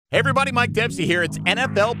Hey everybody, Mike Dempsey here. It's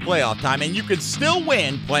NFL playoff time, and you can still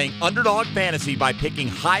win playing Underdog Fantasy by picking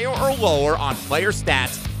higher or lower on player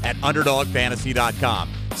stats at UnderdogFantasy.com.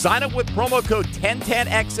 Sign up with promo code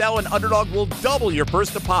 1010XL, and Underdog will double your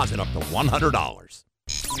first deposit up to $100.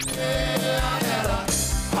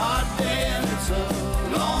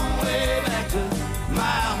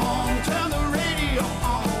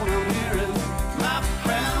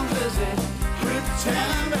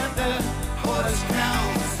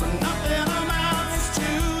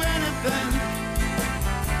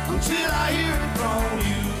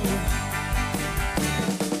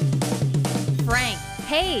 Frank,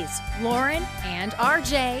 Hayes, Lauren, and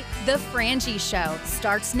RJ, The Frangie Show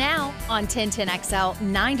starts now on 1010XL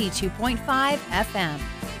 92.5 FM.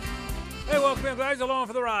 Hey, welcome in, guys, along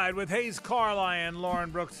for the ride with Hayes Carlyon,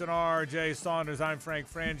 Lauren Brooks, and RJ Saunders. I'm Frank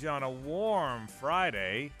Frangie on a warm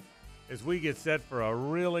Friday as we get set for a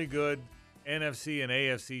really good NFC and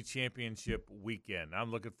AFC championship weekend. I'm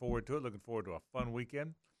looking forward to it, looking forward to a fun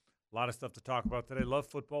weekend. A lot of stuff to talk about today. Love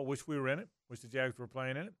football. Wish we were in it. Wish the Jags were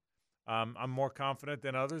playing in it. I'm more confident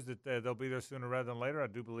than others that they'll be there sooner rather than later. I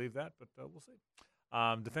do believe that, but we'll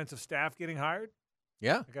see. Defensive staff getting hired.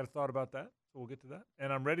 Yeah. I got a thought about that, so we'll get to that.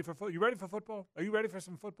 And I'm ready for football. You ready for football? Are you ready for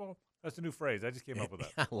some football? That's a new phrase. I just came up with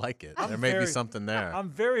that. I like it. There may be something there. I'm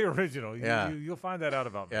very original. Yeah. You'll find that out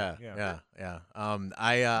about me. Yeah.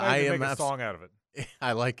 I make a song out of it.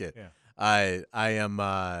 I like it. Yeah. I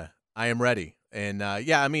am ready. And,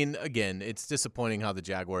 I mean, again, it's disappointing how the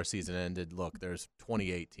Jaguar season ended. Look, there's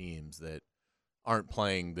 28 teams that aren't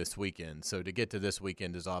playing this weekend. So to get to this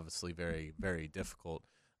weekend is obviously very, very difficult.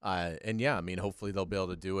 I mean, hopefully they'll be able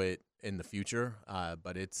to do it in the future.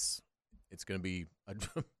 But it's going to be a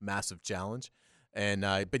massive challenge. And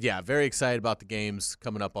very excited about the games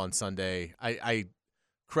coming up on Sunday. I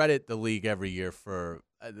credit the league every year for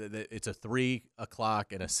it's a 3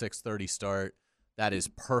 o'clock and a 6:30 start. That is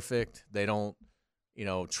perfect. They don't,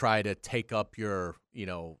 try to take up your,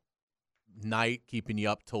 night, keeping you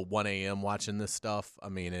up till 1 a.m. watching this stuff. I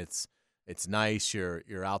mean, it's nice.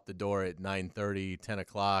 You're out the door at 9:30, 10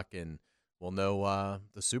 o'clock, and we'll know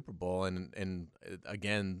the Super Bowl. And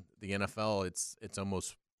again, the NFL, it's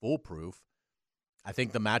almost foolproof. I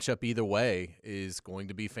think the matchup either way is going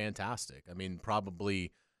to be fantastic. I mean,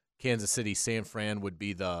 probably Kansas City, San Fran would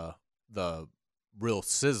be the real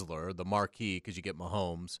sizzler, the marquee, because you get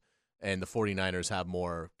Mahomes, and the 49ers have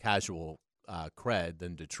more casual cred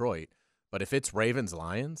than Detroit. But if it's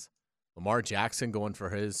Ravens-Lions, Lamar Jackson going for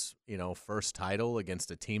his, first title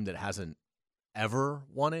against a team that hasn't ever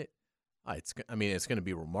won it, it's going to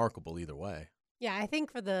be remarkable either way. Yeah, I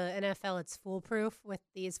think for the NFL, it's foolproof with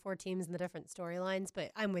these 4 teams and the different storylines,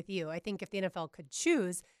 but I'm with you. I think if the NFL could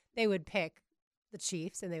choose, they would pick the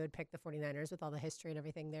Chiefs and they would pick the 49ers with all the history and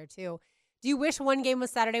everything there too. Do you wish one game was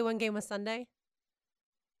Saturday, one game was Sunday?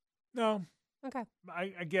 No. Okay.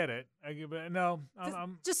 I get it. No.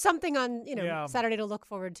 Just something on Saturday to look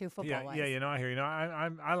forward to football-wise. Yeah. I hear you.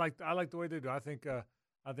 I like the way they do. I think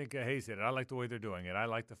Hayes said it. I like the way they're doing it. I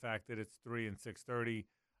like the fact that it's 3 and 6:30.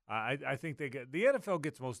 I think the NFL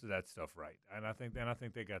gets most of that stuff right, and I think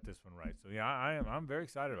they got this one right. So yeah, I'm very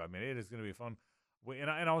excited about it. I mean, it is going to be fun.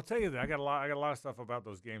 And I'll tell you that I got a lot of stuff about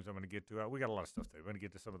those games I'm going to get to. We got a lot of stuff today. We're going to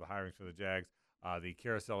get to some of the hirings for the Jags. The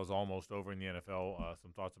carousel is almost over in the NFL.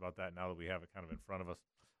 Some thoughts about that now that we have it kind of in front of us.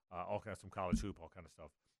 All kinds of some college hoop, all kind of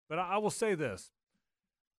stuff. But I will say this,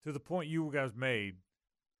 to the point you guys made,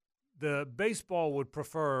 the baseball would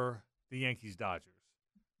prefer the Yankees-Dodgers.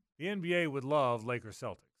 The NBA would love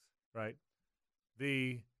Lakers-Celtics, right?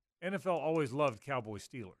 The NFL always loved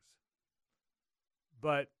Cowboys-Steelers.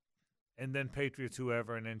 And then Patriots,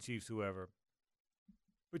 whoever, and then Chiefs, whoever.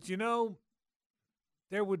 But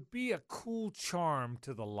there would be a cool charm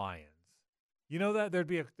to the Lions. You know that?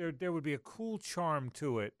 There would be a cool charm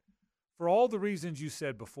to it for all the reasons you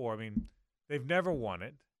said before. I mean, they've never won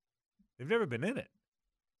it. They've never been in it.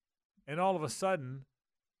 And all of a sudden,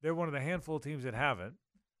 they're one of the handful of teams that haven't.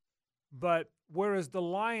 But whereas the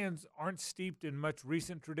Lions aren't steeped in much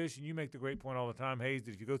recent tradition, you make the great point all the time, Hayes,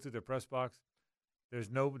 that if you go through their press box, there's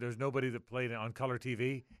nobody that played on color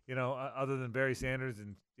TV, other than Barry Sanders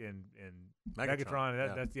and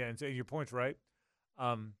Megatron. And so your point's right.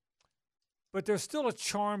 But there's still a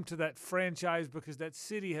charm to that franchise because that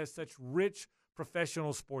city has such rich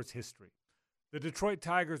professional sports history. The Detroit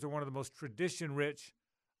Tigers are one of the most tradition-rich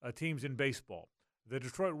teams in baseball. The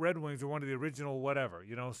Detroit Red Wings are one of the original whatever,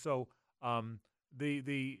 So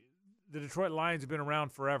the Detroit Lions have been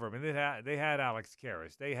around forever. I mean, they had Alex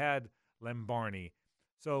Karras, they had Lem Barney.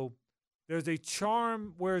 So there's a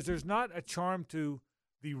charm, whereas there's not a charm to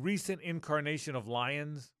the recent incarnation of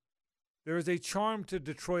Lions there is a charm to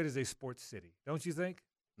Detroit as a sports city, don't you think?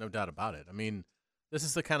 No doubt about it. I mean, this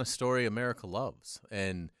is the kind of story America loves,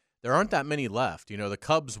 and there aren't that many left. You know, the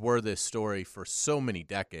Cubs were this story for so many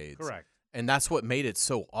decades. Correct. And that's what made it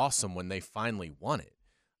so awesome when they finally won it.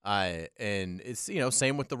 And it's,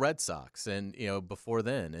 same with the Red Sox and, before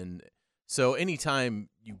then. And so anytime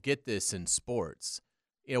you get this in sports,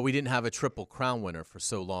 we didn't have a Triple Crown winner for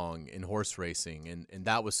so long in horse racing. And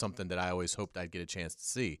that was something that I always hoped I'd get a chance to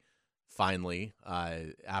see. Finally,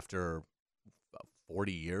 after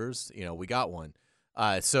 40 years, we got one.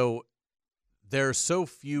 So there are so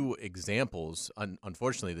few examples.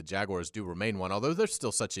 Unfortunately, the Jaguars do remain one, although they're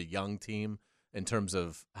still such a young team in terms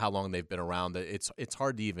of how long they've been around. It's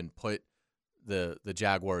hard to even put the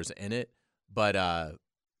Jaguars in it. But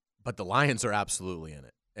the Lions are absolutely in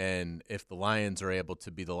it. And if the Lions are able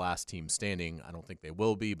to be the last team standing, I don't think they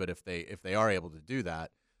will be. But if they are able to do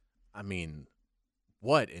that, I mean,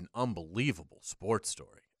 what an unbelievable sports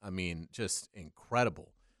story. I mean, just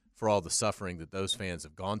incredible for all the suffering that those fans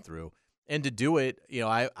have gone through. And to do it,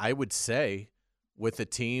 I would say with a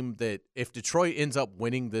team that if Detroit ends up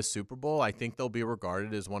winning this Super Bowl, I think they'll be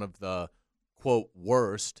regarded as one of the, quote,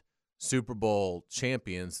 worst Super Bowl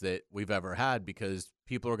champions that we've ever had, because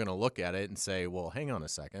people are going to look at it and say, well, hang on a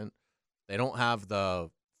second. They don't have the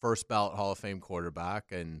first ballot Hall of Fame quarterback,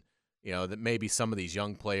 and, that maybe some of these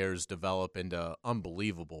young players develop into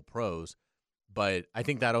unbelievable pros. But I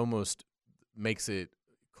think that almost makes it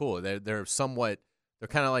cool. They're somewhat – they're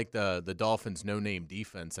kind of like the Dolphins' no-name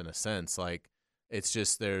defense in a sense. Like, it's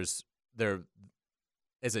just they're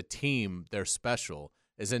as a team, they're special.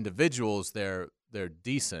 As individuals, they're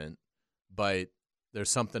decent, but there's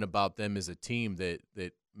something about them as a team that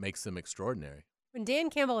makes them extraordinary. When Dan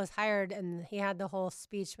Campbell was hired and he had the whole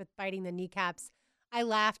speech with biting the kneecaps, I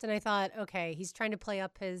laughed and I thought, okay, he's trying to play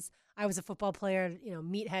up his I was a football player,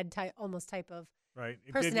 meathead type of right.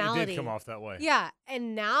 Personality. It did come off that way. Yeah.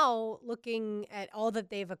 And now looking at all that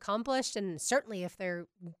they've accomplished, and certainly if they're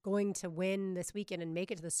going to win this weekend and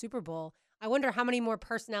make it to the Super Bowl, I wonder how many more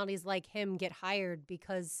personalities like him get hired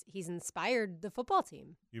because he's inspired the football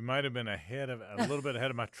team. You might have been a little bit ahead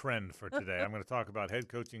of my trend for today. I'm going to talk about head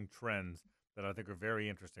coaching trends that I think are very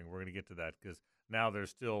interesting. We're going to get to that because now there's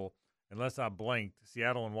still, unless I blinked,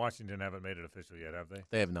 Seattle and Washington haven't made it official yet, have they?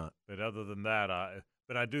 They have not. But other than that,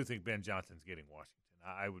 but I do think Ben Johnson's getting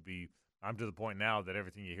Washington. I'm to the point now that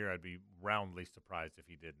everything you hear, I'd be roundly surprised if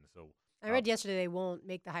he didn't. So I read yesterday they won't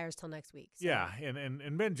make the hires till next week. So. Yeah,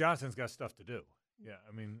 and Ben Johnson's got stuff to do. Yeah,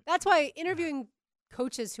 I mean that's why interviewing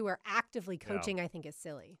coaches who are actively coaching, I think, is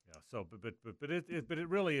silly. Yeah. So, but it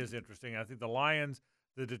really is interesting. I think the Lions,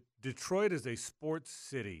 Detroit is a sports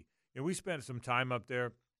city. We spent some time up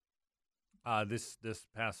there this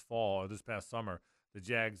past fall or this past summer. The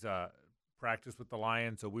Jags practiced with the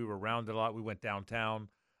Lions, so we were around it a lot. We went downtown.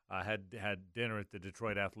 Had dinner at the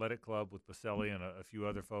Detroit Athletic Club with Baselli and a few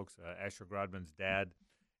other folks. Asher Grodman's dad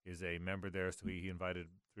is a member there, so he invited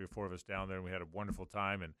 3 or 4 of us down there, and we had a wonderful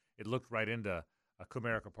time. And it looked right into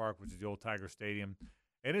Comerica Park, which is the old Tiger Stadium.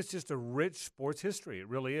 And it's just a rich sports history. It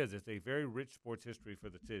really is. It's a very rich sports history for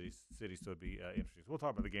the city, so it'd be interesting. So we'll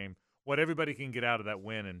talk about the game, what everybody can get out of that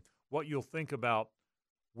win, and what you'll think about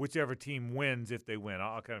whichever team wins if they win.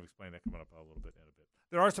 I'll kind of explain that coming up a little bit in a bit.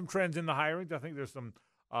 There are some trends in the hirings. I think there's some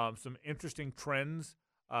interesting trends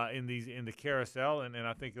in the carousel, and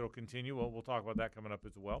I think it'll continue. We'll talk about that coming up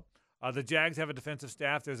as well. The Jags have a defensive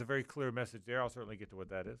staff. There's a very clear message there. I'll certainly get to what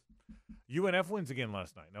that is. UNF wins again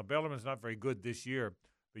last night. Now, Bellarmine's not very good this year,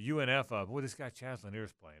 but UNF, this guy Chaz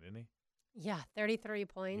Lanier's playing, isn't he? Yeah, 33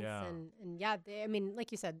 points. Yeah. And yeah,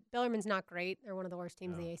 like you said, Bellarmine's not great. They're one of the worst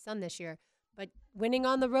teams in the A-Sun this year. But winning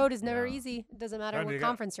on the road is never easy. It doesn't matter what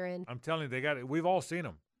conference you're in. I'm telling you, they got it. We've all seen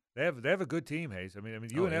them. They have a good team, Hayes. I mean,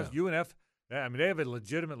 UNF. I mean, they have a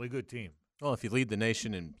legitimately good team. Well, if you lead the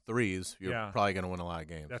nation in threes, you're probably going to win a lot of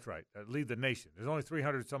games. That's right. Lead the nation. There's only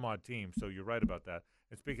 300 some odd teams, so you're right about that.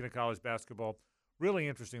 And speaking of college basketball, really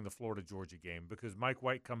interesting the Florida-Georgia game because Mike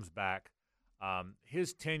White comes back.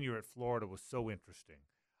 His tenure at Florida was so interesting.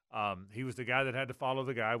 He was the guy that had to follow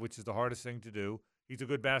the guy, which is the hardest thing to do. He's a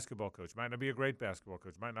good basketball coach. Might not be a great basketball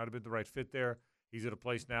coach. Might not have been the right fit there. He's at a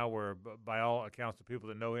place now where, by all accounts, the people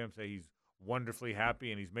that know him say he's wonderfully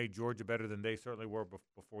happy, and he's made Georgia better than they certainly were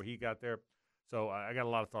before he got there. So I got a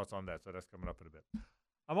lot of thoughts on that, so that's coming up in a bit.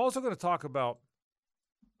 I'm also going to talk about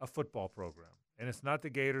a football program, and it's not the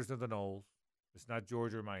Gators or the Noles. It's not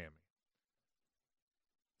Georgia or Miami.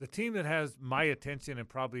 The team that has my attention and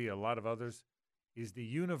probably a lot of others is the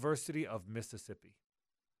University of Mississippi.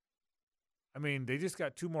 I mean, they just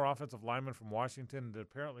got 2 more offensive linemen from Washington that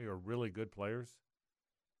apparently are really good players.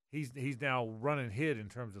 he's now running hit in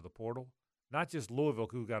terms of the portal. Not just Louisville,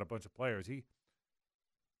 who got a bunch of players.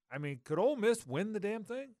 Could Ole Miss win the damn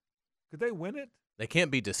thing? Could they win it? They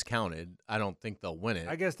can't be discounted. I don't think they'll win it.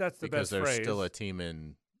 I guess that's the because best phrase. there's still a team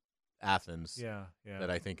in Athens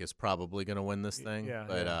that I think is probably going to win this thing.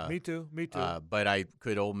 Me too. But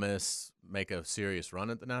could Ole Miss make a serious run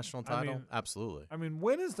at the national title? Absolutely.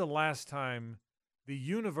 When is the last time the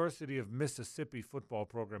University of Mississippi football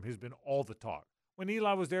program has been all the talk? When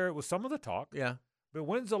Eli was there, it was some of the talk. Yeah. But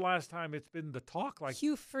when's the last time it's been the talk? Like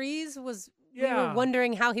Hugh Freeze was. Yeah. We were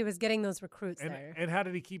wondering how he was getting those recruits there. And how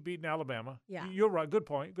did he keep beating Alabama? Yeah. You're right. Good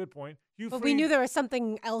point. But we knew there was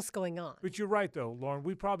something else going on. But you're right, though, Lauren.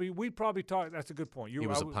 We probably talked. That's a good point. He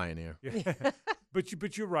was a pioneer. Yeah.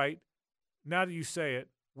 but you're right. Now that you say it,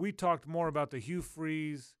 we talked more about the Hugh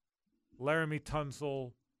Freeze, Laramie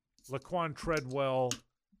Tunsil, Laquan Treadwell,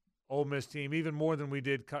 Ole Miss team, even more than we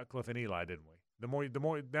did Cutcliffe and Eli, didn't we? The more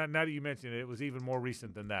now that you mention it, it was even more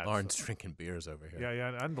recent than that. Lauren's drinking beers over here.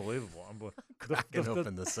 Yeah, unbelievable. Cracking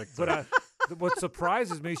open the six. But what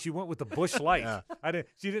surprises me, she went with the Busch Light. Yeah.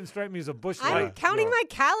 She didn't strike me as a Busch Light. I'm counting my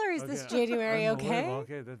calories this January. Okay.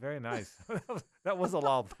 Okay, that's very nice. That was a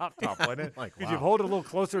loud pop, wasn't it? Could wow. you hold it a little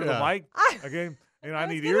closer to the mic? Again. I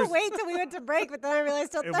need ears. I wait till we went to break, but then I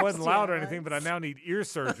realized it wasn't loud or anything. But I now need ear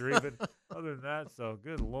surgery. But other than that, so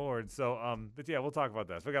good Lord. So, but yeah, we'll talk about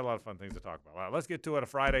that. So we got a lot of fun things to talk about. All right, let's get to it. A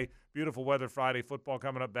Friday, beautiful weather Friday, football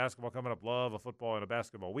coming up, basketball coming up. Love a football and a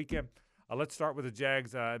basketball weekend. Let's start with the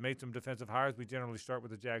Jags. Made some defensive hires. We generally start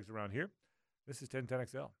with the Jags around here. This is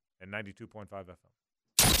 1010XL and 92.5 FM.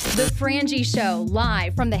 The Frangie Show,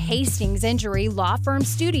 live from the Hastings Injury Law Firm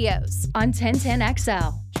Studios on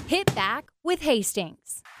 1010XL. Hit back with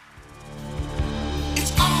Hastings.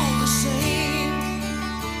 It's all the same.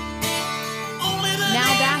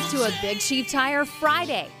 Now back to a Big Chief Tire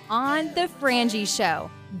Friday on The Frangie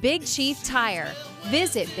Show. Big Chief Tire.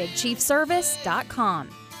 Visit BigChiefService.com.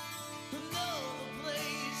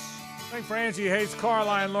 Thank Frangie, Hayes,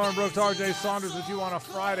 Carline, Lauren Brooks, RJ Saunders with you on a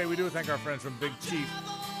Friday. We do thank our friends from Big Chief.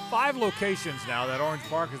 5 locations now. That Orange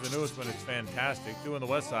Park is the newest one. It's fantastic. 2 on the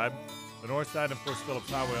west side, the north side, and of course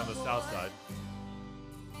Phillips Highway on the south side.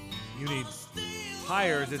 You need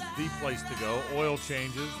tires. It's the place to go. Oil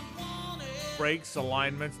changes, brakes,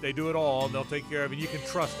 alignments. They do it all, and they'll take care of it. You can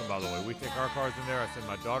trust them, by the way. We take our cars in there. I send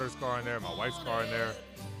my daughter's car in there, my wife's car in there.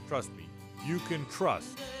 Trust me. You can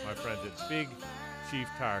trust, my friends, at Big Chief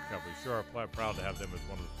Tire Company. Sure are proud to have them as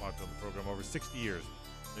one of the sponsors of the program. Over 60 years,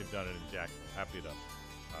 they've done it in Jacksonville. Happy to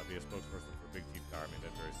be a spokesperson for Big Chief Tire. I mean,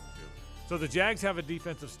 that's very sincere. So the Jags have a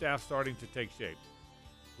defensive staff starting to take shape.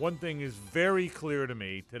 One thing is very clear to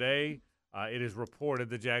me. Today, it is reported,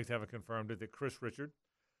 the Jags haven't confirmed it, that Chris Richard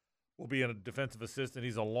will be a defensive assistant.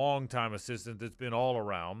 He's a long-time assistant that's been all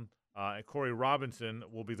around. And Corey Robinson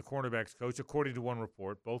will be the cornerbacks coach, according to one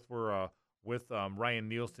report. Both were with Ryan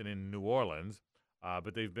Nielsen in New Orleans,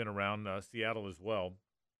 but they've been around Seattle as well.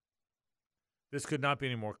 This could not be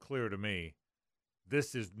any more clear to me.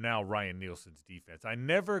 This is now Ryan Nielsen's defense. I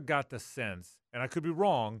never got the sense, and I could be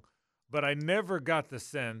wrong, but I never got the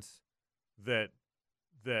sense that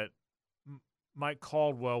Mike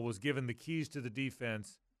Caldwell was given the keys to the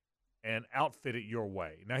defense and outfit it your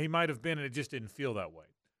way. Now, he might have been, and it just didn't feel that way.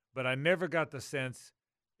 But I never got the sense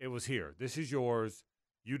it was here. This is yours.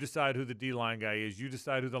 You decide who the D-line guy is. You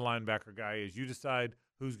decide who the linebacker guy is. You decide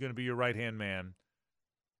who's going to be your right-hand man.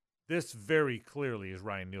 This very clearly is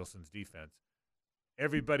Ryan Nielsen's defense.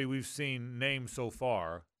 Everybody we've seen named so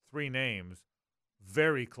far, 3 names,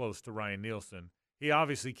 very close to Ryan Nielsen. He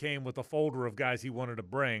obviously came with a folder of guys he wanted to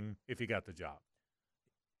bring if he got the job.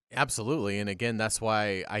 Absolutely. And again, that's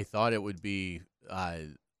why I thought it would be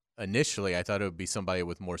initially, I thought it would be somebody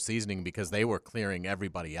with more seasoning because they were clearing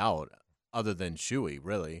everybody out other than Shuey,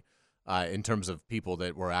 really, in terms of people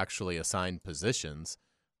that were actually assigned positions.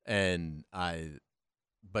 And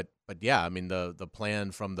but yeah, I mean, the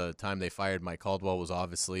plan from the time they fired Mike Caldwell was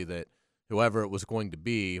obviously that whoever it was going to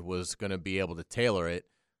be able to tailor it.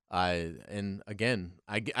 And again,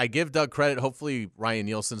 I give Doug credit. Hopefully Ryan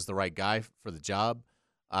Nielsen's the right guy for the job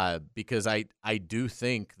because I do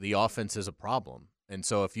think the offense is a problem. And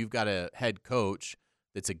so if you've got a head coach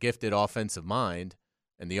that's a gifted offensive mind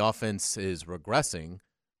and the offense is regressing,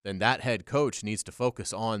 then that head coach needs to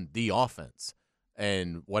focus on the offense.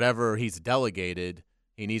 And whatever he's delegated,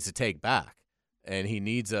 he needs to take back. And he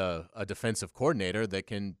needs a defensive coordinator that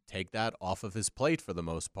can take that off of his plate for the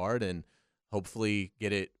most part and hopefully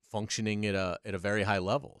get it functioning at a very high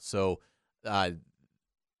level. So the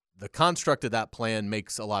construct of that plan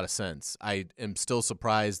makes a lot of sense. I am still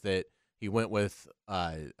surprised that he went with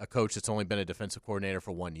a coach that's only been a defensive coordinator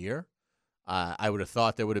for 1 year. I would have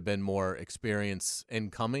thought there would have been more experience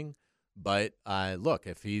incoming. But look,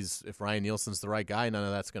 if Ryan Nielsen's the right guy, none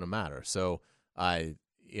of that's going to matter. So I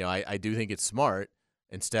do think it's smart.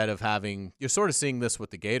 Instead of having, you're sort of seeing this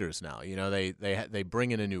with the Gators now. They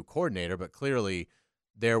bring in a new coordinator, but clearly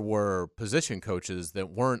there were position coaches that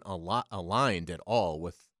weren't aligned at all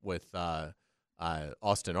with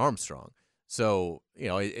Austin Armstrong. So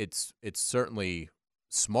it's certainly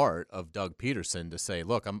smart of Doug Peterson to say,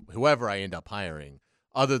 look, whoever I end up hiring,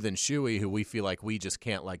 other than Shuey, who we feel like we just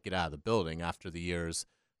can't get out of the building after the years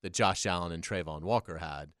that Josh Allen and Trayvon Walker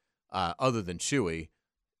had. Other than Shuey,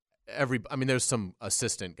 there's some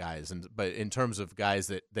assistant guys, but in terms of guys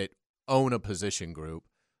that own a position group,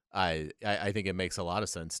 I think it makes a lot of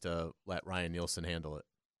sense to let Ryan Nielsen handle it.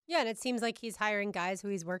 Yeah, and it seems like he's hiring guys who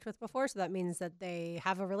he's worked with before, so that means that they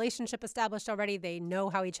have a relationship established already. They know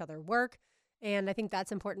how each other work, and I think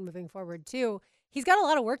that's important moving forward, too. He's got a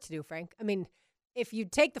lot of work to do, Frank. I mean, if you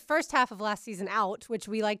take the first half of last season out, which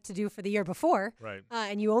we like to do for the year before, right,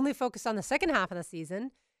 and you only focus on the second half of the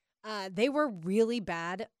season, they were really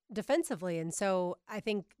bad defensively. And so I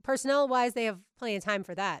think personnel-wise, they have plenty of time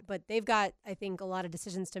for that. But they've got, I think, a lot of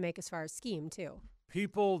decisions to make as far as scheme, too.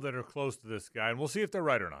 People that are close to this guy, and we'll see if they're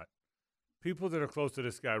right or not, people that are close to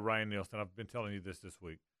this guy, Ryan Nielsen, I've been telling you this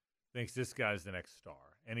week, thinks this guy's the next star.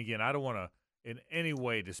 And again, I don't want to in any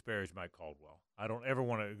way disparage Mike Caldwell. I don't ever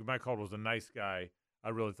want to. Mike Caldwell's a nice guy. I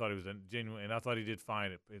really thought he was a genuine, and I thought he did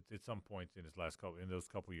fine at some points in those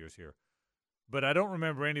couple years here. But I don't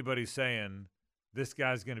remember anybody saying this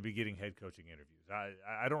guy's going to be getting head coaching interviews.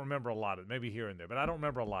 I don't remember a lot of it, maybe here and there, but I don't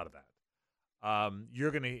remember a lot of that.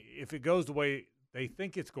 If it goes the way they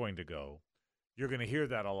think it's going to go, you're going to hear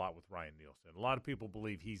that a lot with Ryan Nielsen. A lot of people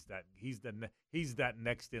believe he's that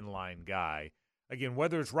next in line guy. Again,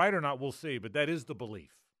 whether it's right or not, we'll see. But that is the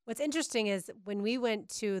belief. What's interesting is when we went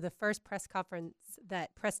to the first press conference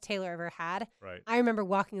that Press Taylor ever had, right, I remember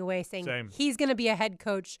walking away saying he's going to be a head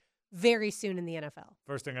coach very soon in the NFL.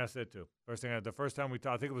 First thing I said too. The first time we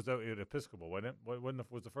talked, I think it was at Episcopal, wasn't it?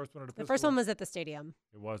 Was the first one at Episcopal? The first one was at the stadium.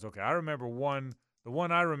 It was, okay. I remember one. The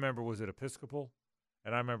one I remember was at Episcopal,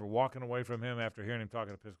 and I remember walking away from him after hearing him talk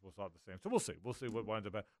at Episcopal. Thought the same. So we'll see. We'll see what winds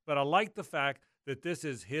up. But I like the fact that this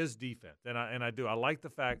is his defense, and I do. I like the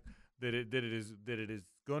fact that it is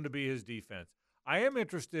going to be his defense. I am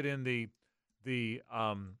interested in the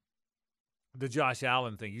Josh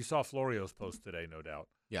Allen thing. You saw Florio's post today, no doubt.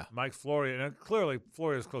 Yeah, Mike Florio, and clearly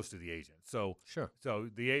Florio's close to the agent. So sure. So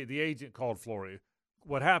the agent called Florio.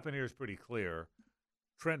 What happened here is pretty clear.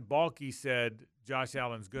 Trent Baalke said Josh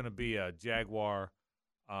Allen's going to be a Jaguar.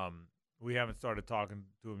 We haven't started talking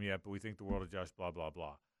to him yet, but we think the world of Josh. Blah blah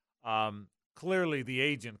blah. Clearly, the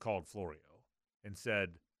agent called Florio and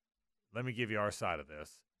said, "Let me give you our side of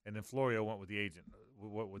this." And then Florio went with the agent.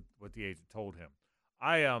 What the agent told him.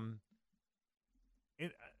 And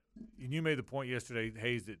you made the point yesterday,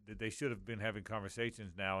 Hayes, that they should have been having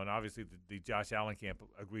conversations now, and obviously the Josh Allen camp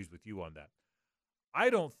agrees with you on that. I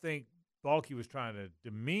don't think Baalke was trying to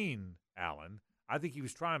demean Allen. I think he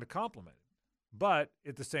was trying to compliment him. But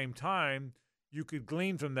at the same time, you could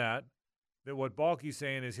glean from that what Baalke's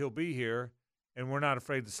saying is he'll be here, and we're not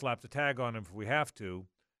afraid to slap the tag on him if we have to.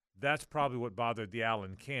 That's probably what bothered the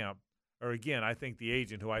Allen camp. Or again, I think the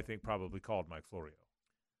agent, who I think probably called Mike Florio.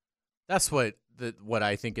 That's what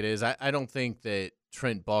I think it is. I don't think that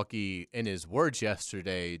Trent Baalke, in his words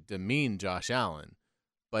yesterday, demeaned Josh Allen,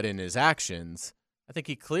 but in his actions, I think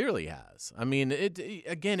he clearly has. I mean,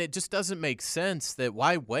 it just doesn't make sense that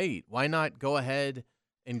why wait? Why not go ahead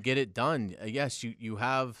and get it done? Yes, you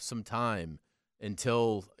have some time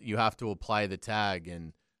until you have to apply the tag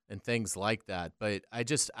and things like that. But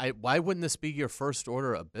why wouldn't this be your first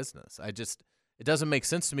order of business? It doesn't make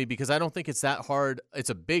sense to me because I don't think it's that hard. It's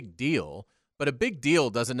a big deal, but a big deal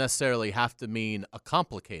doesn't necessarily have to mean a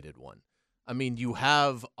complicated one. I mean, you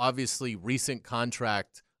have obviously recent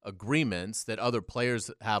contract agreements that other players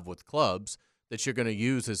have with clubs that you're going to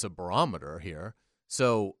use as a barometer here.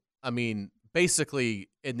 So, I mean, basically,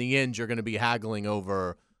 in the end, you're going to be haggling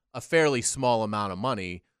over a fairly small amount of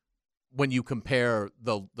money when you compare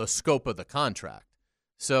the scope of the contract.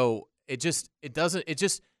 So it's just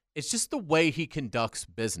the way he conducts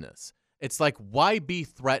business. It's like, why be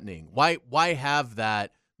threatening? Why have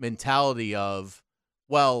that mentality of,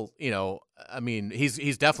 well, I mean,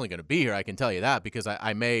 he's definitely going to be here. I can tell you that because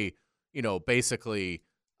I may, basically,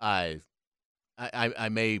 I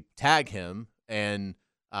may tag him and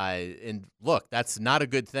look, that's not a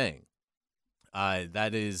good thing.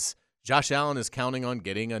 That is, Josh Allen is counting on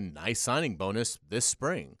getting a nice signing bonus this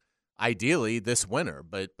spring, ideally this winter,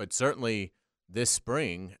 but certainly this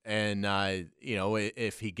spring. And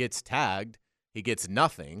if he gets tagged, He gets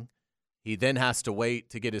nothing. He then has to wait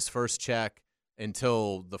to get his first check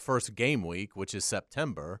until the first game week, which is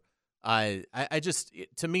September. To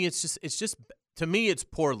me, it's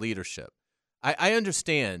poor leadership. I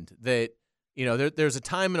understand that, there's a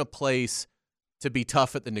time and a place to be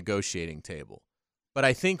tough at the negotiating table. But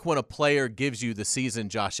I think when a player gives you the season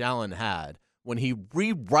Josh Allen had, when he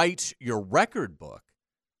rewrites your record book,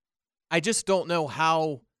 I just don't know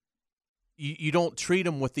how you don't treat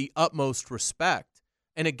him with the utmost respect.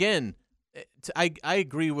 And again, I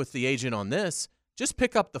agree with the agent on this. Just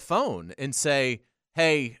pick up the phone and say,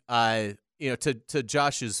 hey, to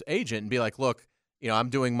Josh's agent and be like, look, I'm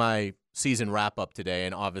doing my season wrap up today,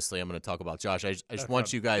 and obviously I'm going to talk about Josh. I just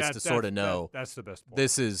want you guys to sort of know that's the best point.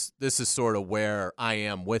 This is sort of where I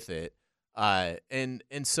am with it. And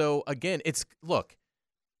so again, it's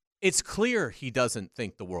clear he doesn't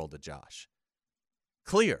think the world of Josh.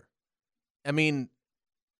 Clear. I mean,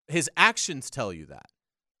 his actions tell you that.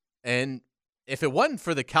 And if it wasn't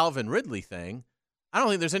for the Calvin Ridley thing, I don't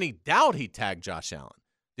think there's any doubt he'd tag Josh Allen.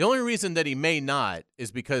 The only reason that he may not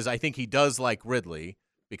is because I think he does like Ridley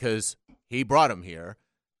because he brought him here.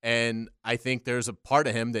 And I think there's a part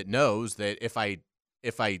of him that knows that if I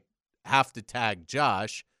have to tag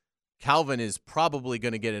Josh, Calvin is probably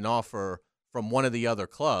going to get an offer from one of the other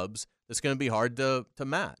clubs that's going to be hard to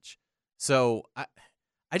match. So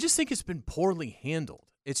I just think it's been poorly handled.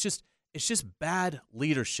 It's just bad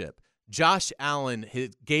leadership. Josh Allen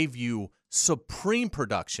gave you supreme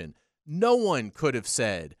production. No one could have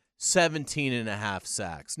said 17 and a half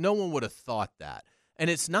sacks. No one would have thought that. And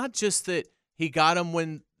it's not just that he got him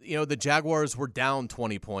when, the Jaguars were down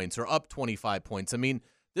 20 points or up 25 points. I mean,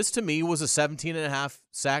 this to me was a 17 and a half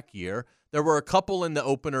sack year. There were a couple in the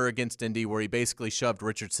opener against Indy where he basically shoved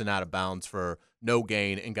Richardson out of bounds for no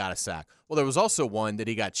gain and got a sack. Well, there was also one that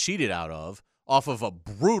he got cheated out of off of a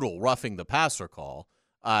brutal roughing the passer call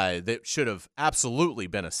that should have absolutely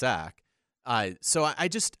been a sack. So I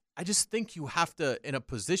just think you have to, in a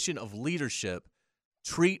position of leadership,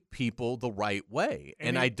 treat people the right way.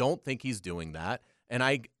 And I don't think he's doing that. And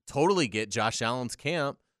I totally get Josh Allen's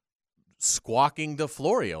camp squawking to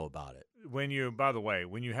Florio about it. By the way,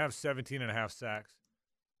 when you have 17 and a half sacks,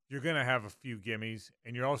 you're going to have a few gimmies,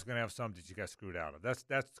 and you're also going to have some that you got screwed out of.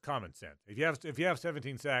 That's common sense. If you have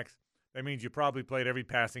 17 sacks, that means you probably played every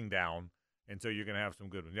passing down, and so you're going to have some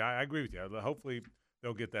good ones. Yeah, I agree with you. Hopefully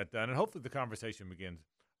they'll get that done, and hopefully the conversation begins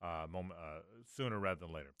sooner rather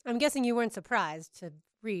than later. I'm guessing you weren't surprised to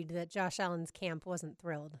read that Josh Allen's camp wasn't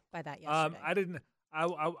thrilled by that yesterday. I didn't.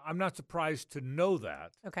 I'm not surprised to know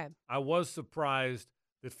that. Okay. I was surprised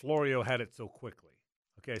that Florio had it so quickly.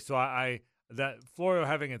 Okay, so that Florio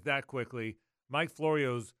having it that quickly, Mike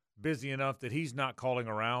Florio's busy enough that he's not calling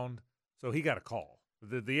around, so he got a call.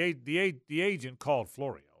 The agent called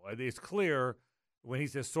Florio. It's clear when he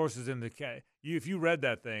says sources in the if you read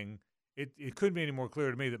that thing, it couldn't be any more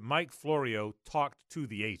clear to me that Mike Florio talked to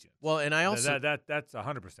the agent. Well, and I also that's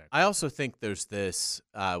 100%. I also think there's this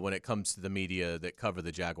when it comes to the media that cover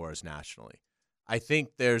the Jaguars nationally. I think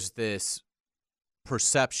there's this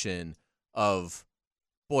perception of,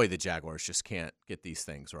 boy, the Jaguars just can't get these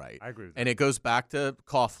things right. I agree with and that. it goes back to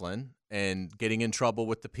Coughlin and getting in trouble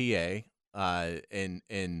with the PA and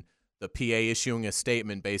the PA issuing a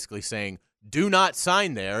statement basically saying, do not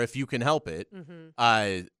sign there if you can help it.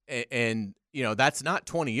 Mm-hmm. And that's not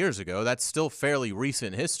 20 years ago. That's still fairly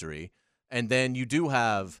recent history. And then you do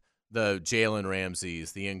have the Jalen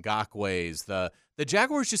Ramseys, the Ngakwe's, the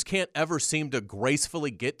Jaguars just can't ever seem to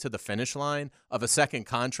gracefully get to the finish line of a second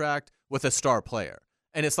contract with a star player.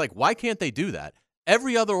 And it's like, why can't they do that?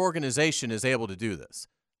 Every other organization is able to do this.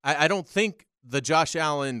 I don't think the Josh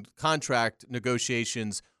Allen contract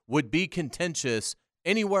negotiations would be contentious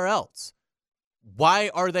anywhere else. Why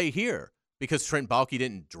are they here? Because Trent Baalke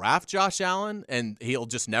didn't draft Josh Allen and he'll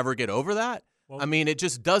just never get over that? Well, I mean, it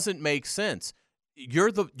just doesn't make sense.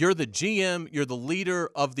 You're the GM, you're the leader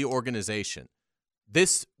of the organization.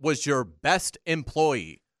 This was your best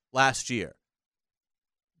employee last year.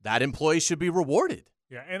 That employee should be rewarded.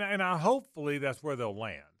 Yeah, and hopefully that's where they'll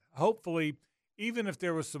land. Hopefully, even if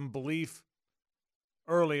there was some belief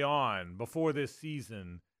early on, before this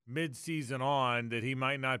season, mid-season on, that he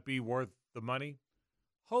might not be worth the money,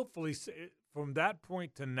 hopefully from that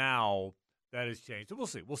point to now, that has changed. So we'll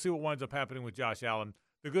see. We'll see what winds up happening with Josh Allen.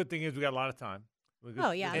 The good thing is we got a lot of time.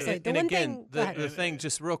 Oh, yeah. The thing,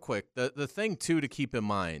 just real quick, the thing, too, to keep in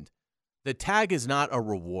mind, the tag is not a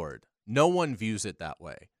reward. No one views it that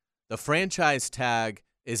way. The franchise tag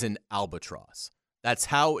is an albatross. That's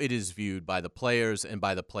how it is viewed by the players and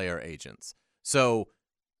by the player agents. So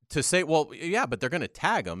to say, well, yeah, but they're going to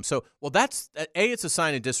tag him. So, well, it's a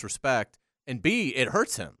sign of disrespect, and B, it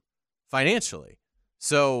hurts him financially.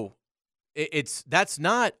 So that's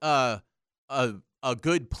not a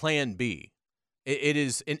good plan B. It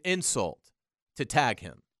is an insult to tag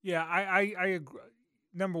him. Yeah, I agree.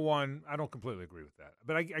 Number one, I don't completely agree with that,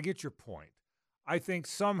 but I get your point. I think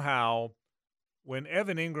somehow when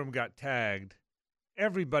Evan Ingram got tagged,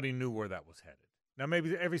 everybody knew where that was headed. Now,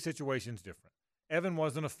 maybe every situation's different. Evan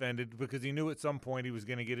wasn't offended because he knew at some point he was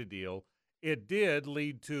going to get a deal. It did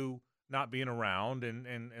lead to not being around,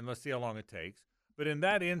 and let's see how long it takes. But in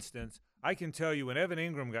that instance, I can tell you when Evan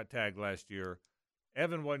Ingram got tagged last year,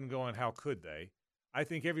 Evan wasn't going, how could they? I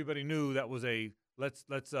think everybody knew that was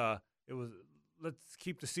let's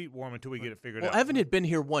keep the seat warm until we get it figured out. Well, Evan had been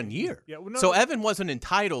here 1 year. Yeah, well, no, so Evan wasn't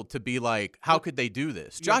entitled to be like, how could they do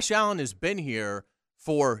this? Yeah. Josh Allen has been here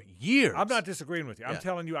for years. I'm not disagreeing with you. Yeah. I'm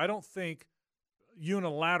telling you, I don't think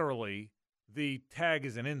unilaterally the tag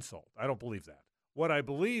is an insult. I don't believe that. What I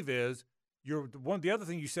believe is the other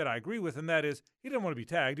thing you said I agree with, and that is he didn't want to be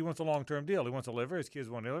tagged. He wants a long-term deal. He wants to live here. His kids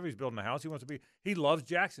want to live here. He's building a house. He loves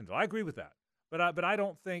Jacksonville. I agree with that. But I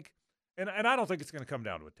don't think, and I don't think it's going to come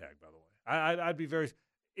down to a tag, by the way. I'd be very,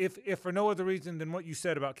 if for no other reason than what you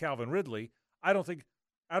said about Calvin Ridley, I don't think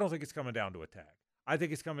it's coming down to a tag. I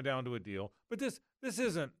think it's coming down to a deal. But this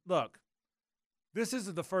isn't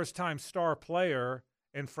the first time star player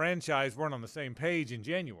and franchise weren't on the same page in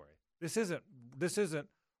January. This isn't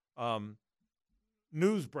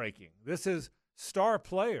news breaking. This is star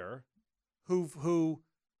player who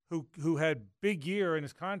had big year in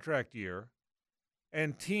his contract year,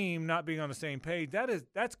 and team not being on the same page.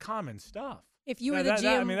 That's common stuff. If you were the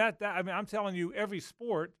GM, I'm telling you, every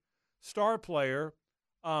sport, star player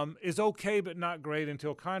is okay but not great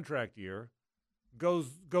until contract year,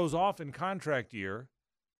 goes off in contract year,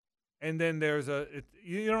 and then there's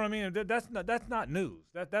you know what I mean? That's not news.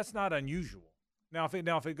 That's not unusual. Now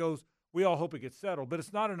if it goes, we all hope it gets settled, but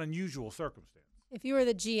it's not an unusual circumstance. if you were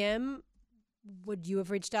the GM, would you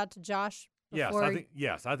have reached out to Josh? Yes, I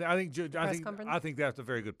think that's a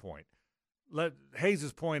very good point.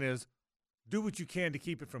 Hayes' point is, do what you can to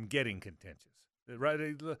keep it from getting contentious. Right?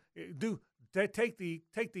 Take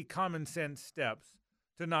the common sense steps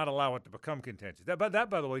to not allow it to become contentious. That,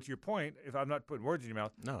 by the way, to your point, if I'm not putting words in your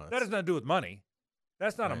mouth, that has nothing to do with money.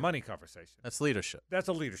 That's not a money conversation. That's leadership. That's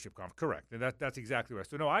a leadership conversation. Correct. And that's exactly right.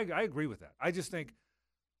 So, no, I agree with that. I just think,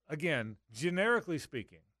 again, generically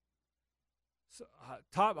speaking,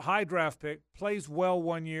 top high draft pick, plays well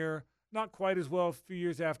 1 year, not quite as well a few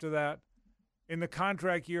years after that. In the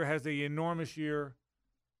contract year, has an enormous year.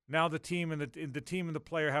 Now the team and the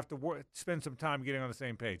player have to spend some time getting on the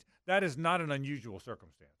same page. That is not an unusual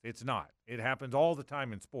circumstance. It's not. It happens all the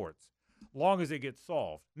time in sports, long as it gets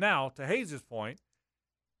solved. Now, to Hayes' point,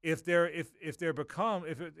 if it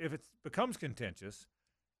becomes contentious,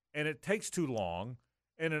 and it takes too long,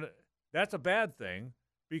 that's a bad thing,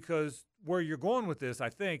 because where you're going with this, I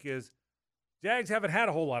think, is Jags haven't had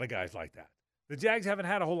a whole lot of guys like that. The Jags haven't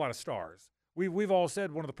had a whole lot of stars. We've all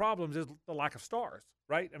said one of the problems is the lack of stars,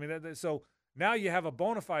 right? I mean, so now you have a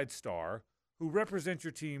bona fide star who represents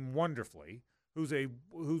your team wonderfully, who's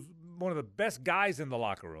one of the best guys in the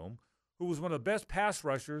locker room, who was one of the best pass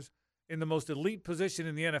rushers in the most elite position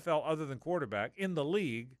in the NFL other than quarterback in the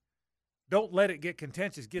league. Don't let it get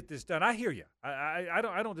contentious. Get this done. I hear you. I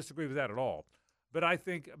don't disagree with that at all. But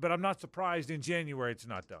I'm not surprised in January it's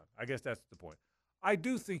not done. I guess that's the point. I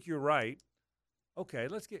do think you're right. Okay,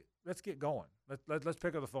 let's get going. Let's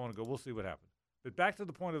pick up the phone and go. We'll see what happens. But back to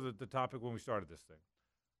the point of the topic when we started this thing.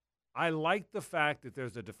 I like the fact that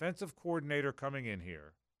there's a defensive coordinator coming in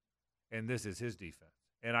here, and this is his defense.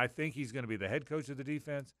 And I think he's going to be the head coach of the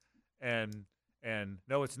defense. And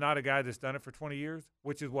no, it's not a guy that's done it for 20 years,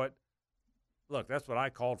 which is that's what I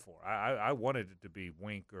called for. I wanted it to be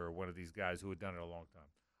Wink or one of these guys who had done it a long time.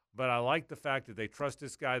 But I like the fact that they trust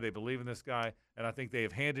this guy, they believe in this guy, and I think they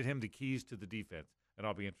have handed him the keys to the defense. And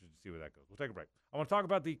I'll be interested to see where that goes. We'll take a break. I want to talk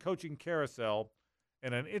about the coaching carousel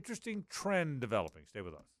and an interesting trend developing. Stay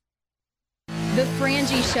with us. The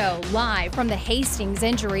Frangie Show, live from the Hastings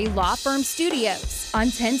Injury Law Firm Studios on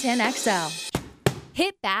 1010XL.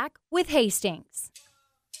 Hit back with Hastings.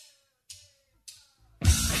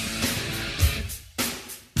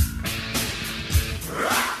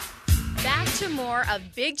 Back to more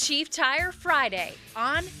of Big Chief Tire Friday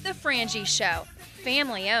on The Frangie Show.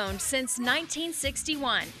 Family owned since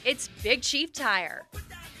 1961. It's Big Chief Tire.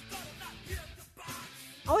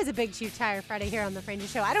 Always a Big Chief Tire Friday here on The Frangie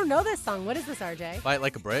Show. I don't know this song. What is this, RJ? Fight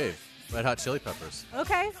Like a Brave. Red Hot Chili Peppers.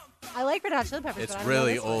 Okay. I like Red Hot Chili Peppers. It's but I don't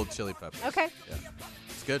really know this old one. Chili Peppers. Okay. Yeah.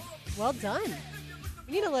 It's good. Well done.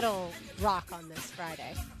 We need a little rock on this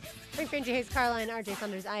Friday. Frank, Frangie, Hayes, Carline, RJ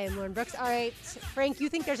Saunders, I am Lauren Brooks. All right, Frank, you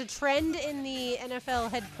think there's a trend in the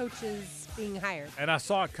NFL head coaches being hired? And I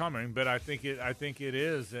saw it coming, but I think it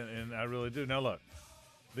is, and I really do. Now, look,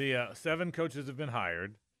 the 7 coaches have been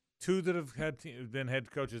hired, 2 that have been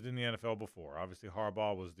head coaches in the NFL before. Obviously,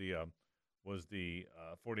 Harbaugh was the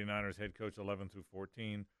 49ers head coach 11 through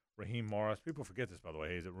 14. Raheem Morris, people forget this, by the way,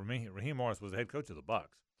 Hayes. Raheem Morris was the head coach of the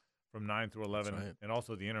Bucs from 9 through 11, right. and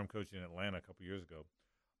also the interim coach in Atlanta a couple years ago.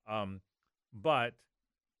 But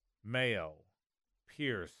Mayo,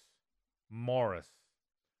 Pierce, Morris,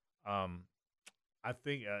 I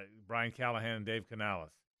think Brian Callahan and Dave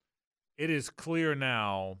Canales. It is clear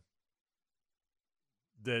now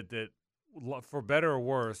that for better or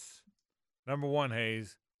worse, number one,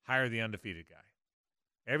 Hayes, hire the undefeated guy.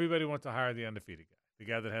 Everybody wants to hire the undefeated guy, the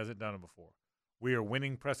guy that hasn't done it before. We are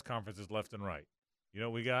winning press conferences left and right. You know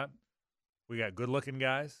what we got? We got good-looking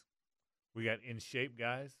guys. We got in-shape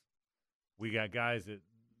guys. We got guys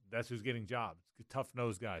that's who's getting jobs,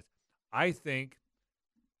 tough-nosed guys. I think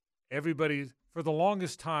for the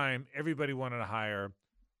longest time, everybody wanted to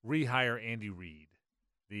rehire Andy Reid,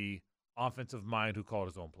 the offensive mind who called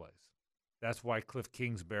his own plays. That's why Cliff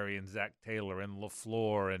Kingsbury and Zach Taylor and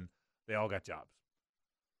LaFleur, and they all got jobs.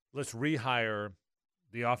 Let's rehire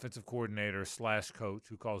the offensive coordinator / coach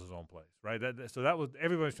who calls his own plays, right? So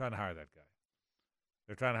everybody's trying to hire that guy.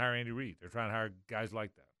 They're trying to hire Andy Reid. They're trying to hire guys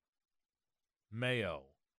like that. Mayo,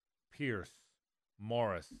 Pierce,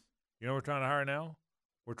 Morris. You know what we're trying to hire now?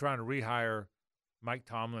 We're trying to rehire Mike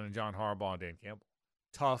Tomlin and John Harbaugh and Dan Campbell.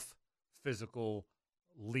 Tough, physical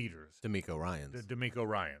leaders. D'Amico Ryans. D'Amico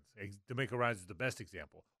Ryans. D'Amico Ryans is the best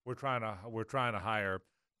example. We're trying to hire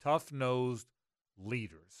tough-nosed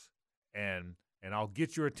leaders, and I'll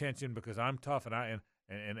get your attention because I'm tough and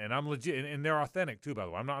I'm legit, and they're authentic too. By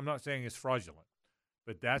the way, I'm not saying it's fraudulent,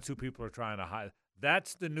 but that's who people are trying to hire.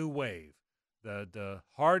 That's the new wave. The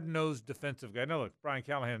hard-nosed defensive guy. Now look, Brian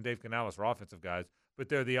Callahan and Dave Canales are offensive guys, but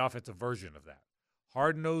they're the offensive version of that.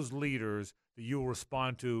 Hard-nosed leaders that you will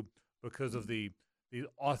respond to because of the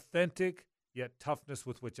authentic yet toughness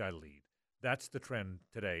with which I lead. That's the trend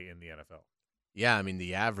today in the NFL. Yeah, I mean,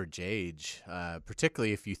 the average age,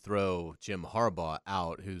 particularly if you throw Jim Harbaugh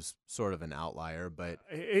out, who's sort of an outlier. But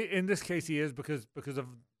in this case, he is because of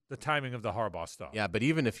the timing of the Harbaugh stuff. Yeah, but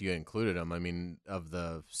even if you included him, I mean, of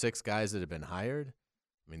the 6 guys that have been hired,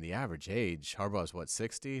 I mean, the average age, Harbaugh's,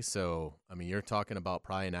 60? So, I mean, you're talking about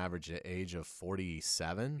probably an average age of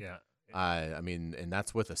 47. Yeah. I mean, and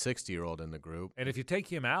that's with a 60-year-old in the group. And if you take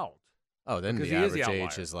him out. Then the average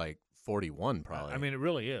age is like 41 probably. I mean, it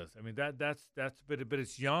really is. I mean, that's but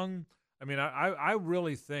it's young. I mean, I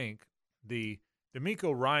really think the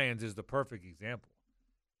D'Amico Ryans is the perfect example.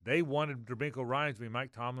 They wanted D'Amico Ryans to be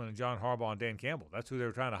Mike Tomlin and John Harbaugh and Dan Campbell. That's who they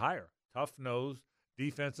were trying to hire. Tough-nosed,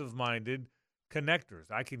 defensive-minded connectors.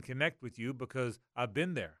 I can connect with you because I've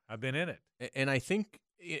been there. I've been in it. And I think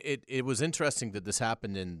it was interesting that this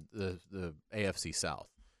happened in the AFC South.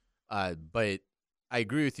 But I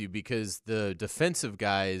agree with you because the defensive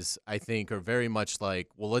guys, I think, are very much like,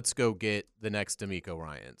 well, let's go get the next D'Amico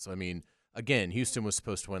Ryans. So, I mean, again, Houston was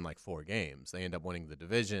supposed to win like 4 games. They end up winning the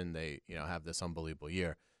division. They, have this unbelievable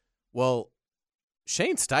year. Well,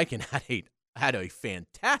 Shane Steichen had a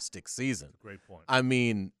fantastic season. Great point. I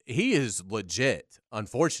mean, he is legit,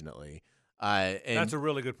 unfortunately. And that's a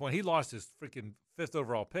really good point. He lost his freaking 5th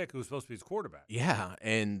overall pick, who was supposed to be his quarterback. Yeah,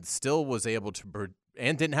 and still was able to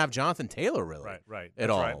and didn't have Jonathan Taylor really right. at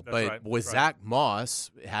all. But with Zach Moss,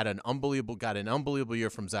 got an unbelievable year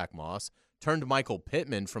from Zach Moss, turned Michael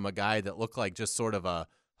Pittman from a guy that looked like just sort of a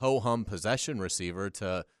ho-hum possession receiver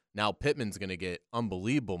to now Pittman's going to get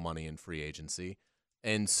unbelievable money in free agency.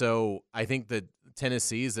 And so I think the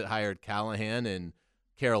Tennessees that hired Callahan and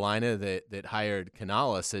Carolina that hired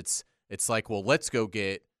Canales, it's like, well, let's go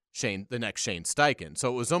get the next Shane Steichen. So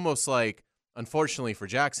it was almost like, unfortunately for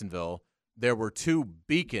Jacksonville, there were 2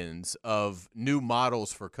 beacons of new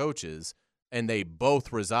models for coaches, and they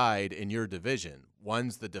both reside in your division.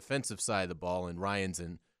 One's the defensive side of the ball, and Ryans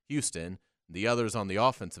in Houston. The other's on the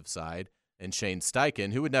offensive side, and Shane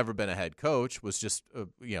Steichen, who had never been a head coach, was just a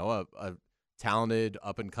talented,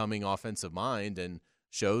 up-and-coming offensive mind, and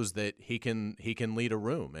shows that he can lead a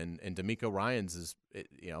room. And D'Amico Ryans is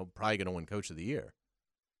probably going to win Coach of the Year.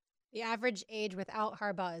 The average age without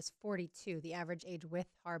Harbaugh is 42. The average age with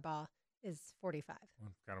Harbaugh is 45.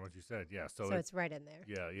 Kind of what you said, yeah. So it's right in there.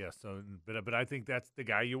 Yeah. So, but I think that's the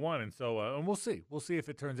guy you want, and so and we'll see. We'll see if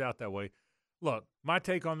it turns out that way. Look, my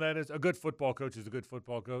take on that is a good football coach is a good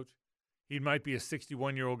football coach. He might be a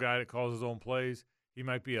 61-year-old guy that calls his own plays. He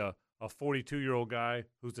might be a a 42-year-old guy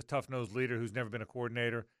who's a tough-nosed leader who's never been a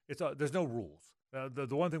coordinator. There's no rules.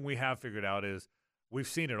 The one thing we have figured out is we've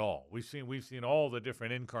seen it all. We've seen all the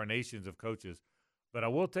different incarnations of coaches. But I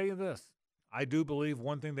will tell you this. I do believe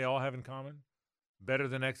one thing they all have in common, better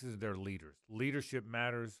than X's, they're leaders. Leadership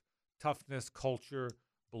matters. Toughness, culture,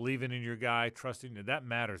 believing in your guy, trusting you, that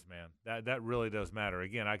matters, man. That really does matter.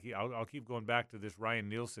 Again, I'll keep going back to this Ryan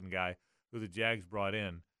Nielsen guy who the Jags brought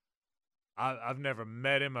in. I've never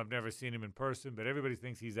met him. I've never seen him in person, but everybody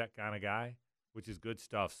thinks he's that kind of guy, which is good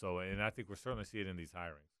stuff. So, and I think we're certainly seeing it in these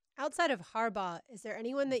hirings. Outside of Harbaugh, is there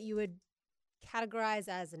anyone that you would categorize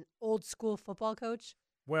as an old school football coach?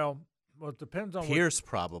 Well, it depends on Pierce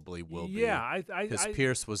probably will be. Yeah, because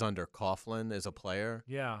Pierce was under Coughlin as a player.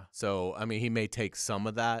 Yeah. So, I mean, he may take some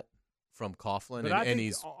of that from Coughlin, But and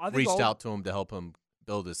he's reached out to him to help him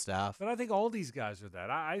build his staff. But I think all these guys are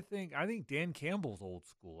that. I think Dan Campbell's old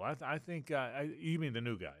school. I think you mean the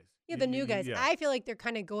new guys? Yeah, the new guys. Yeah. I feel like they're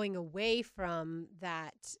kind of going away from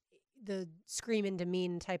the scream and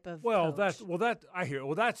demean type of coach. That's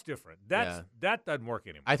different. That doesn't work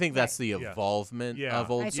anymore. I think that's the involvement of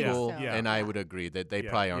I old think school, so. and I would agree that they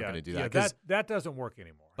probably aren't going to do that. Yeah, that doesn't work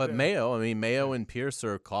anymore. But Mayo and Pierce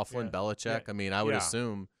are Coughlin, Belichick. Yeah. I mean, I would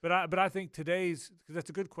assume. But I think today's, because that's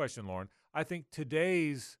a good question, Lauren. I think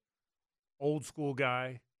today's old school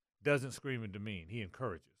guy doesn't scream and demean. He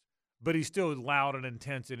encourages. But he's still loud and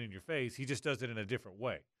intense and in your face. He just does it in a different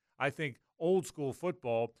way. I think old school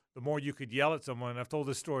football, the more you could yell at someone, I've told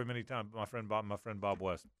this story many times, my friend Bob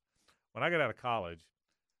West. When I got out of college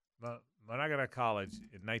in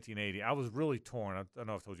 1980, I was really torn. I don't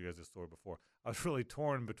know if I've told you guys this story before. I was really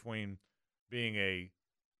torn between being a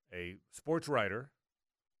sports writer,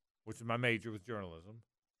 which my major was journalism,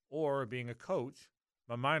 or being a coach.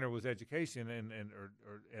 My minor was education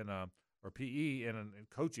or PE and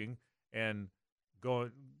coaching, and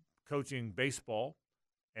coaching baseball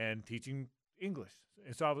and teaching English.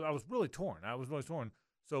 And so I was really torn.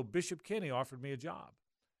 So Bishop Kenny offered me a job,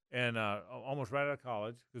 and almost right out of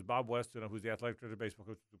college, because Bob West, who's the athletic director of baseball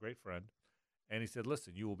coach, is a great friend, and he said,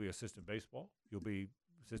 "Listen, you will be assistant baseball. You'll be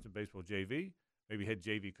assistant baseball JV, maybe head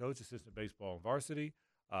JV coach, assistant baseball and varsity.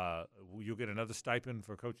 You'll get another stipend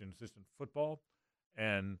for coaching assistant football,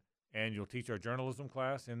 and you'll teach our journalism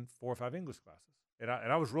class and 4 or 5 English classes." And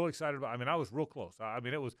I was really excited about. I mean, I was real close. I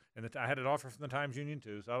mean, it was, and I had an offer from the Times Union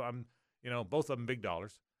too. So I'm, both of them big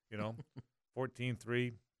dollars.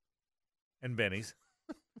 14.3, and Benny's,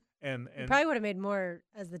 and you probably would have made more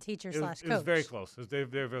as the teacher / coach. It was very close. They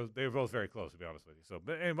were both very close, to be honest with you. So,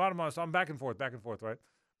 but and bottom line, so I'm back and forth, right?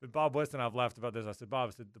 But Bob West and I've laughed about this. I said,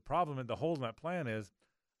 Bob, the problem and the hole in that plan is,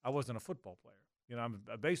 I wasn't a football player. I'm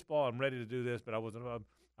a baseball. I'm ready to do this, but I wasn't.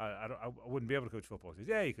 I wouldn't be able to coach football. He says,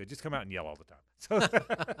 "Yeah, you could. Just come out and yell all the time." So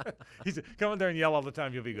he said, "Come in there and yell all the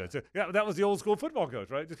time. You'll be good." So yeah, that was the old school football coach,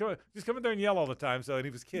 right? Just come in there and yell all the time. So, and he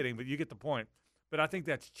was kidding, but you get the point. But I think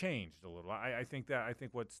that's changed a little. I think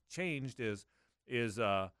what's changed is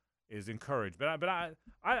encouraged. But I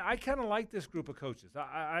kind of like this group of coaches.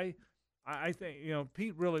 I think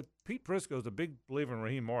Pete Prisco's a big believer in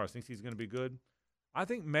Raheem Morris. Thinks he's going to be good. I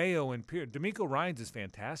think Mayo and Pierce, D'Amico Ryans is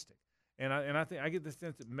fantastic. And I think I get the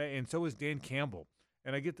sense that and so is Dan Campbell.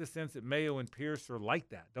 And I get the sense that Mayo and Pierce are like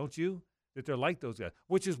that, don't you? That they're like those guys,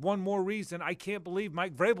 which is one more reason I can't believe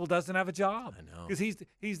Mike Vrabel doesn't have a job. I know, because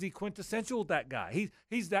he's the quintessential that guy.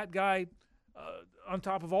 He's that guy on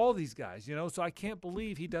top of all these guys, So I can't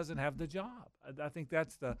believe he doesn't have the job. I think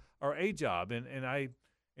that's a job. And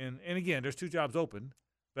again, there's 2 jobs open,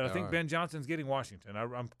 but I think Ben Johnson's getting Washington.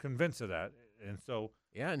 I'm convinced of that. And so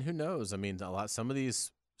and who knows? I mean, some of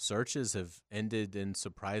these searches have ended in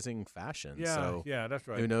surprising fashion. Yeah, so that's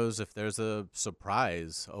right. Who knows if there's a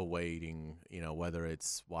surprise awaiting, whether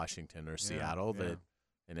it's Washington or Seattle,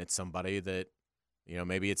 and it's somebody that,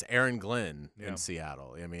 maybe it's Aaron Glenn in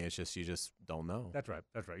Seattle. I mean, it's just, you just don't know. That's right.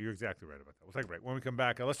 You're exactly right about that. We'll take a break. When we come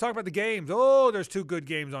back, let's talk about the games. Oh, there's 2 good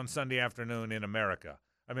games on Sunday afternoon in America.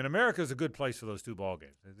 I mean, America is a good place for those 2 ball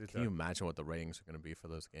games. Can you imagine what the ratings are going to be for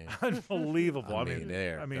those games? Unbelievable. I mean,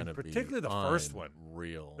 particularly the first one.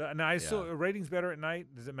 Real. Now, I saw ratings better at night.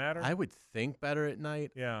 Does it matter? I would think better at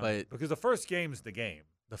night. Yeah, but because the first game is the game.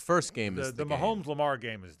 The first game is the game. Mahomes-Lamar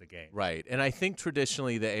game is the game. Right, and I think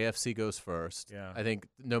traditionally the AFC goes first. Yeah. I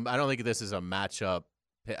don't think this is a matchup.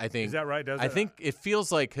 I think is that right? I think it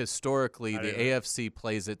feels like historically the AFC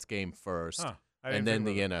plays its game first. Huh. And then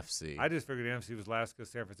the NFC. I just figured the NFC was last because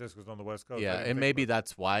San Francisco was on the West Coast. Yeah, and maybe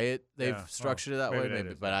that's why they've structured it that way.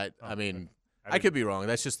 Maybe, but I mean, I could be wrong.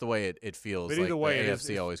 That's just the way it feels. But like either way, the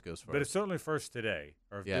AFC always goes first. But it's certainly first today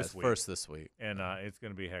or this week. First this week. And it's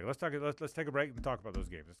going to be heck. Let's take a break and talk about those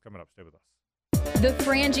games. It's coming up. Stay with us. The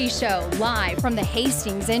Frangie Show, live from the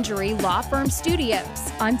Hastings Injury Law Firm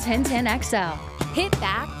Studios on 1010XL. Hit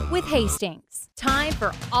back with Hastings. Time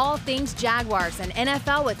for all things Jaguars and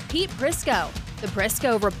NFL with Pete Prisco. The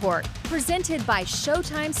Prisco Report, presented by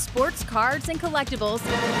Showtime Sports Cards and Collectibles.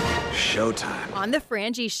 Showtime. On The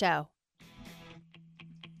Frangie Show.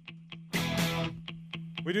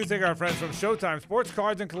 We do thank our friends from Showtime Sports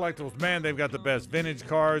Cards and Collectibles. Man, they've got the best vintage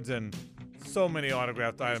cards and so many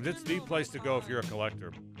autographed items. It's the place to go if you're a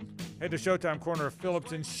collector. Head to Showtime corner of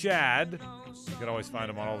Phillips and Shad. You can always find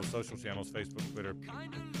them on all the social channels, Facebook, Twitter,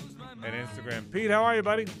 and Instagram. Pete, how are you,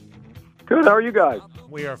 buddy? Good. How are you guys?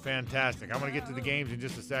 We are fantastic. I'm going to get to the games in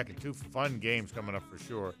just a second. Two fun games coming up for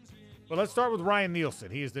sure. But let's start with Ryan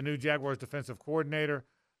Nielsen. He is the new Jaguars defensive coordinator.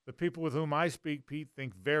 The people with whom I speak, Pete,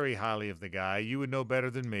 think very highly of the guy. You would know better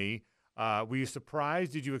than me. Were you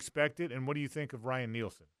surprised? Did you expect it? And what do you think of Ryan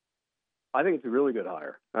Nielsen? I think it's a really good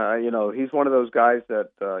hire. He's one of those guys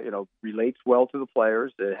that, relates well to the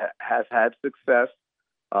players, has had success,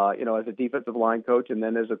 as a defensive line coach and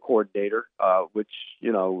then as a coordinator, which,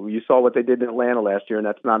 you saw what they did in Atlanta last year, and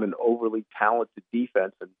that's not an overly talented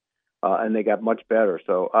defense, and they got much better.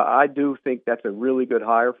 So I do think that's a really good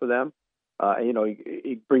hire for them.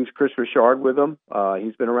 He brings Chris Richard with him.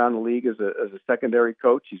 He's been around the league as a secondary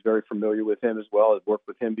coach. He's very familiar with him as well. I've worked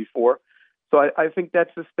with him before. So I think that's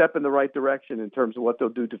a step in the right direction in terms of what they'll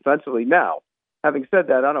do defensively. Now, having said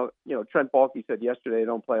that, Trent Baalke said yesterday they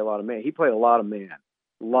don't play a lot of man. He played a lot of man.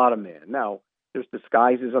 Now, there's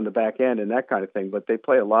disguises on the back end and that kind of thing, but they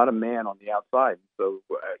play a lot of man on the outside. So,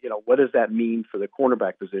 what does that mean for the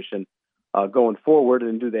cornerback position going forward,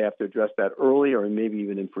 and do they have to address that early or maybe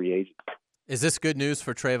even in free agency? Is this good news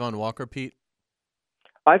for Trayvon Walker, Pete?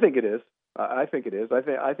 I think it is. I think it is.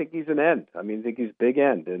 I think he's an end. I think he's a big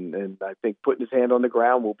end, and I think putting his hand on the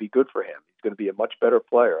ground will be good for him. He's going to be a much better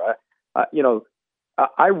player. I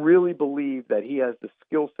really believe that he has the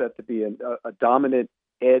skill set to be a dominant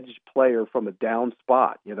edge player from a down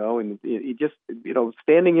spot. And he just,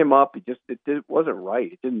 standing him up, it wasn't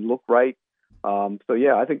right. It didn't look right. I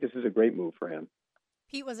think this is a great move for him.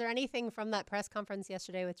 Pete, was there anything from that press conference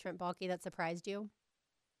yesterday with Trent Baalke that surprised you?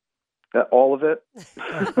 All of it.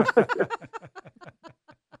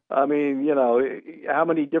 How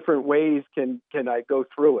many different ways can I go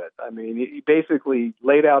through it? He basically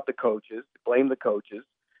laid out the coaches, blamed the coaches,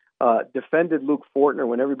 defended Luke Fortner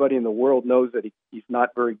when everybody in the world knows that he's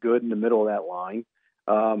not very good in the middle of that line.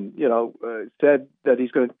 Said that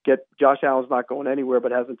he's going to get Josh Allen's not going anywhere,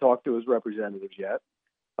 but hasn't talked to his representatives yet.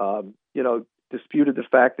 Disputed the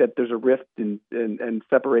fact that there's a rift and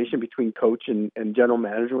separation between coach and general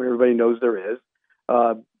manager when everybody knows there is.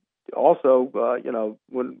 When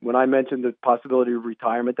I mentioned the possibility of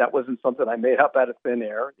retirement, that wasn't something I made up out of thin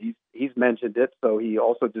air. He's mentioned it, so he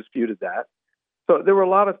also disputed that. So there were a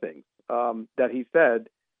lot of things that he said,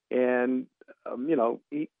 and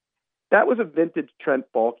that was a vintage Trent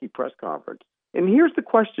Baalke press conference. And here's the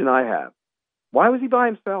question I have: why was he by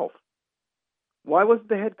himself? Why wasn't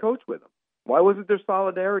the head coach with him? Why wasn't there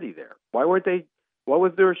solidarity there? Why was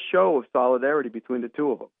there a show of solidarity between the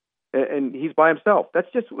two of them? And he's by himself.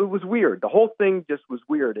 It was weird. The whole thing just was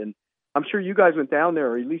weird. And I'm sure you guys went down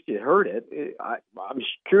there, or at least you heard it. I'm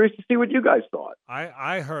curious to see what you guys thought.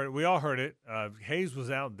 I heard it. We all heard it. Hayes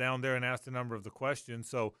was out down there and asked a number of the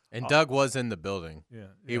questions. And Doug was in the building. Yeah.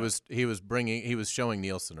 He was showing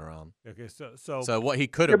Nielsen around. Okay, so what he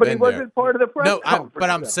could have but been he wasn't part of the press conference. But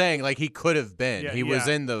I'm saying he could have been. Yeah, he was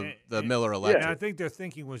in the Miller Electric. Electric. And I think their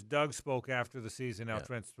thinking was Doug spoke after the season. Now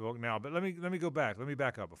Trent spoke now. But let me go back. Let me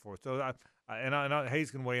back up before. So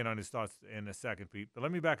Hayes can weigh in on his thoughts in a second, Pete. But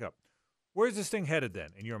let me back up. Where's this thing headed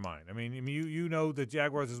then, in your mind? You know the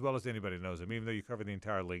Jaguars as well as anybody knows them, even though you cover the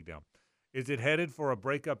entire league down. Is it headed for a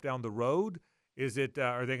breakup down the road? Is it?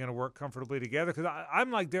 Are they going to work comfortably together? Because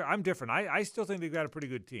I'm different. I still think they've got a pretty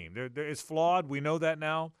good team. It's flawed. We know that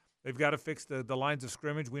now. They've got to fix the lines of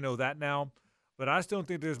scrimmage. We know that now. But I still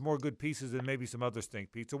think there's more good pieces than maybe some others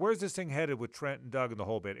think, Pete. So where's this thing headed with Trent and Doug and the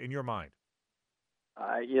whole bit, in your mind?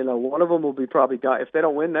 One of them will be probably gone. If they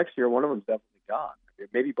don't win next year, one of them's definitely gone.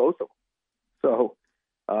 Maybe both of them. So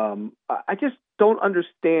I just don't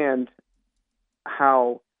understand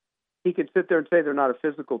how he could sit there and say they're not a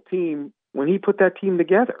physical team when he put that team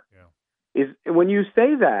together. Yeah. When you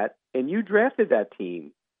say that and you drafted that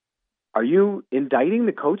team, are you indicting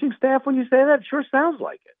the coaching staff when you say that? It sure sounds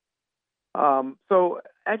like it. So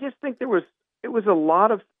I just think it was a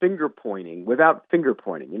lot of finger pointing without finger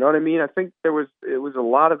pointing. You know what I mean? I think it was a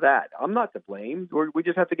lot of that. I'm not to blame. We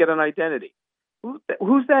just have to get an identity.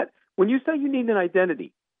 Who's that? When you say you need an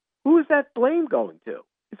identity, who is that blame going to?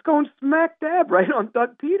 It's going smack dab right on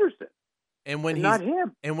Doug Peterson. And when not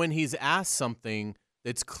him. And when he's asked something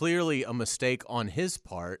that's clearly a mistake on his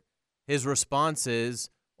part, his response is,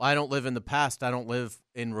 well, I don't live in the past. I don't live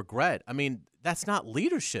in regret. I mean, that's not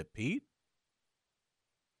leadership, Pete.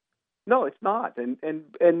 No, it's not.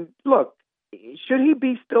 And look, should he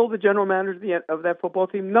be still the general manager of that football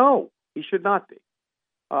team? No, he should not be.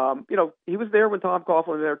 He was there when Tom Coughlin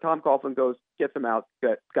was there. Tom Coughlin goes, gets him out,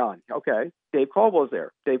 gone. Okay. Dave Caldwell's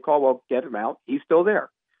there. Dave Caldwell gets him out. He's still there.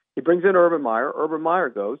 He brings in Urban Meyer. Urban Meyer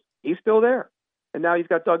goes. He's still there. And now he's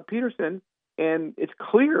got Doug Peterson, and it's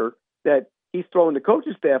clear that he's throwing the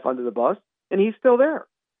coaching staff under the bus, and he's still there.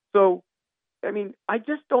 So, I mean, I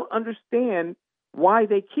just don't understand why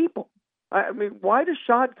they keep him. I mean, why does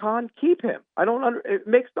Shad Khan keep him? It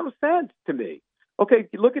makes no sense to me. Okay,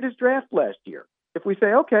 look at his draft last year. If we say,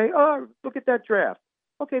 okay, look at that draft.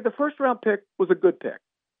 Okay, the first round pick was a good pick.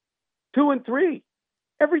 2 and 3.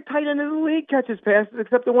 Every tight end in the league catches passes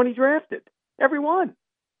except the one he drafted. Every one.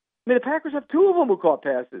 I mean, the Packers have 2 of them who caught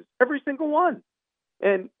passes. Every single one.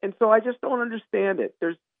 And so I just don't understand it.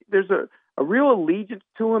 There's a real allegiance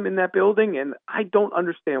to him in that building, and I don't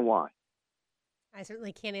understand why. I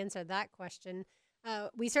certainly can't answer that question.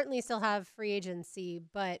 We certainly still have free agency,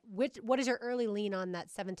 but what is your early lean on that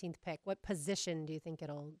 17th pick? What position do you think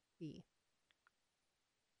it'll be?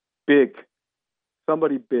 Big.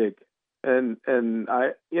 Somebody big. And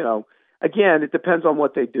I, again, it depends on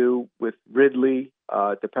what they do with Ridley.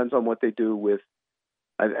 It depends on what they do with,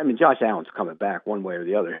 I mean, Josh Allen's coming back one way or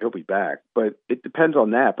the other. He'll be back, but it depends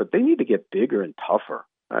on that. But they need to get bigger and tougher.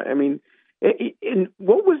 I mean, and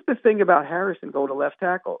what was the thing about Harrison going to left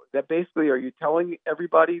tackle? That basically, are you telling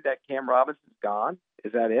everybody that Cam Robinson's gone?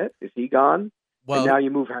 Is that it? Is he gone? Well, and now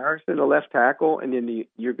you move Harrison to left tackle, and then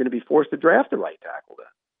you're going to be forced to draft a right tackle then.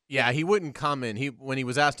 Yeah, he wouldn't comment. When he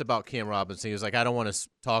was asked about Cam Robinson, he was like, I don't want to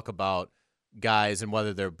talk about guys and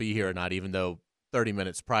whether they'll be here or not, even though 30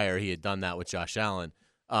 minutes prior he had done that with Josh Allen.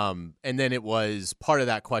 And then it was part of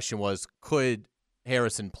that question was, could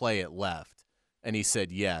Harrison play at left? And he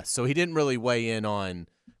said yes. So he didn't really weigh in on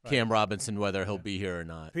Cam Robinson, whether he'll be here or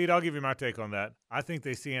not. Pete, I'll give you my take on that. I think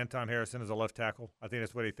they see Anton Harrison as a left tackle. I think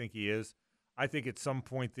that's what they think he is. I think at some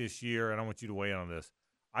point this year, and I want you to weigh in on this,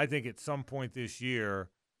 I think at some point this year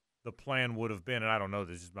the plan would have been, and I don't know,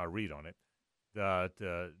 this is my read on it,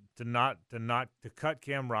 to cut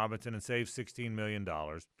Cam Robinson and save $16 million,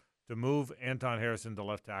 to move Anton Harrison to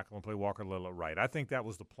left tackle and play Walker Little at right. I think that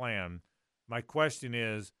was the plan. My question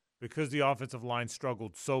is, because the offensive line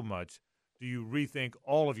struggled so much, do you rethink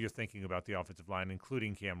all of your thinking about the offensive line,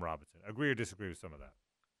 including Cam Robinson? Agree or disagree with some of that?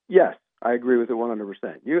 Yes, I agree with it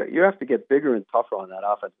 100%. You have to get bigger and tougher on that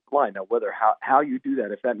offensive line. Now, how you do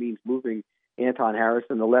that, if that means moving Anton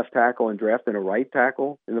Harrison to left tackle and drafting a right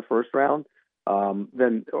tackle in the first round,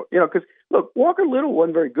 then, because, look, Walker Little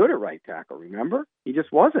wasn't very good at right tackle, remember? He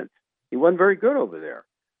just wasn't. He wasn't very good over there.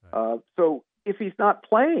 Right. So if he's not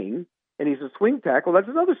playing and he's a swing tackle, that's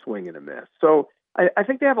another swing and a miss. So I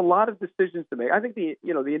think they have a lot of decisions to make. I think the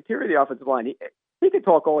interior of the offensive line, he can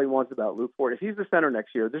talk all he wants about Luke Ford. If he's the center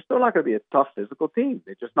next year, they're still not going to be a tough physical team.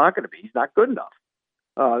 They're just not going to be. He's not good enough.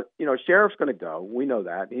 Sheriff's going to go. We know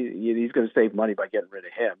that. He's going to save money by getting rid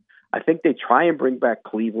of him. I think they try and bring back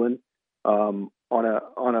Cleveland on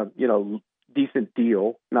a decent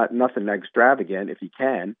deal, nothing extravagant if he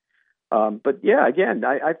can. But yeah, again,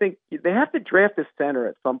 I think they have to draft a center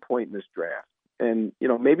at some point in this draft, and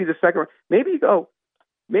maybe the second, maybe you go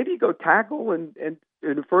tackle and in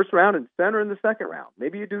the first round and center in the second round.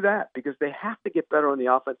 Maybe you do that because they have to get better on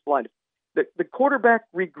the offensive line. The quarterback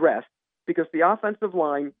regressed because the offensive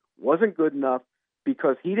line wasn't good enough,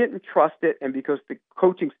 because he didn't trust it, and because the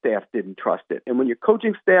coaching staff didn't trust it. And when your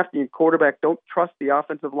coaching staff and your quarterback don't trust the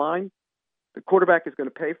offensive line, the quarterback is going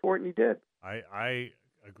to pay for it, and he did. I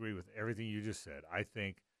agree with everything you just said. I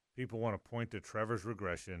think people want to point to Trevor's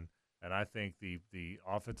regression, and I think the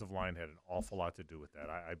offensive line had an awful lot to do with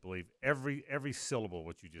that. I believe every syllable of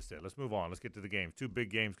what you just said. Let's move on. Let's get to the games. 2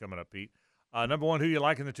 big games coming up, Pete. Number one, who you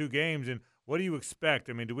like in the 2 games, and what do you expect?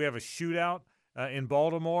 I mean, do we have a shootout in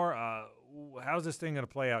Baltimore? How's this thing going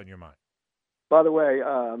to play out in your mind? By the way,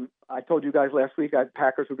 I told you guys last week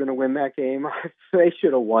Packers were going to win that game. They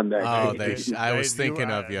should have won that game. I was thinking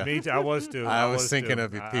of you. I was too. I was thinking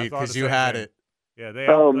of you, Pete, because you had it. Yeah, they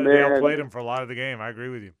outplayed them for a lot of the game. I agree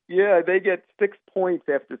with you. Yeah, they get 6 points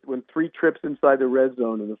when 3 trips inside the red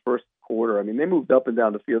zone in the first quarter. I mean, they moved up and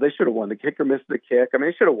down the field. They should have won. The kicker missed the kick. I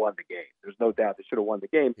mean, they should have won the game. There's no doubt they should have won the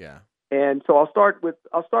game. Yeah. And so I'll start with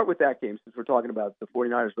that game since we're talking about the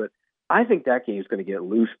 49ers, but I think that game is going to get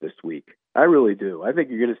loose this week. I really do. I think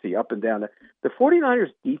you're going to see up and down. The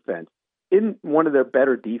 49ers defense isn't one of their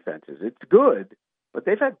better defenses. It's good, but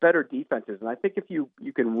they've had better defenses. And I think if you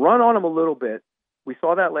can run on them a little bit, we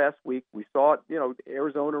saw that last week. We saw it,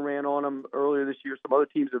 Arizona ran on them earlier this year. Some other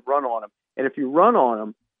teams have run on them. And if you run on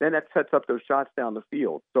them, then that sets up those shots down the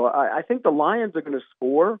field. So I think the Lions are going to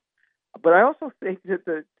score, but I also think that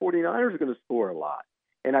the 49ers are going to score a lot.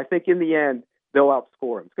 And I think in the end, they'll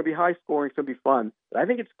outscore them. It's going to be high scoring. It's going to be fun. But I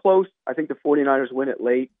think it's close. I think the 49ers win it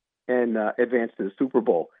late and advance to the Super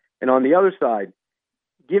Bowl. And on the other side,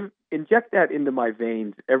 inject that into my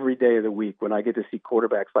veins every day of the week when I get to see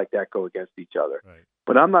quarterbacks like that go against each other. Right.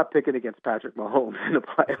 But I'm not picking against Patrick Mahomes in the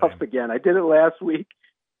playoffs again. I did it last week.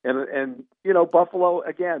 And Buffalo,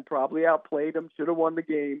 again, probably outplayed him, should have won the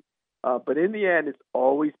game. But in the end, it's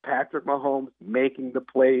always Patrick Mahomes making the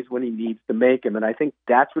plays when he needs to make them. And I think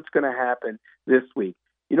that's what's going to happen this week.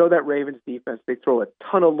 That Ravens defense, they throw a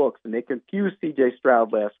ton of looks, and they confused C.J.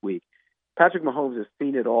 Stroud last week. Patrick Mahomes has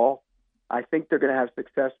seen it all. I think they're going to have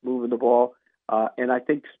success moving the ball. And I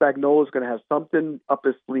think Spagnuolo is going to have something up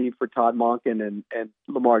his sleeve for Todd Monken and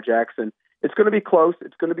Lamar Jackson. It's going to be close.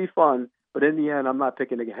 It's going to be fun. But in the end, I'm not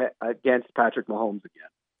picking against Patrick Mahomes again.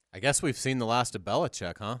 I guess we've seen the last of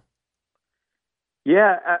Belichick, huh?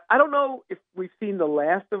 Yeah, I don't know if we've seen the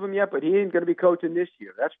last of him yet, but he ain't going to be coaching this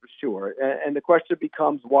year, that's for sure. And the question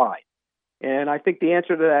becomes why. And I think the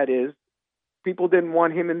answer to that is people didn't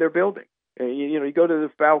want him in their building. You go to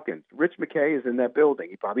the Falcons. Rich McKay is in that building.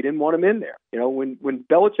 He probably didn't want him in there. When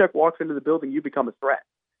Belichick walks into the building, you become a threat.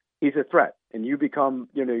 He's a threat, and you become,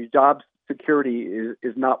 your job security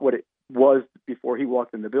is not what it was before he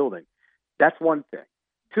walked in the building. That's one thing.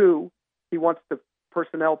 Two, he wants the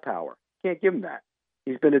personnel power. Can't give him that.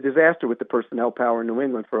 He's been a disaster with the personnel power in New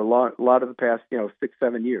England for a lot of the past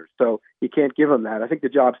 6-7 years. So you can't give him that. I think the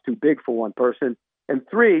job's too big for one person. And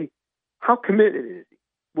three, how committed is he?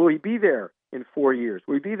 Will he be there in 4 years?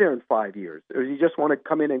 Will he be there in 5 years? Or does he just want to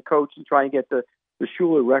come in and coach and try and get the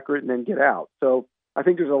Schuler record and then get out? So I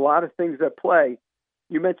think there's a lot of things at play.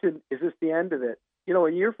 You mentioned, is this the end of it? A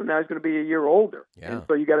year from now, he's going to be a year older. Yeah. And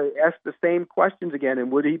so you got to ask the same questions again.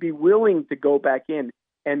 And would he be willing to go back in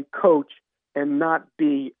and coach and not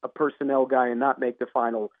be a personnel guy and not make the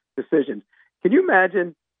final decisions? Can you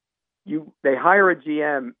imagine they hire a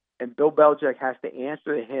GM and Bill Belichick has to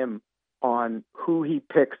answer to him on who he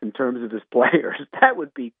picks in terms of his players? That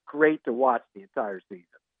would be great to watch the entire season.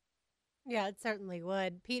 Yeah, it certainly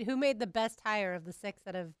would. Pete, who made the best hire of the 6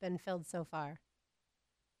 that have been filled so far?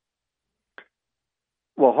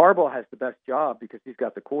 Well, Harbaugh has the best job because he's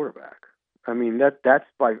got the quarterback. I mean, that's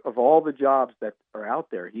of all the jobs that are out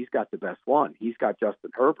there, he's got the best one. He's got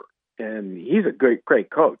Justin Herbert, and he's a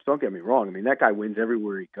great coach. Don't get me wrong. I mean, that guy wins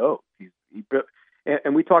everywhere he goes.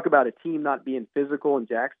 And we talk about a team not being physical in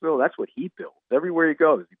Jacksonville. That's what he builds everywhere he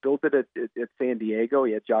goes. He built it at San Diego.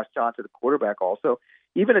 He had Josh Johnson, the quarterback, also.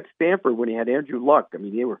 Even at Stanford, when he had Andrew Luck, I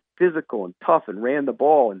mean, they were physical and tough and ran the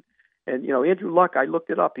ball. And Andrew Luck, I looked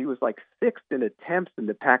it up. He was like 6th in attempts in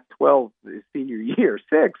the Pac-12 his senior year.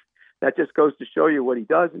 6th. That just goes to show you what he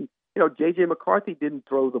does. And J.J. McCarthy didn't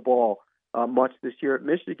throw the ball much this year at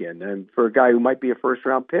Michigan, and for a guy who might be a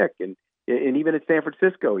first-round pick. And even at San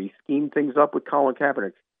Francisco, he schemed things up with Colin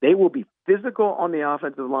Kaepernick. They will be physical on the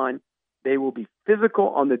offensive line. They will be physical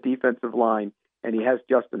on the defensive line, and he has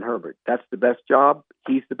Justin Herbert. That's the best job.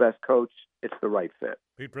 He's the best coach. It's the right fit.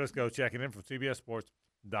 Pete Prisco checking in from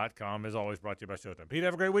CBSSports.com. As always, brought to you by Showtime. Pete,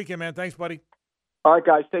 have a great weekend, man. Thanks, buddy. All right,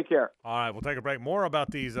 guys, take care. All right, we'll take a break. More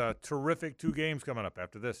about these terrific 2 games coming up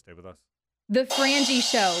after this. Stay with us. The Frangie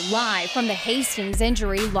Show, live from the Hastings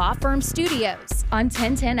Injury Law Firm Studios on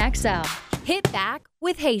 1010XL. Hit back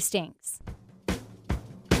with Hastings. Back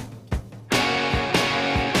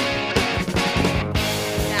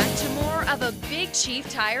to more of a Big Chief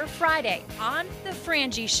Tire Friday on The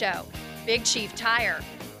Frangie Show. Big Chief Tire.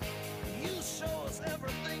 You show us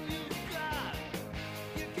everything you've got.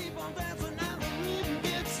 You keep on dancing and the rhythm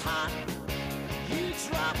gets hot. You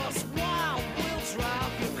drive us wild, we'll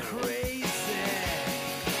drive you crazy.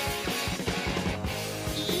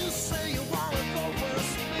 You say you want to go for a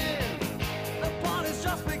spin. The party's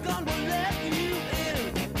just begun, we'll let you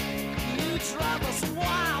in. You drive us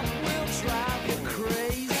wild, we'll drive you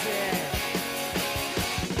crazy.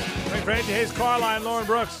 Frank Frangie, Hayes Carline, Lauren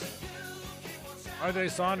Brooks. R.J.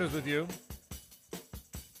 Saunders with you.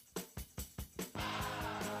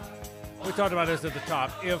 We talked about this at the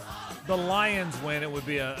top. If the Lions win, it would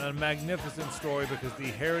be a magnificent story because the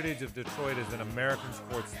heritage of Detroit is an American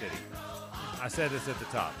sports city. I said this at the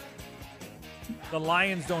top. The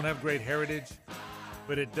Lions don't have great heritage,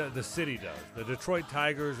 but the city does. The Detroit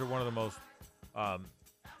Tigers are one of the most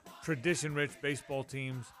tradition-rich baseball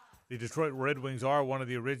teams. The Detroit Red Wings are one of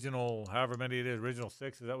the original, however many it is, original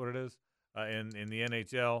 6, is that what it is? in the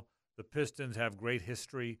NHL. The Pistons have great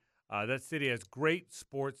history. That city has great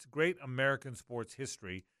American sports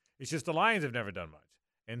history. It's just the Lions have never done much.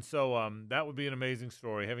 And so that would be an amazing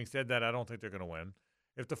story. Having said that, I don't think they're going to win.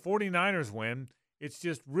 If the 49ers win, it's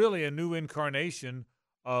just really a new incarnation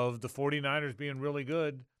of the 49ers being really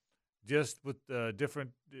good, just with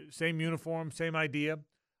same uniform, same idea,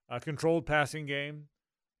 controlled passing game,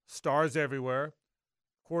 stars everywhere.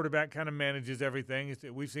 Quarterback kind of manages everything.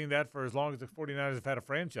 We've seen that for as long as the 49ers have had a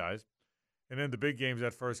franchise. And then the big game's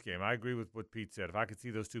that first game. I agree with what Pete said. If I could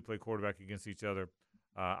see those two play quarterback against each other,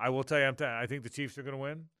 I will tell you, I think the Chiefs are going to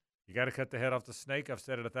win. You got to cut the head off the snake. I've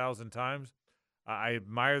said it 1,000 times. I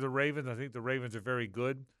admire the Ravens. I think the Ravens are very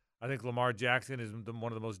good. I think Lamar Jackson is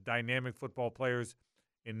one of the most dynamic football players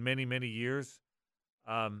in many, many years.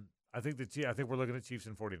 I think we're looking at Chiefs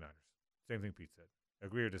and 49ers. Same thing Pete said.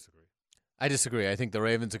 Agree or disagree? I disagree. I think the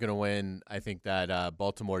Ravens are going to win. I think that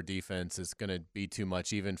Baltimore defense is going to be too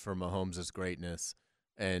much even for Mahomes' greatness.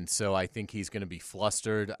 And so I think he's going to be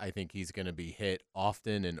flustered. I think he's going to be hit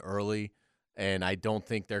often and early. And I don't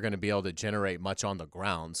think they're going to be able to generate much on the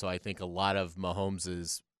ground. So I think a lot of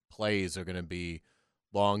Mahomes' plays are going to be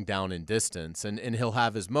long down in distance. And he'll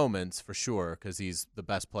have his moments for sure because he's the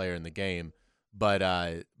best player in the game. But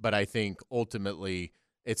I think ultimately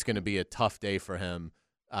it's going to be a tough day for him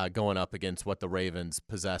going up against what the Ravens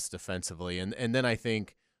possess defensively. And then I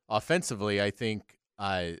think offensively,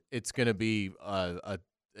 it's going to be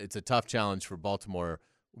it's a tough challenge for Baltimore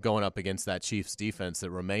going up against that Chiefs defense that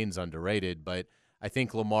remains underrated. But I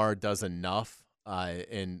think Lamar does enough,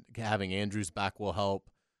 and having Andrews back will help.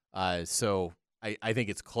 So I think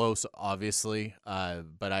it's close, obviously,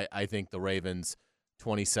 but I think the Ravens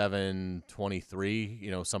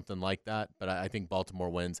 27-23, something like that. But I think Baltimore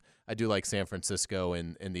wins. I do like San Francisco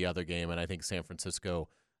in the other game, and I think San Francisco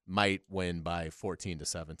might win by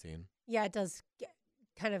 14-17. Yeah, it does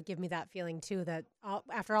kind of give me that feeling, too, that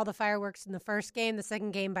after all the fireworks in the first game, the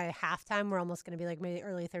second game by halftime, we're almost going to be like maybe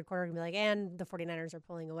early third quarter, going to be like, and the 49ers are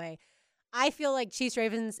pulling away. I feel like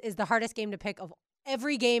Chiefs-Ravens is the hardest game to pick of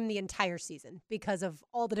every game the entire season because of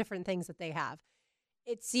all the different things that they have.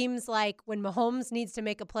 It seems like when Mahomes needs to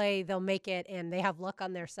make a play, they'll make it, and they have luck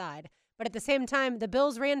on their side. But at the same time, the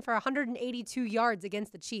Bills ran for 182 yards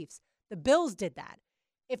against the Chiefs. The Bills did that.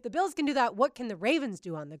 If the Bills can do that, what can the Ravens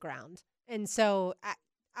do on the ground? And so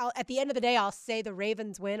at the end of the day, I'll say the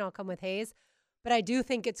Ravens win. I'll come with Hayes. But I do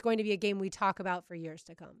think it's going to be a game we talk about for years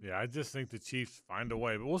to come. Yeah, I just think the Chiefs find a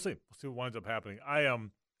way. But we'll see. We'll see what winds up happening.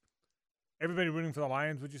 Everybody rooting for the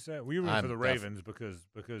Lions, would you say? Well, you're rooting for the Ravens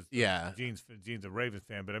because yeah, Gene's a Ravens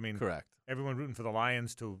fan. But I mean, correct. Everyone rooting for the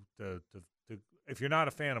Lions to if you're not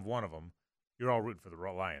a fan of one of them, you're all rooting for the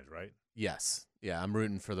Lions, right? Yes. Yeah, I'm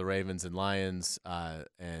rooting for the Ravens and Lions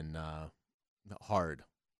and hard.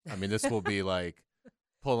 I mean, this will be like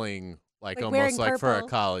pulling like almost like for a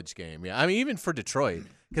college game. Yeah, I mean, even for Detroit,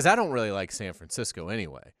 because I don't really like San Francisco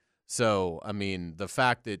anyway. So, I mean, the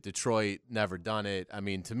fact that Detroit never done it, I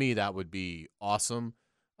mean, to me, that would be awesome.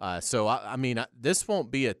 So, I mean, this won't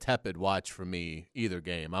be a tepid watch for me either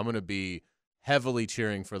game. I'm going to be heavily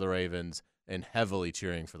cheering for the Ravens and heavily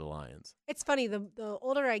cheering for the Lions. It's funny. The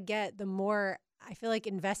older I get, the more I feel like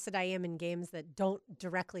invested I am in games that don't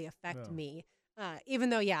directly affect me.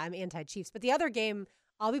 Even though, yeah, I'm anti-Chiefs. But the other game,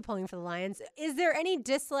 I'll be pulling for the Lions. Is there any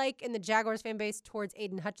dislike in the Jaguars fan base towards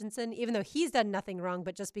Aiden Hutchinson, even though he's done nothing wrong,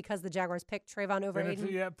 but just because the Jaguars picked Trayvon over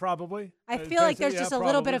Aiden? Yeah, probably. I feel like there's just a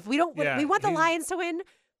little bit of we want the Lions to win,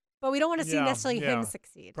 but we don't want to see necessarily him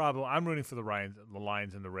succeed. Probably. I'm rooting for the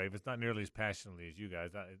Lions and the Ravens, not nearly as passionately as you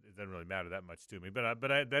guys. It doesn't really matter that much to me, but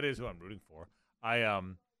that is who I'm rooting for.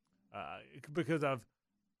 Because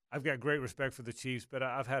I've got great respect for the Chiefs, but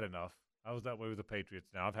I've had enough. I was that way with the Patriots.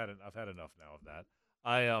 Now I've had enough now of that.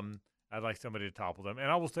 I'd like somebody to topple them.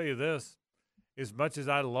 And I will tell you this, as much as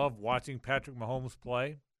I love watching Patrick Mahomes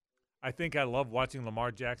play, I think I love watching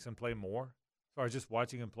Lamar Jackson play more. As far as just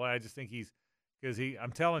watching him play, I just think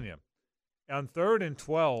I'm telling you, on 3rd and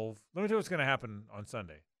 12, let me tell you what's going to happen on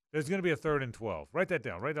Sunday. There's going to be a 3rd and 12. Write that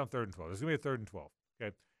down. Write down 3rd and 12. There's going to be a 3rd and 12.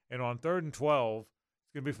 Okay. And on 3rd and 12,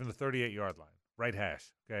 it's going to be from the 38-yard line, right hash.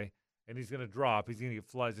 Okay. And he's going to drop. He's going to get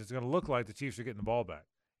flushed. It's going to look like the Chiefs are getting the ball back.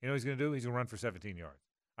 You know what he's going to do? He's going to run for 17 yards.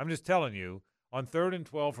 I'm just telling you, on 3rd and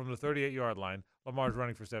 12 from the 38-yard line, Lamar's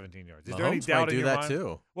running for 17 yards. Is there any doubt in your mind? Mahomes might do that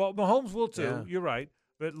too. Well, Mahomes will too. Yeah. You're right.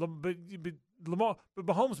 But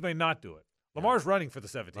Mahomes may not do it. Lamar's running for the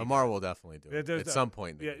 17. Lamar will definitely do it at some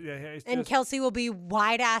point. And Kelsey will be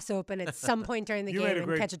wide ass open at some point during the game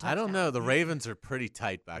and catch a touchdown. I don't know. The Ravens are pretty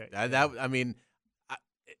tight back there. I mean,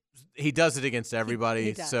 he does it against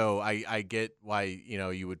everybody, so I get why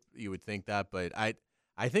you would think that, but I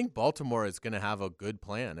I think Baltimore is going to have a good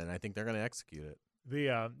plan, and I think they're going to execute it.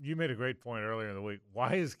 You made a great point earlier in the week.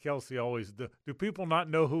 Why is Kelsey always do people not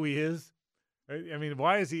know who he is? I mean,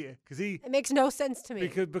 why is he? Because it makes no sense to me.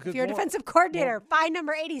 Because if you're a defensive coordinator, find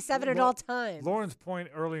number 87 at all times. Lauren's point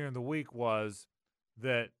earlier in the week was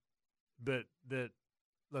that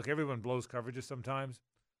look, everyone blows coverages sometimes,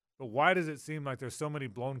 but why does it seem like there's so many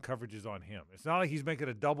blown coverages on him? It's not like he's making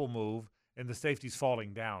a double move and the safety's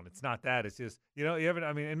falling down. It's not that. It's just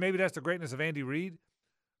and maybe that's the greatness of Andy Reid,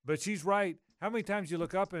 but she's right. How many times you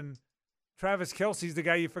look up and Travis Kelce's the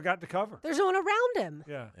guy you forgot to cover? There's no one around him.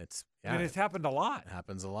 Yeah. I mean, it's happened a lot. It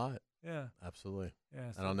happens a lot. Yeah. Absolutely.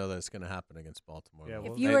 Yeah. I don't know that it's going to happen against Baltimore. Yeah,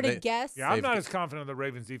 if you were to guess. Yeah, I'm not as confident in the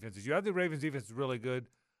Ravens defense as you. I think the Ravens defense is really good,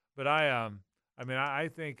 but I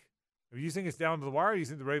think if you think it's down to the wire, you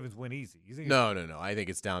think the Ravens win easy. No. I think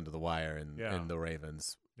it's down to the wire, and the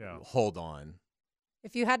Ravens hold on.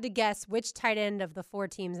 If you had to guess which tight end of the 4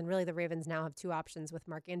 teams, and really the Ravens now have 2 options with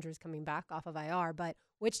Mark Andrews coming back off of IR, but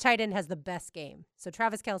which tight end has the best game? So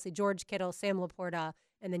Travis Kelce, George Kittle, Sam Laporta,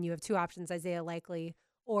 and then you have 2 options, Isaiah Likely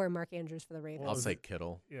or Mark Andrews for the Ravens. I'll say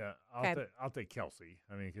Kittle. Yeah, I'll take Kelce.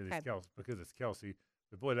 I mean, because it's Kelce.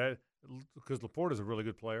 But boy, because Laporta's a really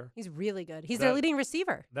good player. He's really good. He's their leading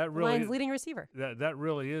receiver. That really Lions' leading receiver. That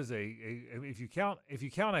really is if you count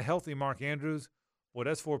a healthy Mark Andrews. Well,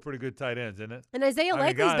 that's 4 pretty good tight ends, isn't it? And Isaiah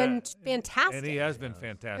Likely's been fantastic. And he has been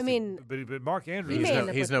fantastic. I mean, but Mark Andrews,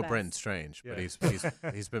 he's no Brenton Strange, but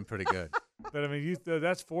he's been pretty good. But I mean,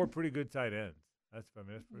 that's 4 pretty good tight ends. That's pretty.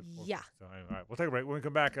 Yeah. So, all right, we'll take a break. When we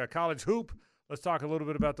come back, college hoop. Let's talk a little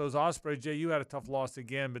bit about those Ospreys. Jay, you had a tough loss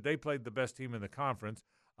again, but they played the best team in the conference.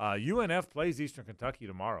 UNF plays Eastern Kentucky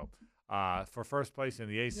tomorrow for first place in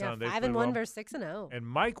the ASUN. Yeah, 5-1 versus 6-0. And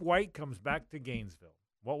Mike White comes back to Gainesville.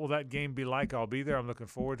 What will that game be like? I'll be there. I'm looking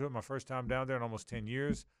forward to it. My first time down there in almost 10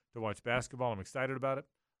 years to watch basketball. I'm excited about it.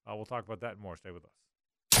 We'll talk about that and more. Stay with us.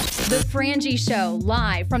 The Frangie Show,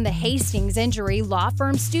 live from the Hastings Injury Law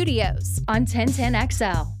Firm Studios on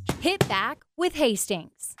 1010XL. Hit back with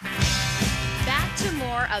Hastings. Back to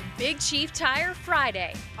more of Big Chief Tire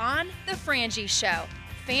Friday on The Frangie Show.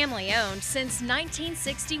 Family owned since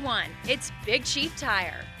 1961. It's Big Chief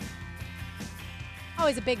Tire.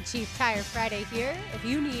 Always a Big Chief Tire Friday here. If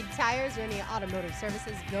you need tires or any automotive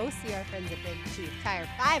services, go see our friends at Big Chief Tire.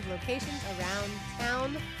 5 locations around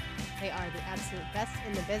town. They are the absolute best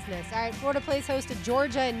in the business. All right, Florida plays host to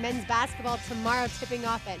Georgia in men's basketball tomorrow, tipping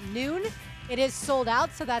off at noon. It is sold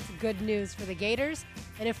out, so that's good news for the Gators.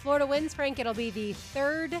 And if Florida wins, Frank, it'll be the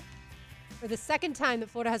second time that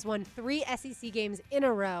Florida has won 3 SEC games in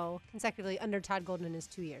a row consecutively under Todd Golden in his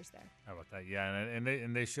 2 years there. How about that? Yeah,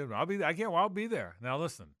 and they should. I'll be there. Now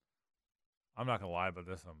listen, I'm not gonna lie about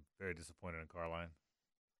this. I'm very disappointed in Carline.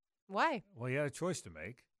 Why? Well, he had a choice to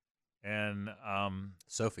make, and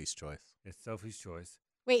Sophie's choice. It's Sophie's choice.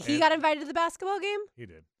 Wait, he got invited to the basketball game? He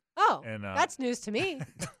did. Oh, and that's news to me.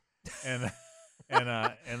 and let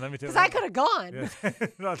me tell you, because I could have gone. Yeah,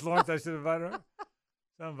 that's Lawrence. I should have invited her.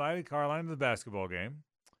 So I invited Carline to the basketball game,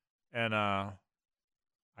 and I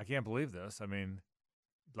can't believe this. I mean,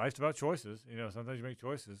 life's about choices. You know, sometimes you make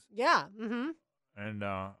choices. Yeah. Mm-hmm.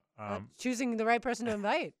 And choosing the right person to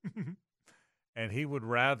invite. And he would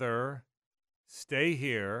rather stay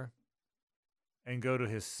here and go to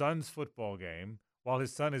his son's football game while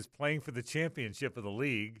his son is playing for the championship of the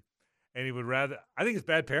league. And he would rather – I think it's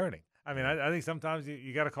bad parenting. I mean, I think sometimes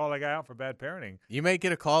you got to call that guy out for bad parenting. You may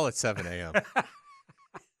get a call at 7 a.m.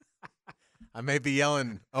 I may be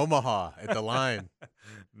yelling Omaha at the line.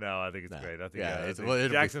 No, I think it's great. I think, it'll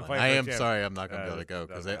Jackson be fun. playing. I am sorry I'm not going to be able to go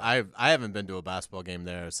because I haven't been to a basketball game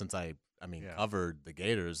there since I covered the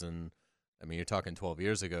Gators, and I mean you're talking 12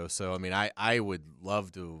 years ago. So I mean I would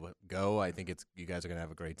love to go. I think you guys are going to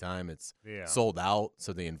have a great time. It's sold out,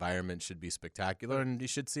 so the environment should be spectacular, and you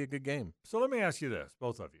should see a good game. So let me ask you this,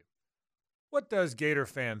 both of you: what does Gator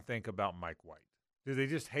fan think about Mike White? Do they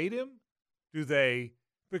just hate him? Do they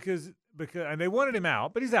because and they wanted him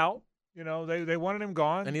out, but he's out. You know, they wanted him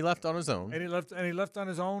gone, and he left on his own. And he left on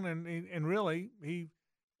his own, and really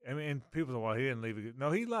and people say, well, he didn't leave.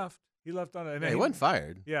 No, he left. He left on it. He wasn't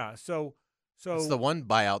fired. Yeah, so it's the one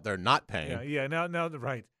buyout they're not paying. Yeah.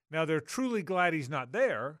 Now they're truly glad he's not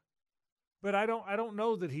there, but I don't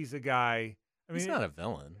know that he's a guy. I mean, he's not a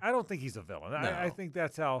villain. I don't think he's a villain. No. I think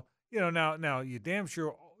that's how Now you damn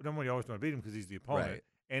sure nobody always want to beat him because he's the opponent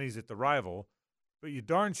and he's at the rival. But you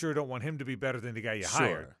darn sure don't want him to be better than the guy you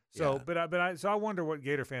hired. So, so I wonder what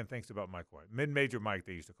Gator fan thinks about Mike White, mid-major Mike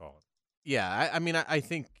they used to call him. Yeah, I mean, I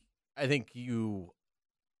think you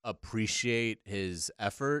appreciate his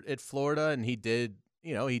effort at Florida, and he did.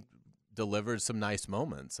 You know, he delivered some nice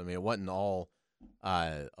moments. I mean, it wasn't all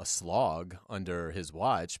a slog under his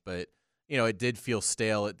watch, but it did feel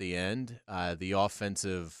stale at the end. The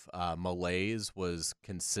offensive malaise was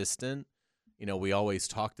consistent. We always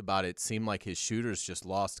talked about it. Seemed like his shooters just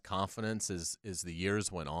lost confidence as the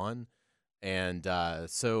years went on. And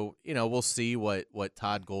so, we'll see what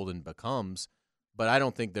Todd Golden becomes. But I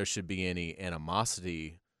don't think there should be any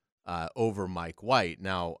animosity over Mike White.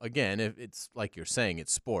 Now, again, if it's like you're saying,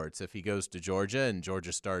 it's sports. If he goes to Georgia and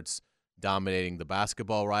Georgia starts dominating the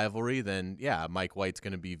basketball rivalry, then, yeah, Mike White's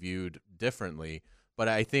going to be viewed differently. But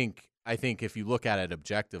I think if you look at it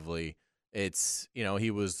objectively, it's,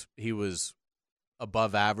 he was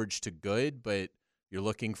above average to good, but you're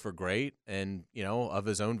looking for great, and of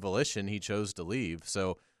his own volition he chose to leave.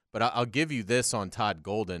 So, but I'll give you this on Todd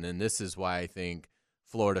Golden, and this is why I think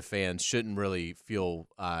Florida fans shouldn't really feel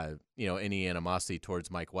any animosity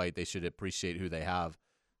towards Mike White. They should appreciate who they have.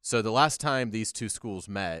 So the last time these two schools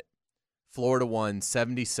met, Florida won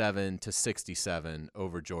 77-67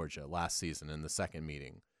 over Georgia last season in the second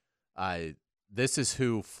meeting. This is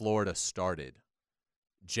who Florida started: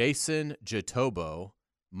 Jason Jatobo,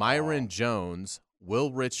 Myron Jones,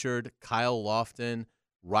 Will Richard, Kyle Lofton,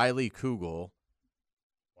 Riley Kugel.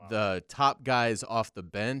 Wow. The top guys off the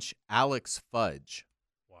bench, Alex Fudge.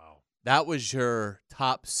 Wow. That was your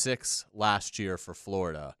top 6 last year for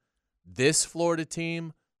Florida. This Florida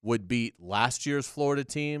team would beat last year's Florida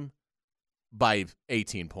team by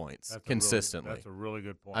 18 points consistently. That's a really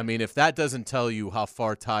good point. I mean, if that doesn't tell you how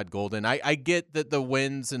far Todd Golden, I get that the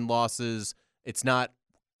wins and losses, it's not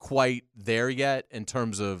quite there yet in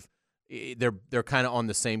terms of they're kind of on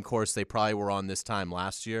the same course they probably were on this time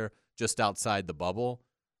last year, just outside the bubble.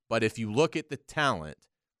 But if you look at the talent,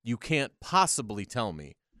 you can't possibly tell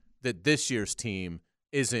me that this year's team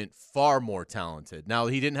isn't far more talented. Now,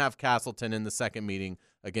 he didn't have Castleton in the second meeting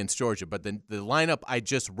against Georgia, but the lineup I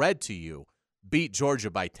just read to you beat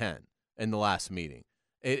Georgia by 10 in the last meeting.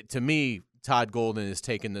 To me, Todd Golden has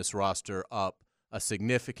taken this roster up a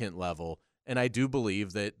significant level, and I do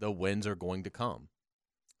believe that the wins are going to come.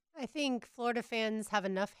 I think Florida fans have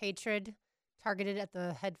enough hatred targeted at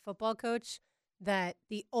the head football coach that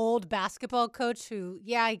the old basketball coach who,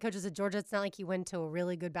 he coaches at Georgia. It's not like he went to a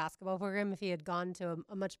really good basketball program. If he had gone to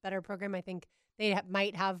a much better program, I think they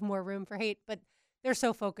might have more room for hate. But they're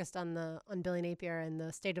so focused on Billy Napier and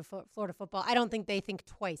the state of Florida football. I don't think they think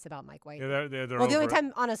twice about Mike White. Yeah, they're the only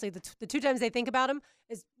time, honestly, the 2 times they think about him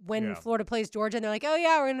is when Florida plays Georgia, and they're like, oh,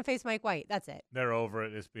 yeah, we're going to face Mike White. That's it. They're over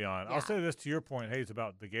it. It's beyond. Yeah. I'll say this to your point, Hayes,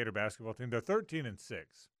 about the Gator basketball team. They're 13-6.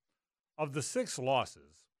 Of the 6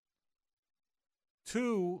 losses,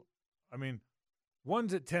 2,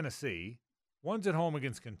 one's at Tennessee, one's at home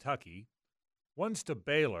against Kentucky, one's to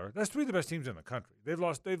Baylor. That's 3 of the best teams in the country.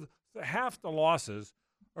 Half the losses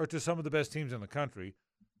are to some of the best teams in the country.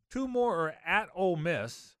 2 more are at Ole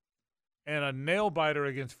Miss, and a nail-biter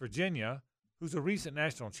against Virginia, who's a recent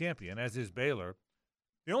national champion, as is Baylor.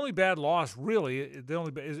 The only bad loss, really,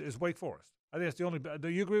 is Wake Forest. I think that's the only. Do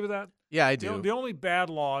you agree with that? Yeah, I do. The only bad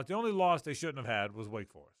loss, the only loss they shouldn't have had was Wake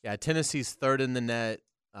Forest. Yeah, Tennessee's 3rd in the net.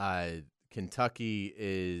 Kentucky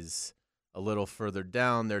is a little further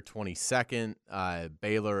down. They're 22nd.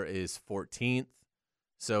 Baylor is 14th.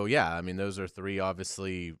 So, yeah, those are 3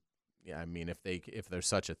 obviously. Yeah, if there's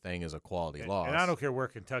such a thing as a quality loss. And I don't care where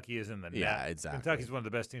Kentucky is in the net. Yeah, exactly. Kentucky's one of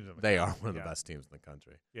the best teams in the country. They are one of the best teams in the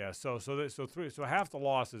country. Yeah, so half the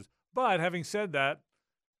losses. But having said that,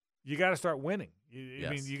 you got to start winning.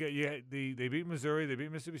 Yes. They beat Missouri, they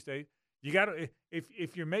beat Mississippi State. You got to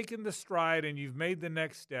if you're making the stride and you've made the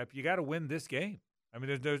next step, you got to win this game.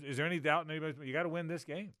 Is there any doubt in anybody's? You got to win this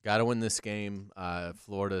game. Got to win this game.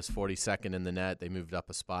 Florida's 42nd in the net. They moved up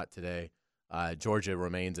a spot today. Georgia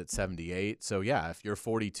remains at 78. So, yeah, if you're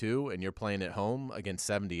 42 and you're playing at home against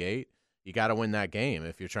 78, you got to win that game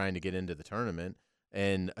if you're trying to get into the tournament.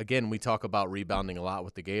 And, again, we talk about rebounding a lot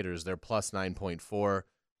with the Gators. They're plus 9.4.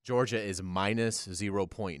 Georgia is minus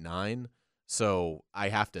 0.9. So I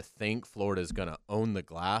have to think Florida's going to own the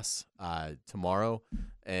glass tomorrow.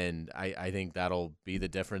 And I think that'll be the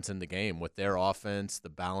difference in the game with their offense, the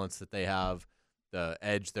balance that they have, the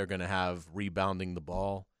edge they're going to have rebounding the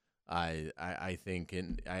ball. I think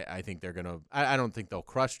they're going to – I don't think they'll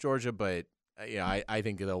crush Georgia, but I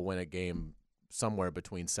think they'll win a game somewhere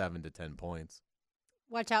between 7 to 10 points.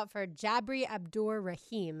 Watch out for Jabri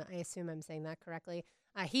Abdur-Rahim. I assume I'm saying that correctly.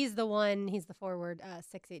 He's the forward, 6'8",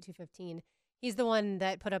 215. He's the one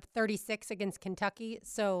that put up 36 against Kentucky.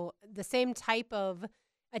 So the same type of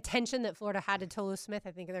attention that Florida had to Tolu Smith,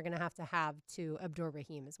 I think they're going to have to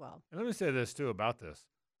Abdur-Rahim as well. And let me say this, too, about this.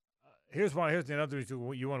 Here's another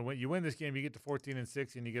reason you want to win. You win this game, you get to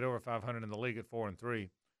 14-6, and you get over 500 in the league at 4-3.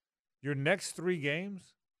 Your next 3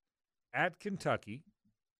 games at Kentucky,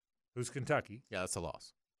 who's Kentucky, Yeah, that's a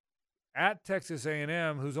loss. at Texas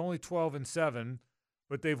A&M, who's only 12-7,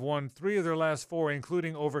 but they've won 3 of their last 4,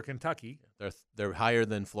 including over Kentucky. They're higher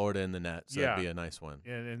than Florida in the net, so Yeah. it'd be a nice win.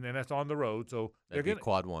 And that's on the road, so That'd be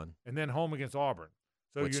quad 1. and then home against Auburn.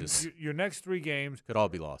 So your next 3 games Could all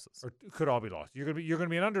be losses. could all be lost. You're gonna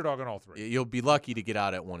be an underdog in all 3. You'll be lucky to get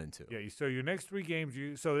out at 1 and 2. Yeah. So your next 3 games,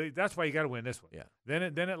 that's why you got to win this one. Yeah. Then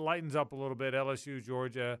it lightens up a little bit. LSU,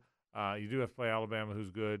 Georgia. You do have to play Alabama,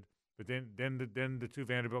 who's good. But then the 2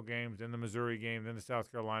 Vanderbilt games, then the Missouri game, then the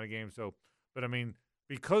South Carolina game. So, but I mean,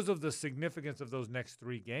 because of the significance of those next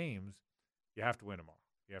 3 games, you have to win them all.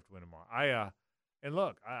 And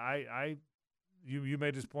look, you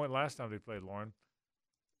made this point last time they played, Lauren.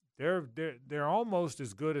 They're almost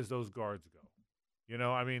as good as those guards go. You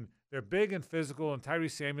know, I mean, they're big and physical, and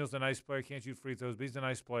Tyrese Samuel's a nice player. Can't shoot free throws, but he's a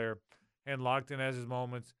nice player. And Logden has his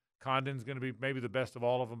moments. Condon's going to be maybe the best of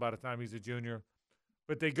all of them by the time he's a junior.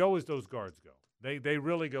 But they go as those guards go. They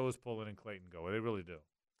really go as Pullen and Clayton go. They really do.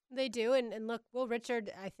 They do, and look, Will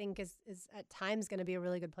Richard, I think, is at times going to be a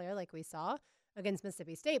really good player like we saw against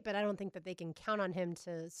Mississippi State, but I don't think that they can count on him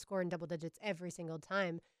to score in double digits every single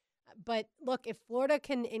time. But look, if Florida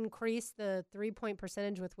can increase the 3-point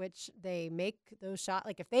percentage with which they make those shots,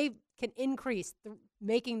 like if they can increase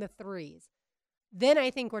making the threes, then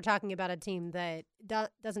I think we're talking about a team that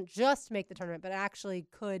doesn't just make the tournament, but actually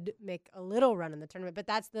could make a little run in the tournament. But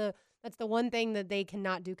that's the one thing that they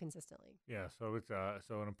cannot do consistently. Yeah, so it's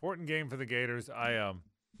an important game for the Gators. I'm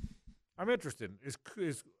interested.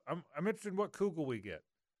 I'm interested in what Kugel we get.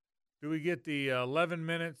 Do we get the 11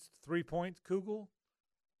 minutes 3 points Kugel,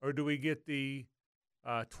 or do we get the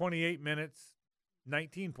 28 minutes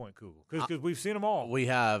 19-point Kugel? Because we've seen them all. We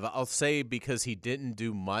have. I'll say because he didn't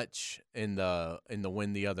do much in the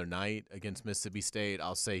win the other night against Mississippi State.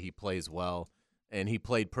 I'll say he plays well, and he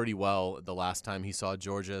played pretty well the last time he saw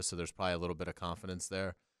Georgia. So there's probably a little bit of confidence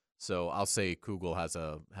there. So I'll say Kugel has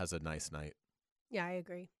a nice night. Yeah, I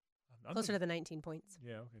agree. Closer to the 19 points.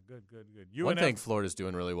 Yeah, okay, good. One thing Florida's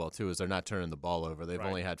doing really well, too, is they're not turning the ball over. They've Right.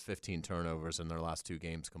 only had 15 turnovers in their last 2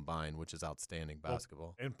 games combined, which is outstanding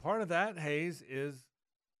basketball. And part of that, Hayes, is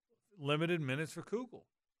limited minutes for Kugel.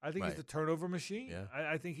 I think he's Right. a turnover machine. Yeah.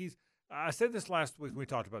 I think I said this last week when we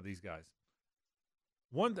talked about these guys.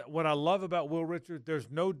 What I love about Will Richard, there's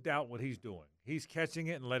no doubt what he's doing. He's catching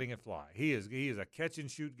it and letting it fly. He is a catch and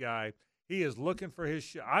shoot guy. He is looking for his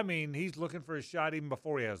shot. I mean, he's looking for his shot even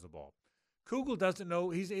before he has the ball. Kugel doesn't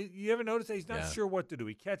know. You ever notice that he's not sure what to do?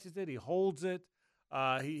 He catches it, he holds it.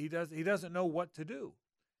 He doesn't know what to do.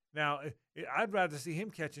 Now, I'd rather see him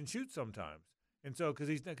catch and shoot sometimes, and so because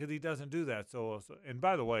he doesn't do that. So and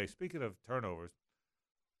by the way, speaking of turnovers,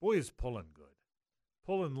 boy is Pullen good.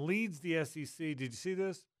 Pullen leads the SEC. Did you see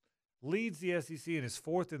this? Leads the SEC and is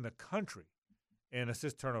 4th in the country in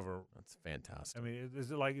assist turnover. That's fantastic. I mean,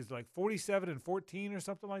 is it like 47 and 14 or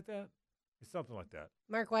something like that? It's something like that.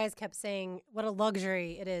 Mark Wise kept saying what a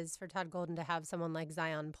luxury it is for Todd Golden to have someone like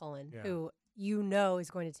Zion Pullen, who is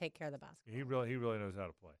going to take care of the basketball. He really knows how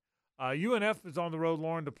to play. UNF is on the road,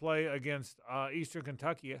 Lauren, to play against Eastern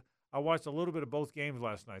Kentucky. I watched a little bit of both games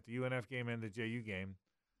last night, the UNF game and the JU game.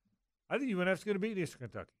 I think UNF's going to beat Eastern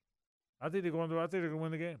Kentucky. I think they're going to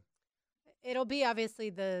win the game. It'll be obviously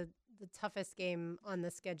the toughest game on the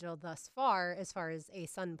schedule thus far as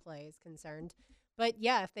A-Sun play is concerned. But,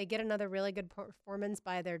 yeah, if they get another really good performance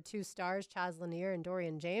by their 2 stars, Chaz Lanier and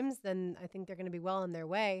Dorian James, then I think they're going to be well on their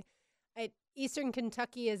way. Eastern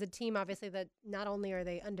Kentucky is a team, obviously, that not only are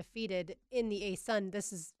they undefeated in the A-Sun,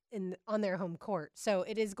 this is on their home court. So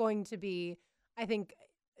it is going to be, I think,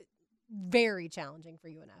 very challenging for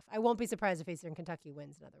UNF. I won't be surprised if Eastern Kentucky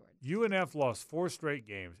wins, in other words. UNF lost 4 straight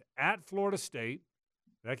games. At Florida State,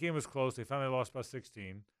 that game was close. They finally lost by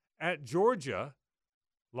 16. At Georgia,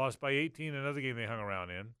 lost by 18, another game they hung around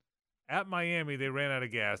in. At Miami, they ran out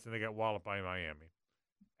of gas, and they got walloped by Miami.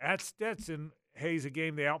 At Stetson, Hayes, a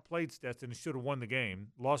game they outplayed Stetson and should have won the game,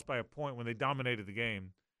 lost by a point when they dominated the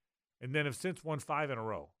game, and then have since won 5 in a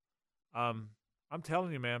row. I'm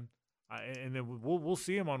telling you, man, and then we'll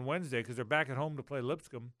see them on Wednesday because they're back at home to play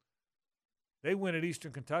Lipscomb. They win at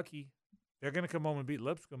Eastern Kentucky. They're going to come home and beat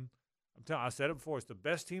Lipscomb. I said it before. It's the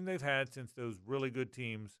best team they've had since those really good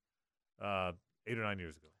teams 8 or 9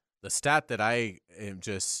 years ago. The stat that I am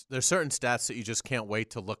there's certain stats that you just can't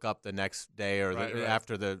wait to look up the next day or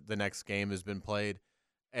after the next game has been played.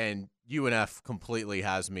 And UNF completely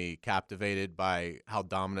has me captivated by how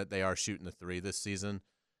dominant they are shooting the 3 this season.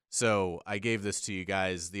 So I gave this to you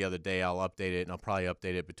guys the other day. I'll update it, and I'll probably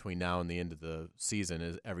update it between now and the end of the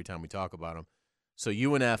season every time we talk about them. So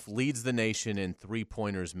UNF leads the nation in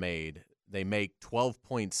three-pointers made. They make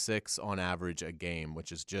 12.6 on average a game,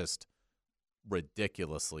 which is just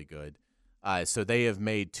ridiculously good. So they have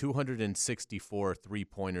made 264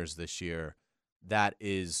 three-pointers this year. That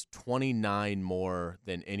is 29 more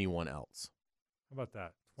than anyone else. How about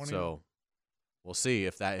that? 20? So we'll see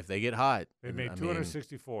if they get hot. They made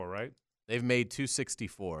 264, right? They've made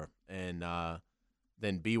 264, and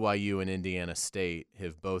then BYU and Indiana State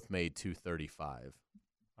have both made 235.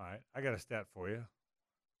 All right, I got a stat for you.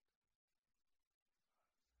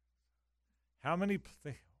 How many?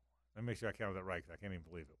 Let me make sure I counted that right because I can't even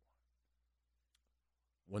believe it.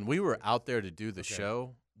 When we were out there to do the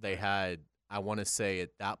show, they had, I want to say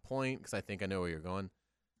at that point, because I think I know where you're going,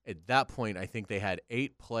 at that point, I think they had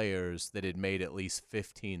 8 players that had made at least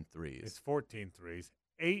 15 threes. It's 14 threes.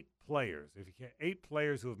 8 players. If you can't, 8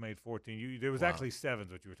 players who have made 14. There was actually 7,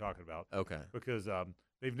 what you were talking about. Okay. Because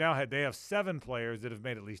they have 7 players that have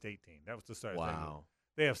made at least 18. That was the start. Wow.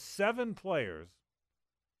 They have 7 players.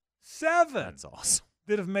 7. That's awesome.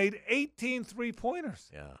 That have made 18 3-pointers.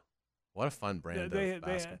 Yeah. What a fun brand of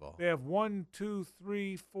basketball. They have 1, 2,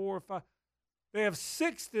 3, 4, 5. They have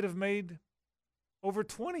 6 that have made over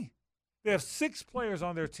 20. They have 6 players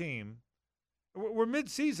on their team. We're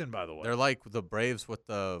mid-season, by the way. They're like the Braves with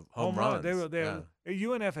the home runs.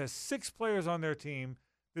 UNF has 6 players on their team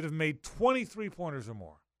that have made 23 pointers or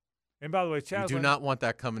more. And by the way, Chaz, you do not want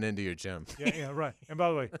that coming into your gym. Yeah, right. And by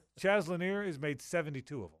the way, Chaz Lanier has made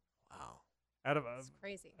 72 of them. Wow, that's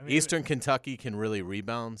crazy. I mean, Eastern Kentucky can really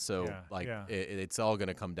rebound, so yeah. It's all going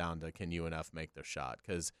to come down to can UNF make their shot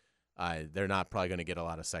because they're not probably going to get a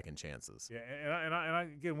lot of second chances. Yeah, and I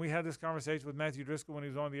again, we had this conversation with Matthew Driscoll when he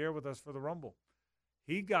was on the air with us for the Rumble.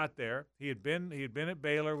 He got there. He had been at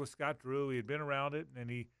Baylor with Scott Drew. He had been around it, and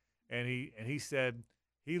he said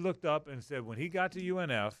he looked up and said when he got to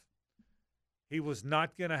UNF, he was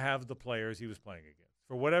not going to have the players he was playing against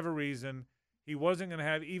for whatever reason. He wasn't going to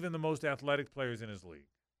have even the most athletic players in his league,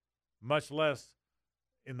 much less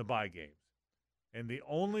in the bye games. And the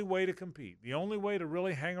only way to compete, the only way to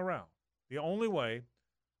really hang around, the only way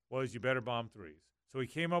was you better bomb threes. So he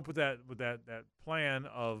came up with that plan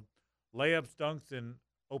of layups, dunks, and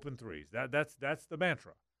open threes. That's the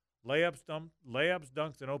mantra. Layups,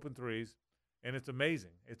 dunks, and open threes. And it's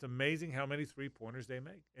amazing. It's amazing how many three-pointers they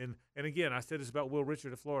make. And again, I said this about Will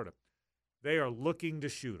Richard of Florida. They are looking to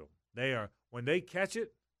shoot them. They are, when they catch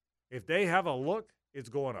it, if they have a look, it's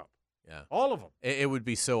going up. Yeah. All of them. It would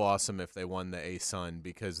be so awesome if they won the A-Sun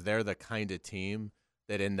because they're the kind of team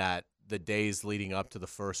that in the days leading up to the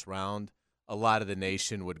first round, a lot of the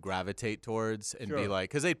nation would gravitate towards and be like,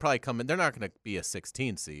 because they'd probably come in, they're not going to be a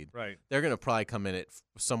 16 seed. Right. They're going to probably come in at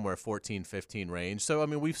somewhere 14, 15 range. So, I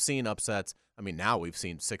mean, we've seen upsets. I mean, now we've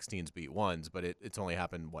seen 16s beat 1s, but it's only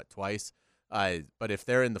happened, twice? But if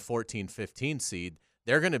they're in the 14, 15 seed,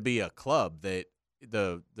 they're going to be a club that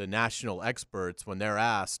the national experts, when they're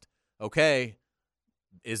asked, okay,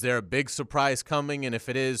 is there a big surprise coming? And if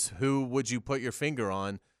it is, who would you put your finger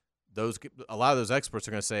on? A lot of those experts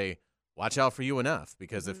are going to say, watch out for UNF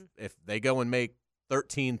because if they go and make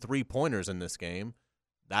 13 3-pointers in this game,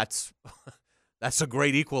 that's a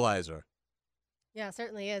great equalizer. Yeah, it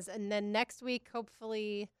certainly is. And then next week,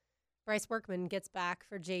 hopefully, Bryce Workman gets back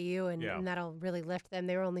for JU, and that'll really lift them.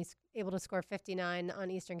 They were only able to score 59 on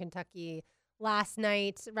Eastern Kentucky last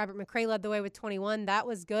night. Robert McRae led the way with 21. That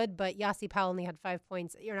was good, but Yossi Powell only had 5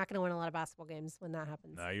 points. You're not going to win a lot of basketball games when that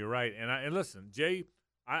happens. No, you're right. And listen, Jay,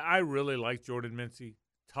 I really like Jordan Mincy.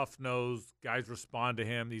 Tough nose. Guys respond to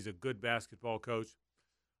him. He's a good basketball coach.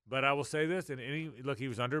 But I will say this, he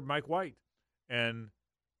was under Mike White. And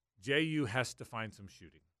JU has to find some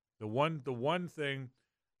shooting. The one thing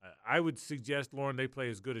I would suggest, Lauren, they play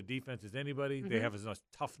as good a defense as anybody. They have as much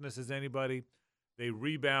toughness as anybody. They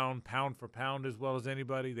rebound pound for pound as well as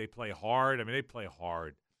anybody. They play hard. I mean, they play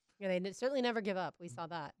hard. Yeah, they certainly never give up. We saw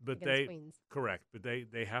that against Queens. Correct. But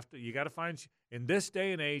they have to. You got to find in this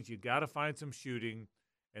day and age. You got to find some shooting,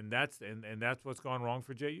 and that's what's gone wrong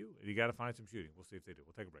for JU. You got to find some shooting. We'll see if they do.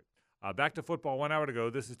 We'll take a break. Back to football. 1 hour to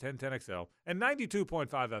go. This is 1010XL and 92.5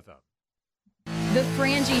 FM. The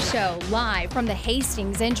Frangie Show, live from the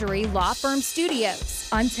Hastings Injury Law Firm Studios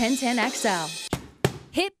on 1010XL.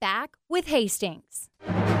 Hit back with Hastings.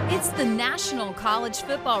 It's the National College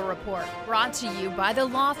Football Report, brought to you by the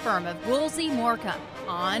law firm of Woolsey Morecambe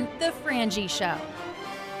on The Frangie Show.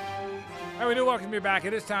 Hey, we do welcome you back.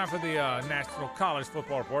 It is time for the National College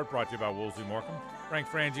Football Report, brought to you by Woolsey Morecambe. Frank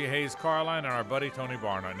Frangie, Hayes Carline, and our buddy Tony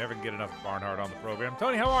Barnhart. Never can get enough of Barnhart on the program.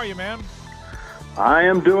 Tony, how are you, man? I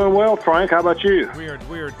am doing well, Frank. How about you? We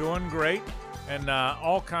are doing great, and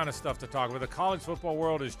all kind of stuff to talk about. The college football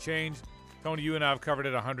world has changed. Tony, you and I have covered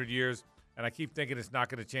it 100 years, and I keep thinking it's not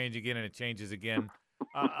going to change again, and it changes again.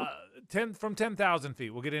 From 10,000 feet,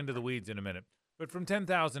 we'll get into the weeds in a minute, but from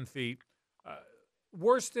 10,000 feet,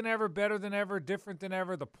 worse than ever, better than ever, different than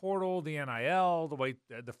ever, the portal, the NIL,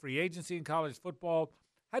 the free agency in college football.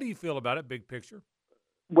 How do you feel about it, big picture?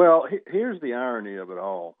 Well, here's the irony of it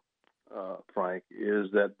all, Frank,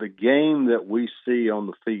 is that the game that we see on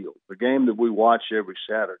the field, the game that we watch every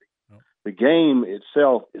Saturday, the game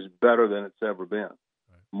itself is better than it's ever been.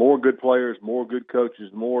 Right. More good players, more good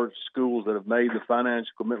coaches, more schools that have made the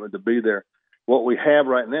financial commitment to be there. What we have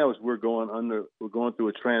right now is we're going through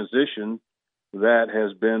a transition that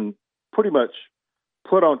has been pretty much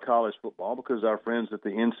put on college football because our friends at the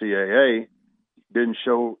NCAA didn't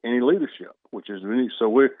show any leadership, which is really, so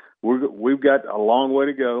we've got a long way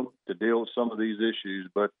to go to deal with some of these issues,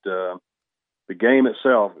 but the game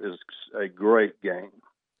itself is a great game.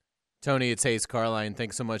 Tony, it's Hayes Carline.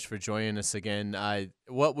 Thanks so much for joining us again.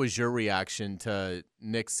 What was your reaction to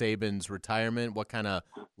Nick Saban's retirement? What kind of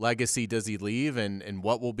legacy does he leave, and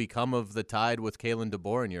what will become of the Tide with Kalen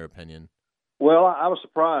DeBoer, in your opinion? Well, I was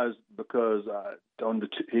surprised because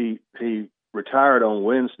he retired on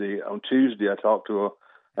Wednesday. On Tuesday, I talked to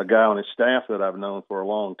a guy on his staff that I've known for a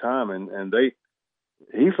long time, and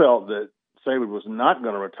he felt that Saban was not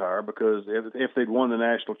going to retire because if they'd won the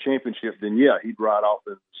national championship, then yeah, he'd ride off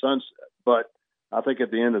in the sunset. But I think at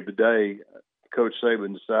the end of the day, Coach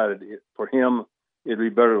Saban decided for him it'd be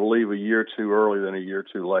better to leave a year too early than a year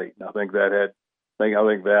too late. And I think that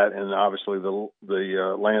and obviously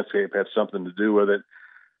the landscape had something to do with it.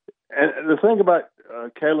 And the thing about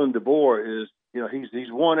Kalen DeBoer is, he's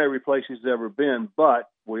won every place he's ever been, but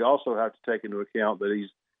we also have to take into account that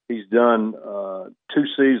he's done 2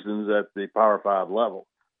 seasons at the Power 5 level.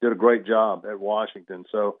 Did a great job at Washington.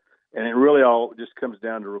 So, and it really all just comes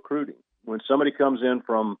down to recruiting. When somebody comes in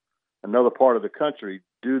from another part of the country,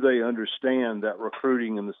 do they understand that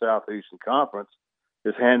recruiting in the Southeastern Conference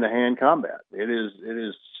is hand-to-hand combat? It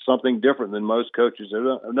is something different than most coaches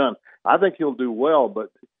have done. I think he'll do well, but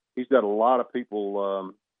he's got a lot of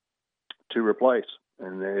people to replace,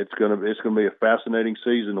 and it's going to be a fascinating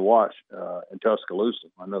season to watch in Tuscaloosa.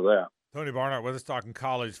 I know that. Tony Barnhart with us talking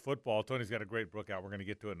college football. Tony's got a great book out. We're going to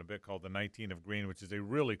get to it in a bit called The 19 of Green, which is a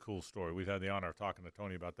really cool story. We've had the honor of talking to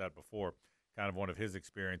Tony about that before. Kind of one of his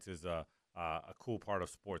experiences, a cool part of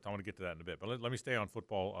sports. I want to get to that in a bit, but let me stay on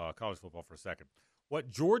football, college football for a second. What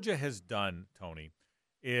Georgia has done, Tony,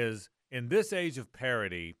 is in this age of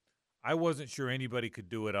parity, I wasn't sure anybody could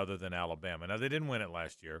do it other than Alabama. Now, they didn't win it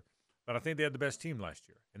last year, but I think they had the best team last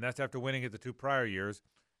year, and that's after winning it the 2 prior years,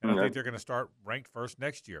 and I think they're going to start ranked first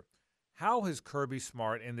next year. How has Kirby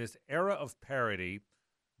Smart, in this era of parity,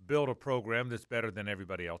 built a program that's better than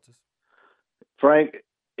everybody else's? Frank,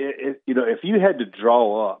 if you had to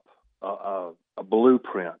draw up a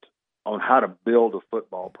blueprint on how to build a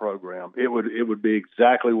football program, it would be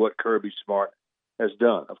exactly what Kirby Smart has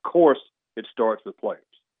done. Of course, it starts with players.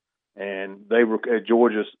 And at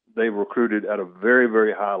Georgia, they've recruited at a very,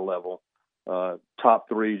 very high level, top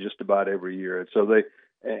 3 just about every year. And so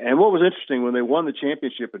and what was interesting, when they won the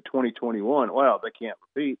championship in 2021, wow, they can't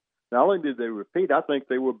repeat. Not only did they repeat, I think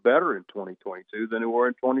they were better in 2022 than they were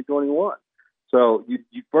in 2021. So you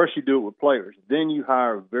first you do it with players, then you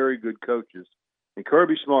hire very good coaches. And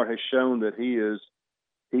Kirby Smart has shown that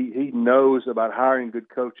he knows about hiring good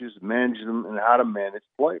coaches, managing them, and how to manage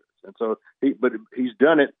players. And so he's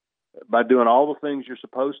done it by doing all the things you're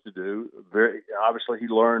supposed to do. Obviously, he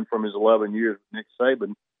learned from his 11 years with Nick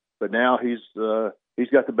Saban, but now he's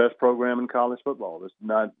got the best program in college football.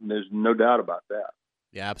 There's no doubt about that.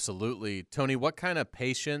 Yeah, absolutely. Tony, what kind of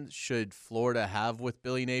patience should Florida have with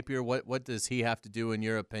Billy Napier? What does he have to do, in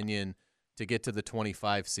your opinion, to get to the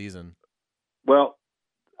 25 season? Well,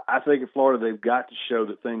 I think in Florida they've got to show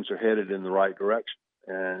that things are headed in the right direction.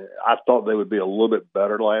 And I thought they would be a little bit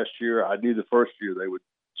better last year. I knew the first year they would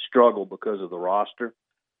struggle because of the roster.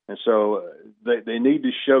 And so they need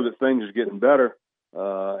to show that things are getting better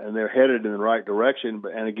and they're headed in the right direction.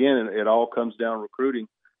 And again, it all comes down to recruiting.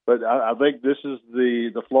 But I think this is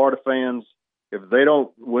the Florida fans. If they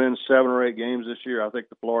don't win 7 or 8 games this year, I think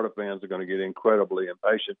the Florida fans are going to get incredibly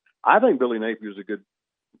impatient. I think Billy Napier is a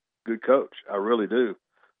good coach. I really do.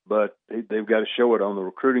 But they've got to show it on the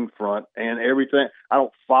recruiting front and everything. I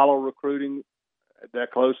don't follow recruiting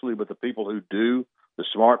that closely, but the people who do, the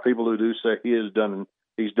smart people who do, say he's done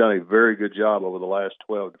a very good job over the last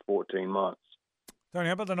 12 to 14 months. Tony,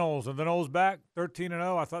 how about the Noles? Are the Noles back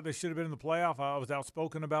 13-0? I thought they should have been in the playoff. I was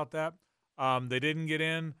outspoken about that. They didn't get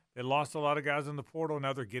in. They lost a lot of guys in the portal.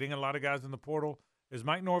 Now they're getting a lot of guys in the portal. Has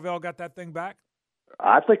Mike Norvell got that thing back?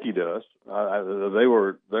 I think he does.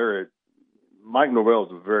 Mike Norvell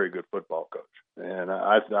is a very good football coach, and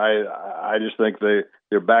I just think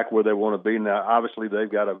they're back where they want to be now. Obviously,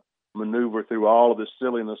 they've got to maneuver through all of this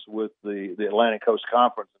silliness with the Atlantic Coast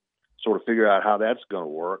Conference, sort of figure out how that's going to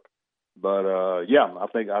work. But I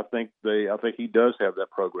think he does have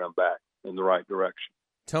that program back in the right direction.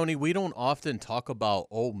 Tony, we don't often talk about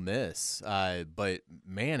Ole Miss, but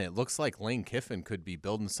man, it looks like Lane Kiffin could be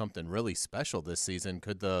building something really special this season.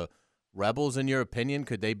 Could the Rebels, in your opinion,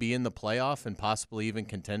 could they be in the playoff and possibly even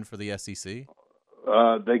contend for the SEC?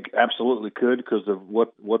 They absolutely could because of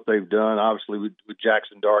what they've done. Obviously, with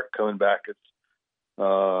Jackson Dart coming back as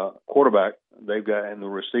quarterback, they've got, and the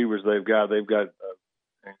receivers they've got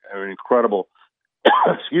an incredible,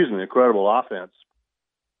 incredible offense.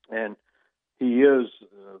 And he is,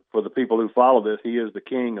 for the people who follow this, he is the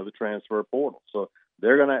king of the transfer portal. So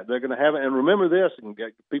they're gonna have it. And remember this, and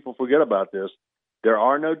people forget about this. There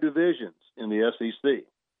are no divisions in the SEC.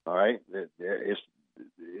 All right, it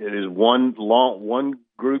is one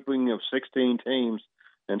grouping of 16 teams,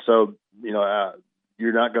 and so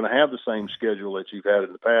you're not going to have the same schedule that you've had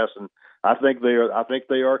in the past. And I think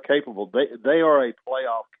they are capable. They are a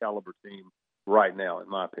playoff caliber team right now, in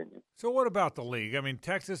my opinion. So what about the league? I mean,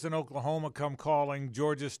 Texas and Oklahoma come calling.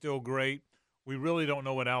 Georgia's still great. We really don't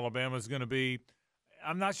know what Alabama's going to be.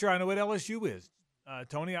 I'm not sure I know what LSU is.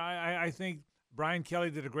 Tony, I think Brian Kelly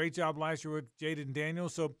did a great job last year with Jaden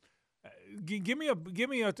Daniels. So give me off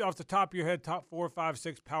the top of your head, top 4, 5,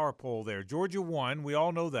 6 power poll there. Georgia won. We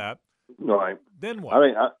all know that. Right. Then what?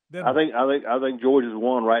 I think Georgia's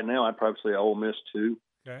 1 right now. I'd probably say Ole Miss 2.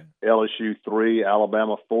 Okay. LSU 3,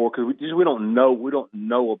 Alabama 4, because we don't know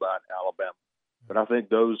about Alabama, but I think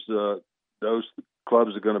those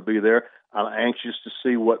clubs are going to be there. I'm anxious to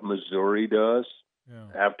see what Missouri does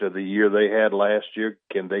after the year they had last year.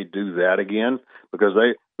 Can they do that again? Because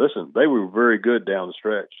they were very good down the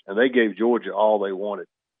stretch, and they gave Georgia all they wanted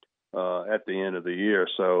at the end of the year.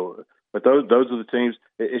 So, but those are the teams.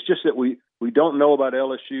 It's just that we don't know about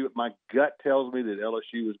LSU. My gut tells me that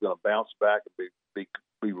LSU is going to bounce back and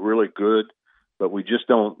be really good, but we just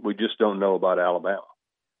don't know about Alabama.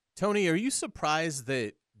 Tony, are you surprised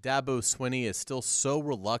that Dabo Swinney is still so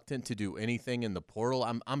reluctant to do anything in the portal?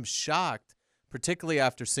 I'm shocked, particularly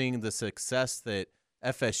after seeing the success that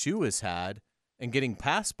FSU has had and getting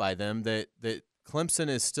passed by them, that Clemson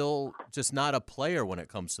is still just not a player when it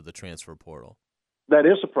comes to the transfer portal. That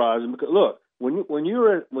is surprising because look,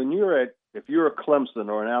 if you're a Clemson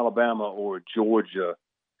or an Alabama or a Georgia,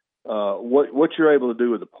 what you're able to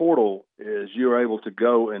do with the portal is you're able to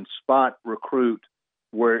go and spot recruit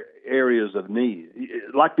where areas of need.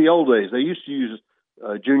 Like the old days, they used to use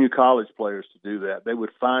junior college players to do that. They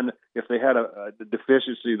would find if they had a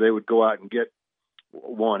deficiency, they would go out and get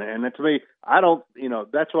one. And to me,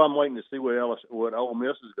 that's why I'm waiting to see what Ole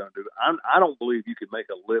Miss is going to do. I don't believe you can make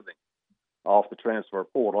a living off the transfer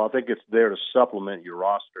portal. I think it's there to supplement your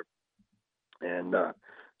roster. And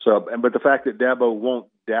but the fact that Dabo won't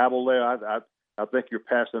dabble there, I think you're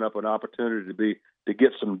passing up an opportunity to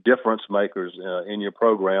get some difference makers in your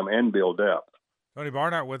program and build depth. Tony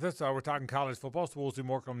Barnard with us. We're talking college football. So Woolsey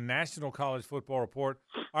Morecambe National College Football Report.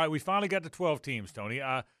 All right, we finally got to 12 teams, Tony.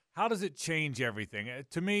 How does it change everything?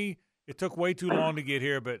 To me, it took way too long to get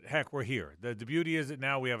here, but heck, we're here. The beauty is that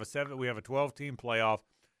now we have a 12-team playoff.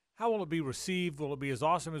 How will it be received? Will it be as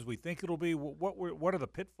awesome as we think it'll be? What are the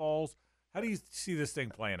pitfalls? How do you see this thing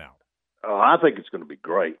playing out? Oh, I think it's going to be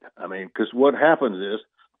great. I mean, because what happens is,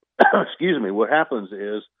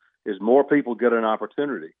 is more people get an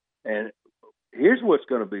opportunity. And here's what's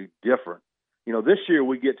going to be different. This year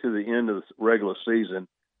we get to the end of the regular season,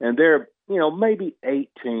 and there are, maybe 8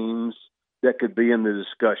 teams that could be in the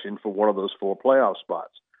discussion for one of those 4 playoff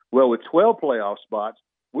spots. Well, with 12 playoff spots,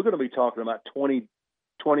 we're going to be talking about 20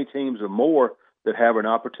 teams or more that have an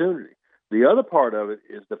opportunity. The other part of it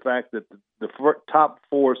is the fact that the top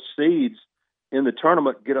 4 seeds in the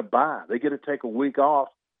tournament get a bye. They get to take a week off,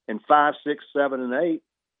 and 5, 6, 7, and 8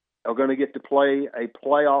 are going to get to play a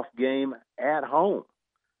playoff game at home.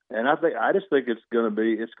 And I just think it's going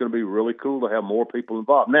to be really cool to have more people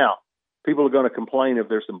involved. Now, people are going to complain if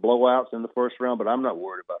there's some blowouts in the first round, but I'm not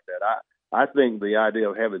worried about that. I think the idea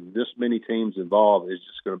of having this many teams involved is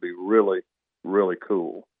just going to be really, really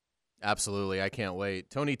cool. Absolutely. I can't wait.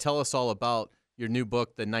 Tony, tell us all about your new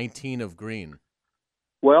book, The 19 of Green.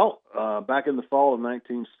 Well, back in the fall of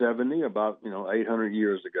 1970, about 800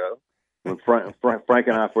 years ago, when Frank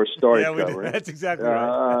and I first started covering. That's exactly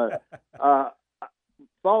right.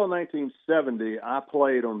 Fall of 1970, I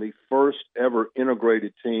played on the first ever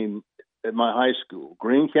integrated team at my high school,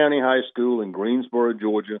 Greene County High School in Greensboro,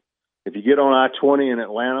 Georgia. If you get on I-20 in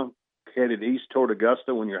Atlanta, headed east toward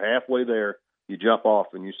Augusta, when you're halfway there, you jump off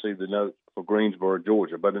and you see the note for Greensboro,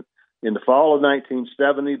 Georgia. But in the fall of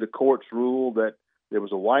 1970, the courts ruled that there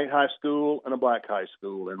was a white high school and a black high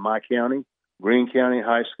school in my county, Greene County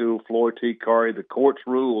High School, Floyd T. Curry. The courts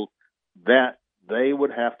ruled that they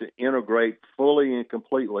would have to integrate fully and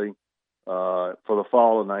completely for the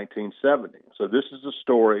fall of 1970. So this is a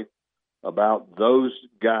story about those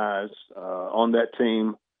guys on that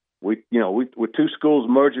team. With two schools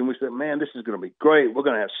merging, we said, man, this is going to be great. We're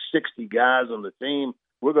going to have 60 guys on the team.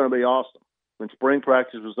 We're going to be awesome. When spring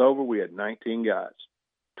practice was over, we had 19 guys,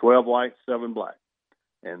 12 white, 7 black.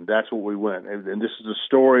 And that's what we went. And this is a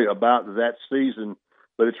story about that season,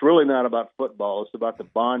 but it's really not about football. It's about the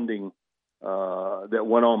bonding that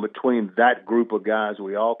went on between that group of guys.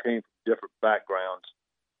 We all came from different backgrounds,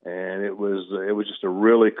 and it was just a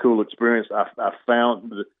really cool experience. I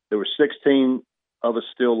found that there were 16 of us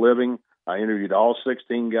still living. I interviewed all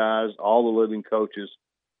 16 guys, all the living coaches,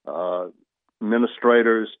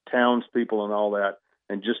 administrators, townspeople, and all that,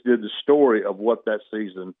 and just did the story of what that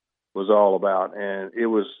season was all about. And it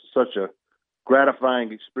was such a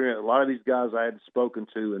gratifying experience. A lot of these guys I hadn't spoken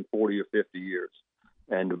to in 40 or 50 years,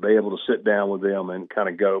 and to be able to sit down with them and kind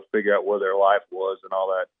of go figure out where their life was and all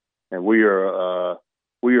that. And we are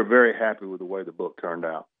very happy with the way the book turned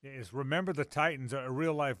out. It's Remember the Titans, a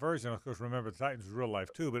real-life version. Of course, Remember the Titans was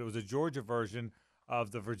real-life, too, but it was a Georgia version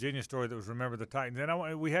of the Virginia story that was Remember the Titans.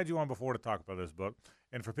 And we had you on before to talk about this book.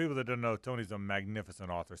 And for people that don't know, Tony's a magnificent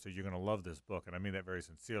author, so you're going to love this book. And I mean that very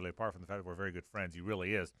sincerely, apart from the fact that we're very good friends. He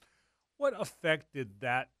really is. What effect did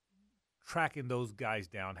that tracking those guys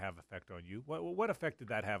down have effect on you? What effect did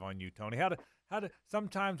that have on you, Tony? How do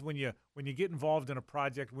sometimes when you get involved in a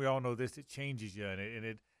project, we all know this, it changes you and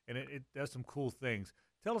it does some cool things.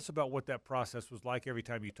 Tell us about what that process was like every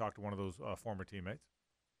time you talked to one of those former teammates.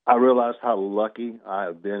 I realized how lucky I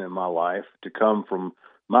have been in my life to come from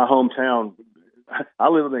my hometown. I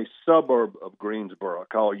live in a suburb of Greensboro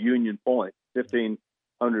called Union Point,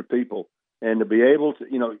 1,500 people, and to be able to,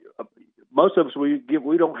 most of us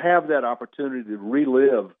we don't have that opportunity to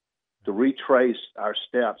relive, to retrace our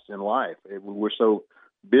steps in life. We're so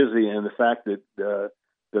busy, and the fact that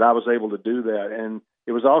I was able to do that, and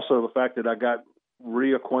it was also the fact that I got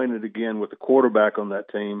reacquainted again with the quarterback on that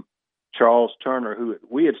team, Charles Turner, who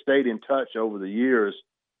we had stayed in touch over the years,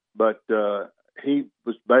 but he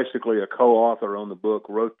was basically a co-author on the book,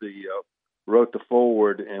 wrote the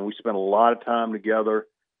foreword, and we spent a lot of time together.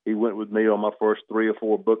 He went with me on my first 3 or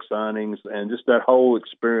 4 book signings, and just that whole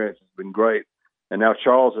experience has been great. And now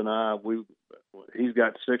Charles and I, he's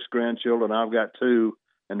got 6 grandchildren, I've got 2,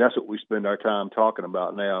 and that's what we spend our time talking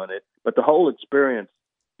about now. But the whole experience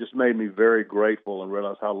just made me very grateful and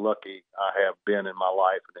realize how lucky I have been in my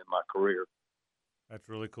life and in my career. That's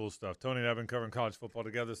really cool stuff. Tony and I have been covering college football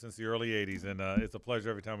together since the early 80s, and it's a pleasure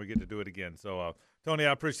every time we get to do it again. So, Tony,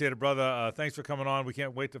 I appreciate it, brother. Thanks for coming on. We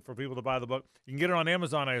can't wait for people to buy the book. You can get it on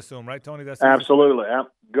Amazon, I assume, right, Tony? That's absolutely.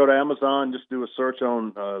 Go to Amazon, just do a search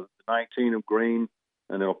on 19 of Green,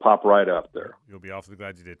 and it'll pop right up there. You'll be awfully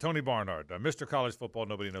glad you did. Tony Barnhart, Mr. College Football,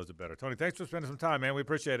 nobody knows it better. Tony, thanks for spending some time, man. We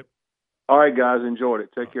appreciate it. All right, guys, enjoyed it.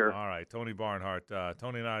 Take care. All right, Tony Barnhart.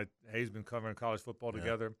 Tony and I, Hayes, been covering college football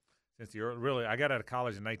together since I got out of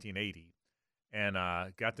college in 1980, and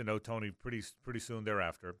got to know Tony pretty soon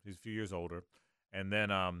thereafter. He's a few years older, and then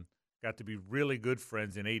got to be really good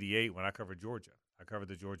friends in '88 when I covered Georgia. I covered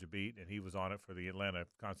the Georgia beat, and he was on it for the Atlanta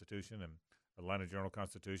Constitution and Atlanta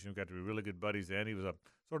Journal-Constitution. We got to be really good buddies then. He was a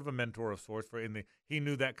sort of a mentor of sorts. He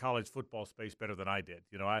knew that college football space better than I did.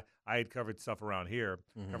 I had covered stuff around here,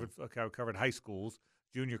 covered high schools,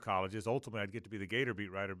 junior colleges. Ultimately, I'd get to be the Gator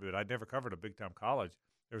beat writer, but I'd never covered a big-time college.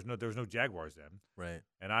 There was no Jaguars then. Right.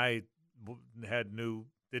 And I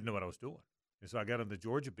didn't know what I was doing. And so I got on the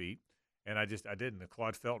Georgia beat, and I didn't.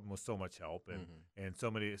 Claude Felton was so much help, and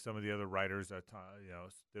some of the other writers that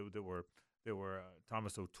were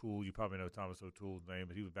Thomas O'Toole. You probably know Thomas O'Toole's name,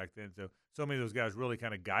 but he was back then. So many of those guys really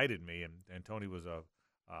kind of guided me, and Tony was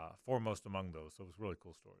foremost among those. So it was a really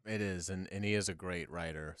cool story. It is, and he is a great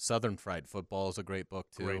writer. Southern Fried Football is a great book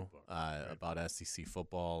too. Great book. About SEC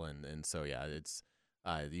football, and so yeah, it's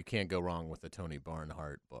you can't go wrong with the Tony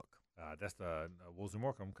Barnhart book. That's the Wolves and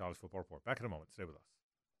Morecambe College Football Report. Back in a moment. Stay with us.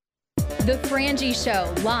 The Frangie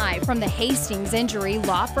Show, live from the Hastings Injury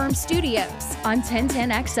Law Firm Studios on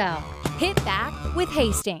 1010XL. Hit back with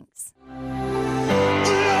Hastings.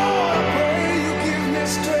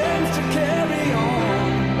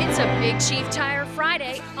 It's a Big Chief Tire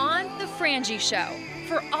Friday on The Frangie Show.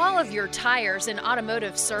 For all of your tires and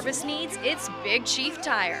automotive service needs, it's Big Chief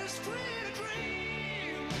Tire.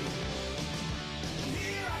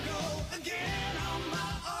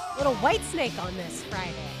 Little White Snake on this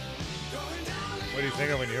Friday. What do you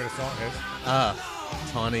think of when you hear the song,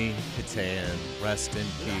 Hiz? Tawny Katan, rest in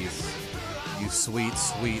peace, you sweet,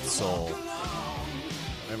 sweet soul.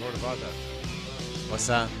 Never would have thought that. What's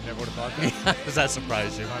that? Never would have thought that. Does that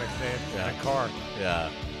surprise you? Tonic Katan, Yeah. that car. Yeah.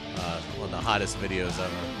 One of the hottest videos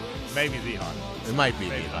ever. Maybe the hottest. It might be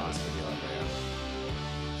Maybe the the hottest video ever,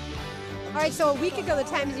 All right, so a week ago, the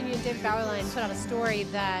Times Union David Bauerlein put out a story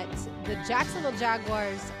that the Jacksonville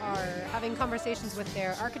Jaguars are having conversations with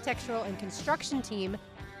their architectural and construction team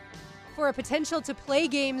for a potential to play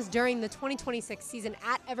games during the 2026 season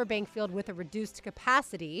at Everbank Field with a reduced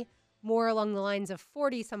capacity, more along the lines of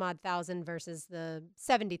 40-some-odd thousand versus the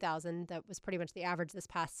 70,000 that was pretty much the average this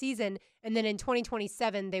past season. And then in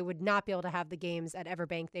 2027, they would not be able to have the games at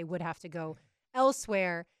Everbank. They would have to go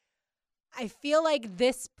elsewhere. I feel like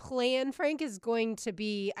this plan, Frank, is going to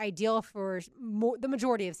be ideal for the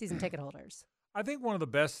majority of season ticket holders. I think one of the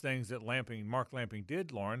best things that Mark Lamping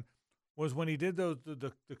did, Lauren, was when he did the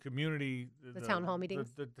community, The town hall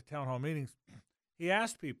meetings? The town hall meetings. He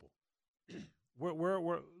asked people,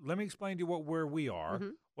 let me explain to you where we are,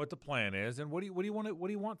 what the plan is, and what do you want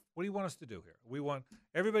us to do here?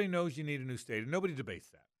 Everybody knows you need a new stadium. Nobody debates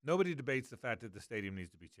that. Nobody debates the fact that the stadium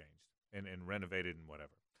needs to be changed and renovated and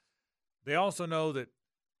whatever. They also know that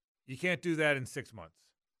you can't do that in 6 months.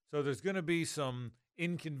 So there's going to be some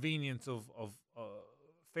inconvenience of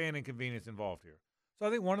fan inconvenience involved here. So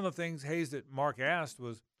I think one of the things, Hayes, that Mark asked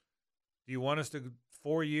was, do you want us to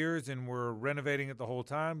 4 years and we're renovating it the whole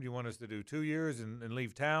time? Do you want us to do 2 years and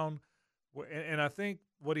leave town? And I think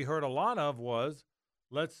what he heard a lot of was,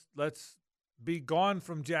 let's be gone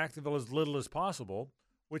from Jacksonville as little as possible,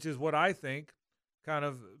 which is what I think kind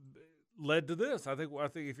of led to this. I think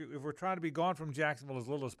if we're trying to be gone from Jacksonville as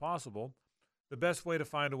little as possible, the best way to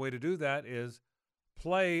find a way to do that is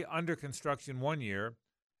play under construction 1 year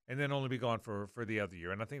and then only be gone for the other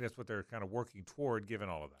year. And I think that's what they're kind of working toward, given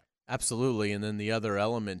all of that. Absolutely. And then the other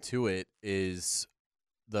element to it is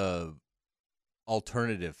the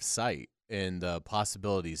alternative site and the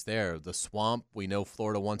possibilities there. The Swamp, we know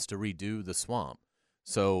Florida wants to redo the Swamp.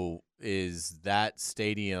 So is that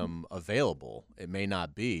stadium available? It may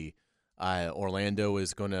not be. Orlando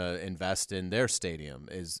is going to invest in their stadium.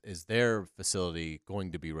 Is their facility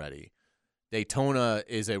going to be ready? Daytona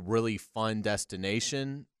is a really fun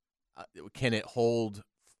destination. Can it hold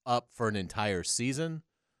up for an entire season?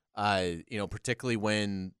 Particularly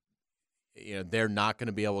when they're not going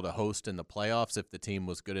to be able to host in the playoffs if the team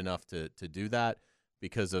was good enough to do that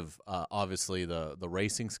because of obviously the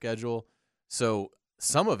racing schedule. So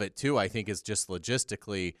some of it too, I think, is just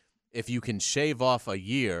logistically. If you can shave off a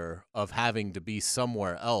year of having to be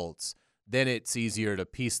somewhere else, then it's easier to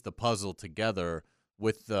piece the puzzle together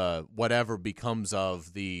with whatever becomes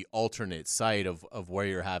of the alternate site of where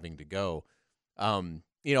you're having to go.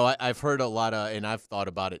 I've heard a lot of, and I've thought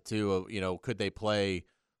about it too, could they play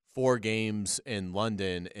 4 games in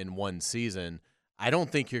London in one season? I don't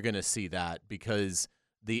think you're going to see that because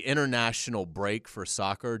the international break for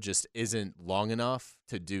soccer just isn't long enough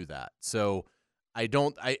to do that. So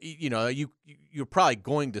you're probably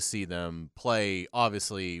going to see them play,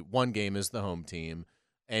 obviously, one game as the home team,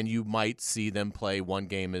 and you might see them play one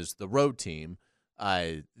game as the road team.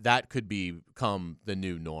 That could become the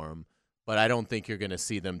new norm, but I don't think you're going to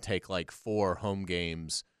see them take like 4 home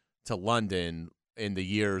games to London in the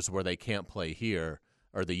years where they can't play here,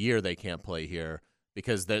 or the year they can't play here,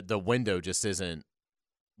 because the window just isn't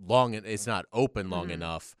long. It's not open long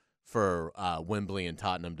enough for Wembley and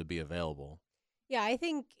Tottenham to be available. Yeah, I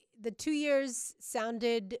think the 2 years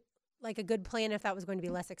sounded like a good plan if that was going to be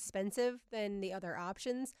less expensive than the other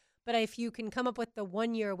options. But if you can come up with the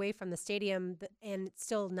 1 year away from the stadium and it's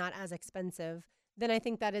still not as expensive, then I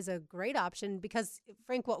think that is a great option because,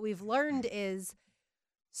 Frank, what we've learned is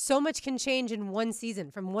so much can change in one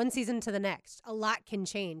season, from one season to the next. A lot can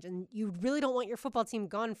change, and you really don't want your football team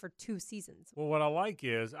gone for 2 seasons. Well, what I like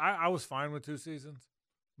is I was fine with 2 seasons,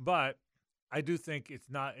 but I do think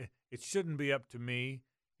it shouldn't be up to me.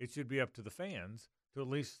 It should be up to the fans to at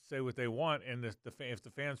least say what they want. And if the fans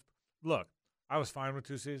look, I was fine with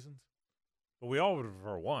 2 seasons, but we all would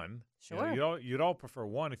prefer 1. Sure, you'd all prefer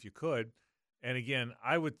 1 if you could. And again,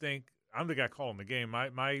 I would think I'm the guy calling the game.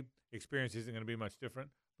 My experience isn't going to be much different,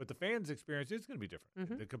 but the fans' experience is going to be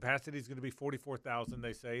different. The capacity is going to be 44,000.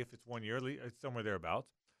 They say if it's 1 year, it's somewhere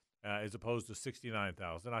thereabouts, as opposed to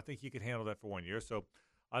 69,000. I think you could handle that for 1 year. So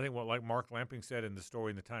I think like Mark Lamping said in the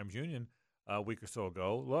story in the Times Union a week or so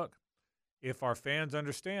ago, look, if our fans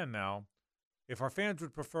understand now, if our fans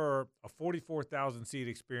would prefer a 44,000 seat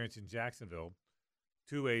experience in Jacksonville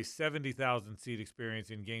to a 70,000 seat experience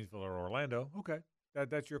in Gainesville or Orlando, okay,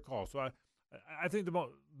 that's your call. So I think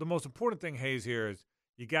the most important thing, Hayes, here is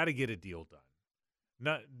you got to get a deal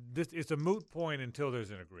done. It's a moot point until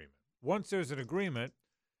there's an agreement. Once there's an agreement,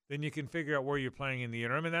 then you can figure out where you're playing in the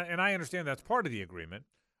interim. And I understand that's part of the agreement.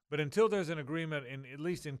 But until there's an agreement, at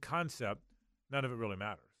least in concept, none of it really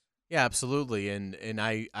matters. Yeah, absolutely. And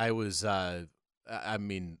I was I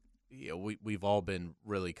mean, we've all been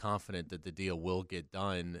really confident that the deal will get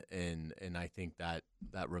done, and I think that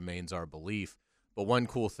remains our belief. But one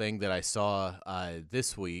cool thing that I saw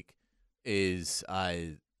this week is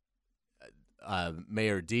Mayor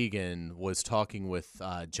Deegan was talking with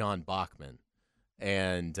John Bachman,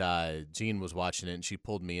 and Jean was watching it, and she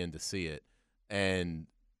pulled me in to see it. And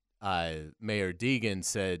Mayor Deegan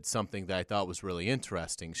said something that I thought was really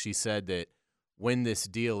interesting. She said that when this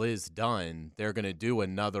deal is done, they're going to do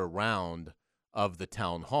another round of the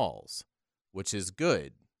town halls, which is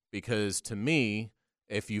good because to me,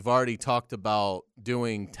 if you've already talked about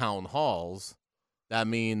doing town halls, that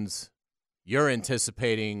means you're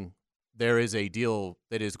anticipating there is a deal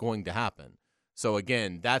that is going to happen. So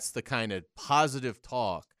again, that's the kind of positive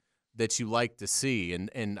talk that you like to see.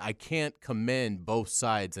 And I can't commend both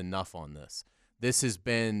sides enough on this. This has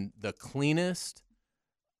been the cleanest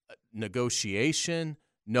negotiation.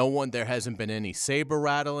 There hasn't been any saber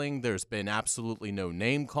rattling. There's been absolutely no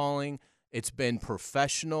name calling. It's been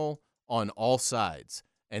professional on all sides,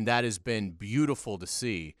 and that has been beautiful to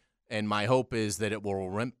see. And my hope is that it will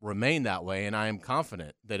remain that way, and I am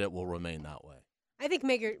confident that it will remain that way. I think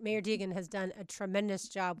Mayor Deegan has done a tremendous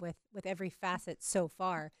job with every facet so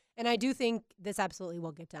far, and I do think this absolutely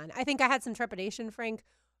will get done. I think I had some trepidation, Frank,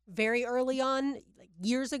 very early on, like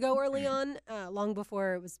years ago early on, long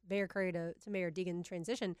before it was Mayor Curry to Mayor Deegan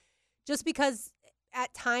transition, just because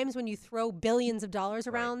at times when you throw billions of dollars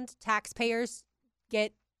around, taxpayers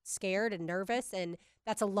get scared and nervous, and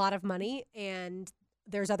that's a lot of money, and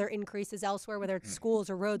there's other increases elsewhere, whether it's schools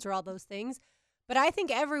or roads or all those things. But I think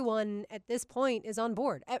everyone at this point is on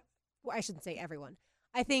board. Well, I shouldn't say everyone.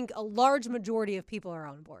 I think a large majority of people are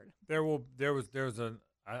on board.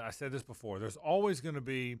 I said this before, there's always going to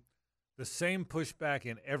be the same pushback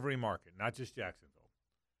in every market, not just Jacksonville.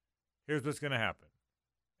 Here's what's going to happen.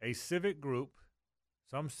 Some civic group's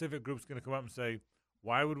going to come up and say,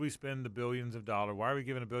 why would we spend the billions of dollars? Why are we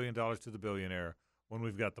giving $1 billion to the billionaire when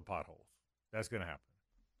we've got the potholes? That's going to happen.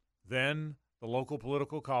 Then the local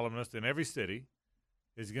political columnist in every city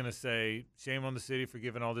is going to say, shame on the city for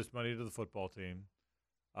giving all this money to the football team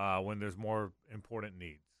when there's more important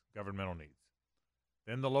needs, governmental needs.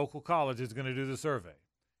 Then the local college is going to do the survey,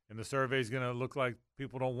 and the survey is going to look like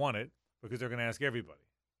people don't want it because they're going to ask everybody.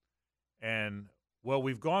 And, well,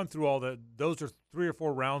 we've gone through all that. Those are 3 or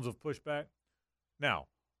 4 rounds of pushback. Now,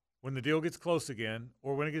 when the deal gets close again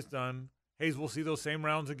or when it gets done, Hayes, we'll see those same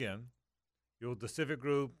rounds again. The civic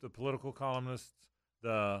group, the political columnists,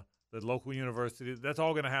 the local university, that's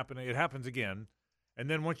all going to happen. It happens again. And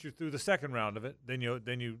then once you're through the second round of it, then you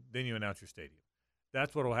announce your stadium.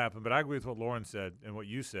 That's what will happen. But I agree with what Lauren said and what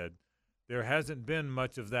you said. There hasn't been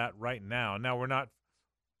much of that right now. Now we're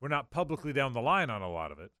not publicly down the line on a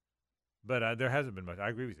lot of it, but there hasn't been much. I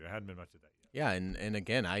agree with you. There hasn't been much of that yet. Yeah, and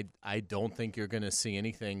again, I don't think you're going to see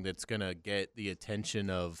anything that's going to get the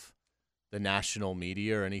attention of the national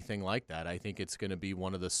media or anything like that. I think it's going to be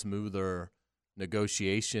one of the smoother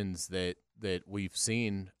negotiations that we've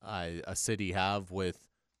seen a city have with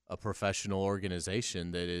a professional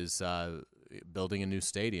organization that is building a new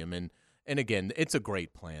stadium. And again, it's a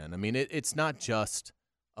great plan. I mean, it's not just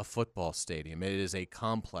a football stadium. It is a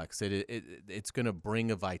complex. It's going to bring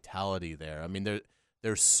a vitality there. I mean,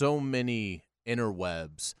 there's so many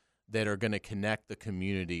interwebs that are going to connect the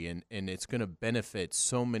community, and it's going to benefit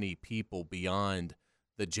so many people beyond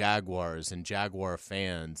the Jaguars and Jaguar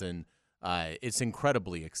fans. And it's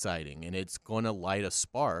incredibly exciting, and it's going to light a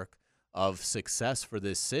spark of success for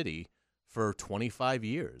this city for 25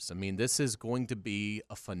 years. I mean, this is going to be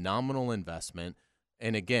a phenomenal investment.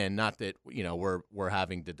 And again, not that, we're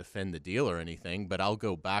having to defend the deal or anything, but I'll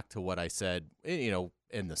go back to what I said, in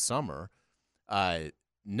the summer.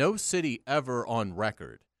 No city ever on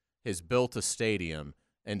record has built a stadium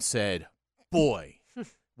and said, boy,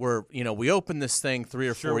 we opened this thing 3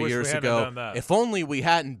 or 4 years ago. If only we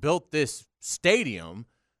hadn't built this stadium,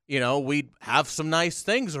 we'd have some nice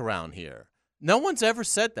things around here. No one's ever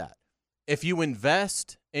said that. If you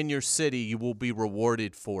invest in your city, you will be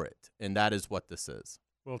rewarded for it, and that is what this is.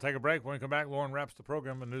 We'll take a break. When we come back, Lauren wraps the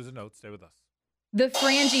program with news and notes. Stay with us. The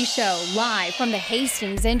Frangie Show, live from the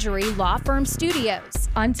Hastings Injury Law Firm Studios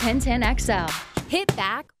on 1010XL. Hit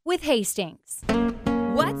back with Hastings.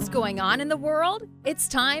 What's going on in the world? It's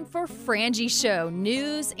time for Frangie Show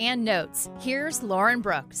News and Notes. Here's Lauren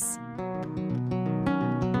Brooks.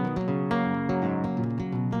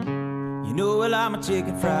 You know, well, I'm a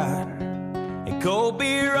chicken fried and cold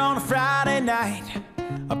beer on a Friday night,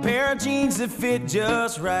 a pair of jeans that fit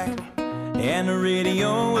just right, and the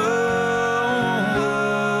radio.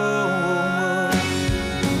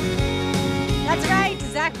 That's right.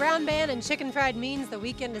 Zach Brown Band and Chicken Fried means the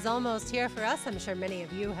weekend is almost here for us. I'm sure many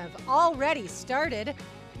of you have already started.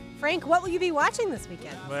 Frank, what will you be watching this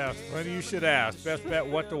weekend? Well, funny you should ask. Best Bet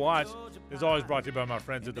What to Watch is always brought to you by my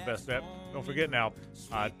friends at the Best Bet. Don't forget now,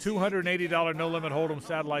 $280 no-limit Hold'em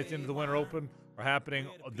satellites into the Winter Open are happening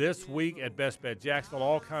this week at Best Bet Jacksonville.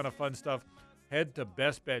 All kind of fun stuff. Head to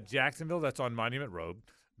Best Bet Jacksonville. That's on Monument Road.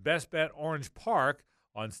 Best Bet Orange Park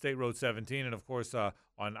on State Road 17. And, of course,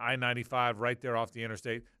 on I-95 right there off the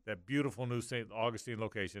interstate, that beautiful new St. Augustine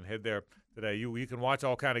location. Head there today. You can watch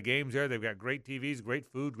all kind of games there. They've got great TVs, great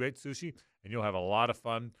food, great sushi, and you'll have a lot of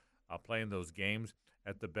fun playing those games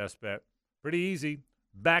at the Best Bet. Pretty easy.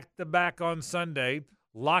 Back-to-back on Sunday.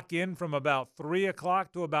 Lock in from about 3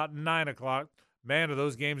 o'clock to about 9 o'clock. Man, are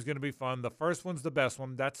those games going to be fun. The first one's the best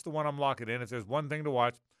one. That's the one I'm locking in. If there's one thing to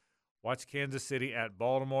watch Kansas City at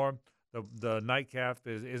Baltimore. The nightcap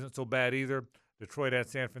isn't so bad either. Detroit at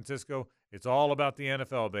San Francisco. It's all about the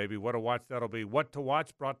NFL, baby. What to watch that'll be. What to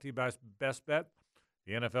watch brought to you by Best Bet.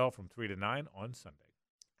 The NFL from 3 to 9 on Sunday.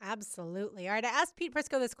 Absolutely. All right, I asked Pete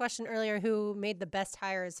Prisco this question earlier, who made the best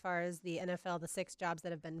hire as far as the NFL, the 6 jobs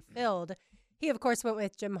that have been filled. He, of course, went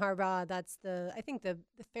with Jim Harbaugh. That's I think the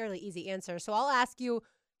fairly easy answer. So I'll ask you,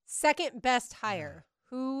 second best hire.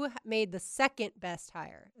 Who made the second best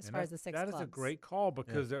hire as far as the 6 clubs? That is a great call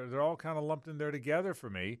because they're all kind of lumped in there together for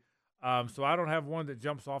me. So I don't have one that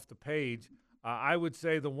jumps off the page. I would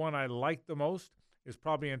say the one I like the most is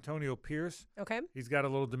probably Antonio Pierce. Okay. He's got a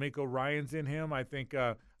little D'Amico Ryans in him. I think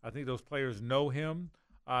those players know him.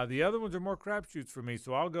 The other ones are more crapshoots for me.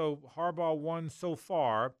 So I'll go Harbaugh 1 so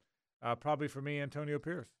far. Probably for me, Antonio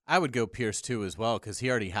Pierce. I would go Pierce 2 as well because he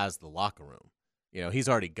already has the locker room. You know, he's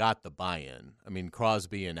already got the buy-in. I mean,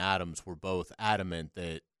 Crosby and Adams were both adamant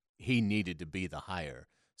that he needed to be the hire.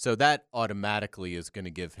 So that automatically is going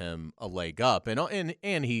to give him a leg up. And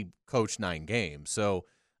he coached 9 games. So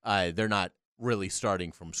they're not really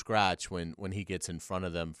starting from scratch when he gets in front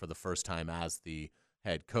of them for the first time as the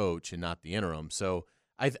head coach and not the interim. So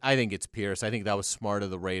I think it's Pierce. I think that was smart of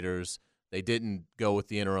the Raiders. They didn't go with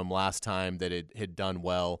the interim last time that it had done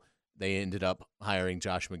well. They ended up hiring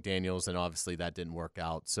Josh McDaniels, and obviously that didn't work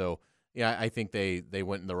out. So, yeah, I think they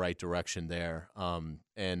went in the right direction there.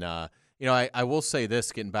 I will say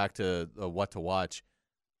this, getting back to what to watch.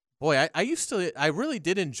 Boy, I really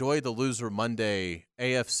did enjoy the Loser Monday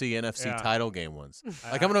AFC, NFC title game ones.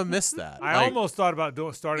 Like, I'm going to miss that. I almost thought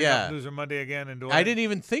about starting up Loser Monday again and doing it. I didn't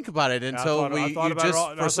even think about it until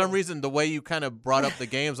for some reason, the way you kind of brought up the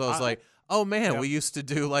games, I was like, oh, man, we used to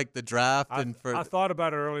do, like, the draft. I thought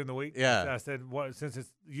about it early in the week. Yeah. I said, since it's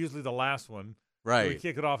usually the last one, right, we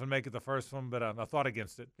kick it off and make it the first one, but I thought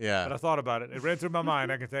against it. Yeah. But I thought about it. It ran through my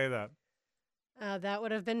mind, I can tell you that. That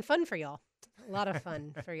would have been fun for y'all. A lot of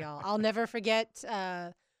fun for y'all. I'll never forget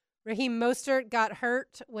Raheem Mostert got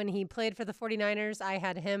hurt when he played for the 49ers. I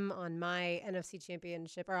had him on my NFC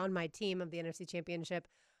Championship, or on my team of the NFC Championship.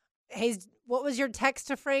 Hayes, what was your text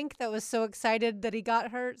to Frank that was so excited that he got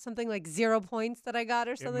hurt? Something like 0 points that I got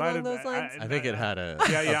or something along those lines? I think it had a...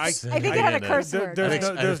 Yeah. I think it had a curse word.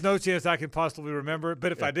 There's no chance I could possibly remember it,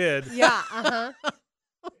 but if I did... Yeah,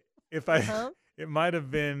 It might have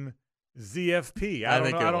been... ZFP. I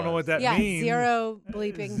don't know what that means. 0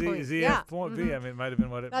 bleeping points. ZF.P. I mean, it might have been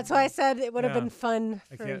what it. That's why I said it would have been fun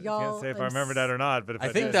for y'all. I can't say if I remember that or not, but if I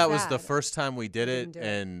think that was the first time we did it,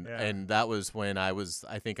 and that was when I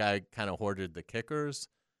think I kind of hoarded the kickers.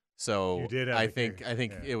 So you did I think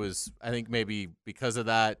it was. I think maybe because of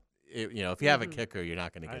that. If you have a kicker, you're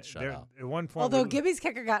not going to get shut out. At one point, although Gibby's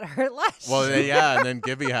kicker got hurt last year. Well, and then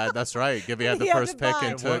Gibby had. That's right. Gibby had the first pick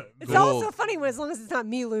and took. It's also funny as long as it's not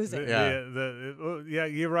me losing.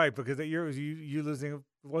 You're right because you losing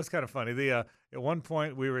was kind of funny. At one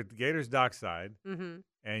point we were at the Gators dockside,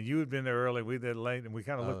 and you had been there early. We did late, and we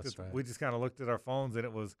kind of looked at. We just kind of looked at our phones, and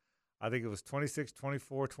it was. I think it was 26,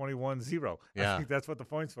 24, 21, 0. Yeah. I think that's what the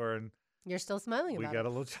points were, and. You're still smiling about it. We got a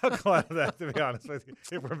little chuckle out of that, to be honest with you,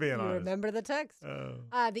 if we're being honest. Remember the text.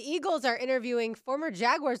 The Eagles are interviewing former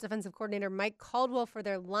Jaguars defensive coordinator Mike Caldwell for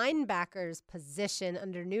their linebackers position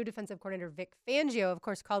under new defensive coordinator Vic Fangio. Of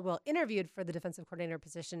course, Caldwell interviewed for the defensive coordinator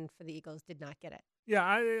position for the Eagles, did not get it. Yeah,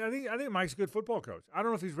 I think Mike's a good football coach. I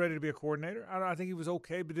don't know if he's ready to be a coordinator. I think he was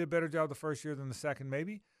okay, but did a better job the first year than the second,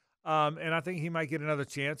 maybe. And I think he might get another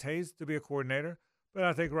chance, Hayes, to be a coordinator. But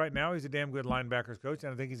I think right now he's a damn good linebackers coach,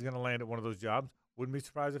 and I think he's going to land at one of those jobs. Wouldn't be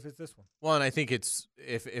surprised if it's this one. Well, and I think it's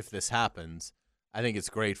if this happens, I think it's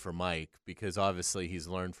great for Mike because obviously he's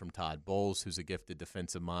learned from Todd Bowles, who's a gifted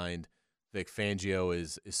defensive mind. Vic Fangio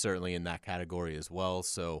is certainly in that category as well.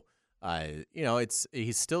 So,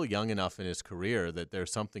 he's still young enough in his career that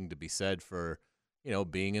there's something to be said for,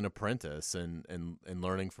 being an apprentice and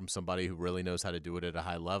learning from somebody who really knows how to do it at a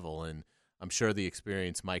high level. And I'm sure the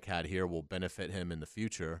experience Mike had here will benefit him in the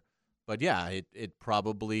future. But yeah, it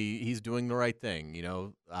probably he's doing the right thing.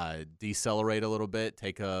 Decelerate a little bit,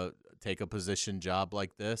 take a position job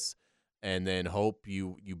like this, and then hope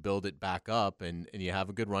you build it back up and you have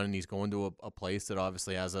a good run. And he's going to a place that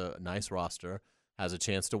obviously has a nice roster, has a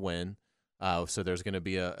chance to win. So there's going to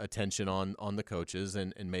be a tension on the coaches,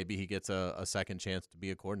 and maybe he gets a second chance to be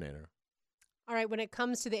a coordinator. All right, when it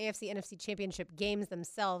comes to the AFC-NFC championship games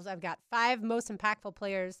themselves, I've got 5 most impactful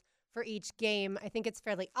players for each game. I think it's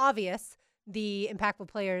fairly obvious the impactful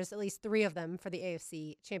players, at least 3 of them for the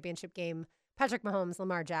AFC championship game: Patrick Mahomes,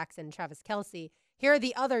 Lamar Jackson, Travis Kelce. Here are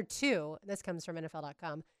the other 2. This comes from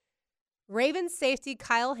NFL.com. Ravens safety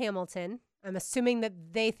Kyle Hamilton. I'm assuming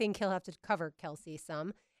that they think he'll have to cover Kelce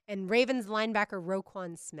some. And Ravens linebacker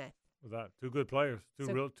Roquan Smith. With that, 2 good players,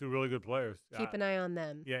 two really good players. Keep an eye on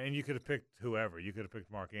them. Yeah, and you could have picked whoever. You could have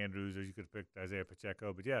picked Mark Andrews, or you could have picked Isaiah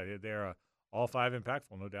Pacheco. But yeah, they're all 5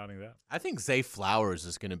 impactful, no doubting that. I think Zay Flowers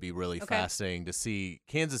is going to be really fascinating to see.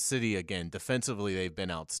 Kansas City, again, defensively, they've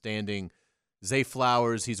been outstanding. Zay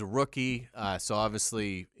Flowers, he's a rookie, so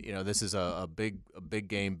obviously, this is a big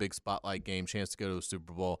game, big spotlight game, chance to go to the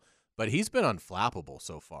Super Bowl. But he's been unflappable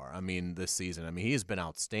so far. This season. He has been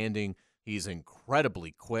outstanding. He's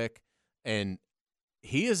incredibly quick, and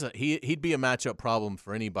he'd be a matchup problem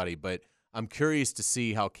for anybody. But I'm curious to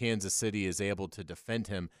see how Kansas City is able to defend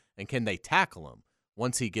him, and can they tackle him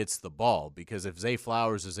once he gets the ball? Because if Zay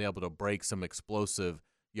Flowers is able to break some explosive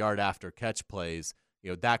yard after catch plays,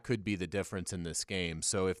 that could be the difference in this game.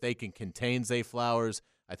 So if they can contain Zay Flowers,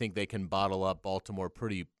 I think they can bottle up Baltimore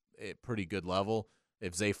pretty good level.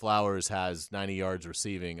 If Zay Flowers has 90 yards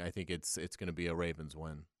receiving, I think it's going to be a Ravens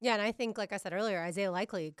win. Yeah, and I think, like I said earlier, Isaiah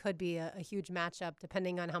Likely could be a huge matchup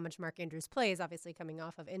depending on how much Mark Andrews plays, obviously coming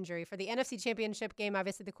off of injury. For the NFC Championship game,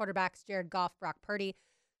 obviously the quarterbacks, Jared Goff, Brock Purdy.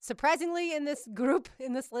 Surprisingly, in this group,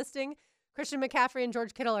 in this listing, Christian McCaffrey and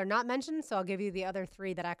George Kittle are not mentioned, so I'll give you the other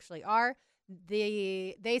 3 that actually are.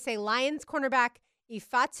 They say Lions cornerback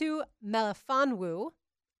Ifeatu Melifonwu,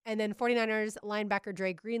 and then 49ers linebacker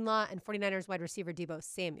Dre Greenlaw, and 49ers wide receiver Deebo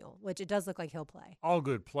Samuel, which it does look like he'll play. All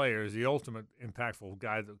good players. The ultimate impactful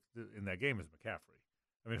guy in that game is McCaffrey.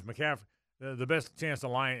 If McCaffrey, the best chance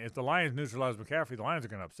if the Lions neutralize McCaffrey, the Lions are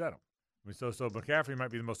going to upset him. So McCaffrey might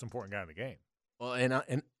be the most important guy in the game. Well,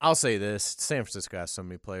 and I'll say this: San Francisco has so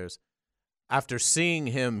many players. After seeing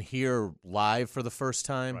him here live for the first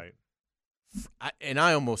time, right.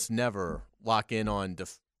 I almost never lock in on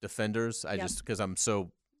defenders. Just because I'm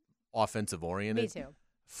so offensive oriented. Me too.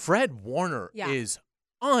 Fred Warner is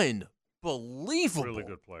unbelievable. Really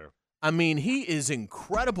good player. He is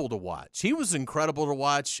incredible to watch. He was incredible to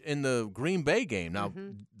watch in the Green Bay game. Now,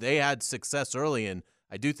 they had success early, and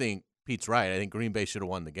I do think Pete's right. I think Green Bay should have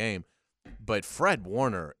won the game. But Fred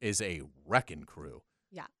Warner is a wrecking crew.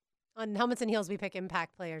 Yeah. On Helmets and Heels, we pick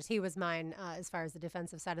impact players. He was mine as far as the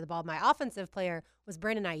defensive side of the ball. My offensive player was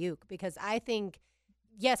Brandon Ayuk, because I think,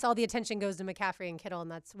 yes, all the attention goes to McCaffrey and Kittle,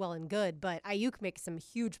 and that's well and good, but Ayuk makes some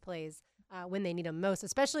huge plays when they need him most,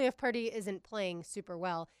 especially if Purdy isn't playing super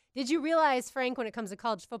well. Did you realize, Frank, when it comes to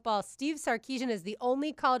college football, Steve Sarkisian is the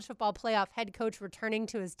only college football playoff head coach returning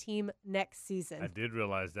to his team next season? I did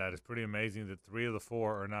realize that. It's pretty amazing that 3 of the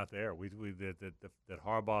 4 are not there. That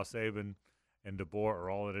Harbaugh, Saban, and DeBoer are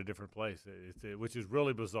all at a different place, which is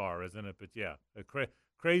really bizarre, isn't it? But yeah, a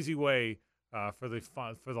crazy way for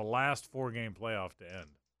the last 4-game playoff to end.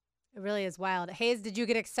 It really is wild. Hayes, did you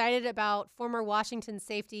get excited about former Washington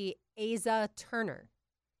safety Asa Turner?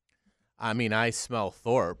 I smell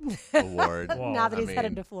Thorpe award. Well, now that he's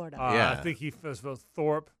headed to Florida. I think he spells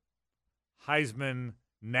Thorpe, Heisman,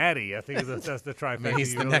 Natty. I think that's the trifecta.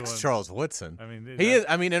 He's the next Charles Woodson. He is.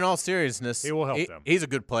 In all seriousness, he will help them. He's a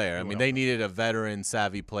good player. They needed a veteran,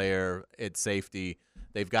 savvy player at safety.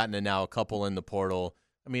 They've gotten now a couple in the portal.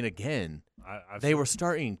 Again, they were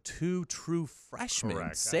starting 2 true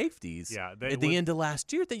freshman safeties at the end of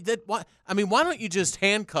last year. Why don't you just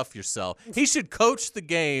handcuff yourself? He should coach the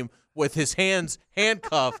game with his hands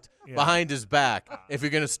handcuffed behind his back if you're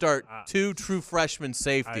going to start 2 true freshman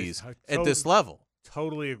safeties at this level.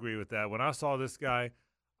 Totally agree with that. When I saw this guy,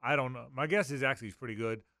 I don't know. My guess is actually he's pretty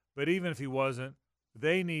good. But even if he wasn't,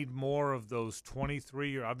 they need more of those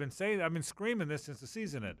 23-year. I've been screaming this since the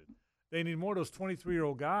season ended. They need more of those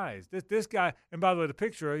 23-year-old guys. This guy, and by the way, the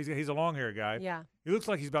picture, he's a long-haired guy. Yeah. He looks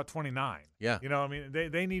like he's about 29. Yeah. You know, I mean,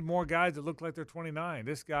 they need more guys that look like they're 29.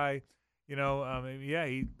 This guy, you know,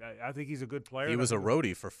 I think he's a good player. He was a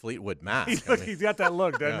roadie for Fleetwood Mac. He's got that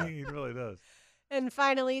look, doesn't he? He really does. And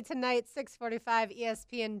finally, tonight, 6:45,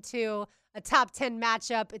 ESPN2, a top 10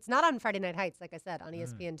 matchup. It's not on Friday Night Heights, like I said, on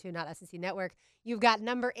ESPN2, not SEC Network. You've got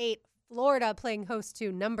number 8, Florida, playing host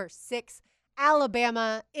to number 6,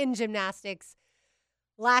 Alabama, in gymnastics.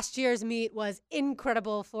 Last year's meet was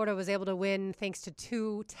incredible. Florida was able to win thanks to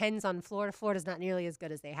 2 10s on Florida. Florida's not nearly as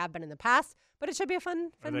good as they have been in the past, but it should be a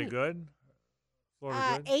fun Are they meet. good?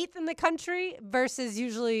 Florida good? 8th in the country versus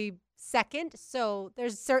usually 2nd, so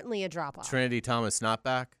there's certainly a drop-off. Trinity Thomas not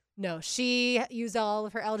back? No, she used all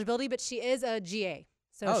of her eligibility, but she is a GA.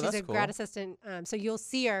 So she's that's a cool. grad assistant. So you'll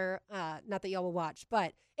see her, not that y'all will watch,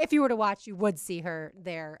 but if you were to watch, you would see her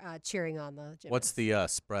there cheering on the gymnast. What's the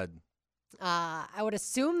spread? I would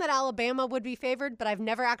assume that Alabama would be favored, but I've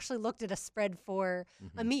never actually looked at a spread for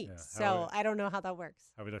a meet. Yeah, So I don't know how that works.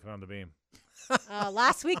 How are we looking on the beam?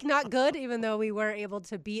 Last week, not good, even though we were able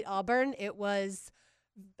to beat Auburn. It was,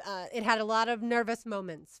 it had a lot of nervous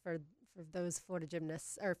moments for those Florida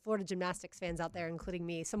gymnasts or Florida gymnastics fans out there, including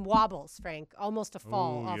me. Some wobbles, Frank, almost a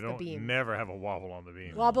fall off the beam. Never have a wobble on the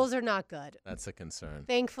beam. Wobbles are not good. That's a concern.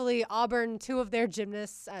 Thankfully, Auburn, 2 of their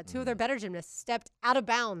gymnasts, 2 of their better gymnasts, stepped out of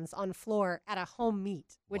bounds on floor at a home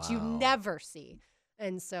meet, which you never see.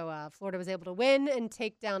 And so Florida was able to win and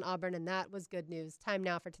take down Auburn, and that was good news. Time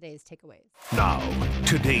now for today's takeaways. Now,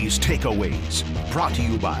 today's takeaways, brought to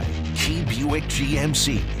you by Key Buick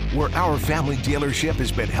GMC, where our family dealership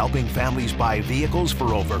has been helping families buy vehicles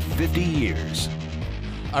for over 50 years.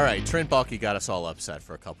 All right, Trent Baalke got us all upset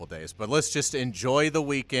for a couple days, but let's just enjoy the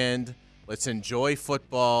weekend. Let's enjoy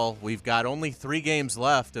football. We've got only 3 games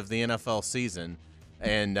left of the NFL season,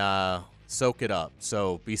 and soak it up.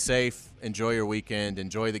 So be safe, enjoy your weekend,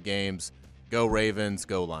 enjoy the games. Go Ravens,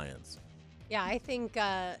 go Lions. Yeah, I think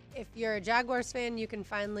if you're a Jaguars fan, you can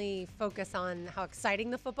finally focus on how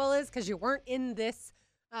exciting the football is because you weren't in this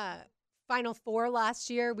Final Four last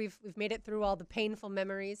year. We've made it through all the painful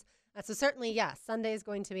memories. So certainly, yeah, Sunday is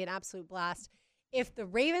going to be an absolute blast. If the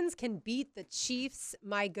Ravens can beat the Chiefs,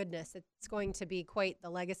 my goodness, it's going to be quite the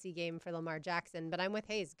legacy game for Lamar Jackson. But I'm with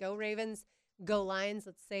Hayes. Go Ravens, go Lions.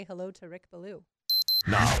 Let's say hello to Rick Ballou.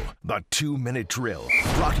 Now, the 2-minute drill,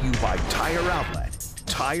 brought to you by Tire Outlet.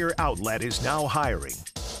 Tire Outlet is now hiring.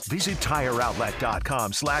 Visit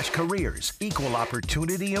TireOutlet.com/careers. Equal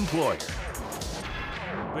opportunity employer.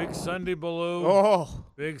 Big Sunday, Ballou. Oh.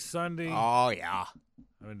 Big Sunday. Oh, yeah.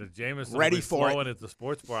 I mean, the Jameson Ready will be for it. flowing at the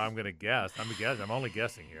sports bar, I'm going to guess. I'm only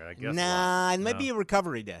guessing here. I guess. Nah, it might be a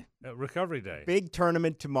recovery day. Recovery day. Big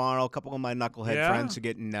tournament tomorrow. A couple of my knucklehead Yeah? friends are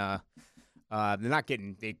getting, they're not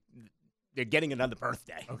getting, they're getting another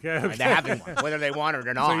birthday. Okay. They're having one, whether they want it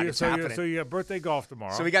or not. It's happening. So you got birthday golf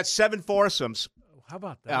tomorrow. So we got 7 foursomes How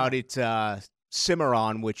about that? out at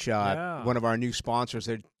Cimarron, which one of our new sponsors.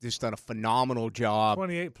 They've just done a phenomenal job.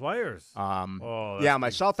 28 players. That's Yeah, my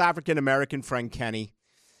big. South African American friend Kenny,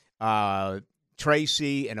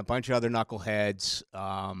 Tracy, and a bunch of other knuckleheads.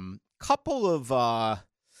 Couple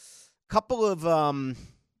of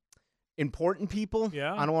important people.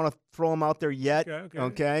 Yeah. I don't want to throw them out there yet.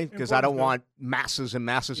 Okay, because I don't want masses and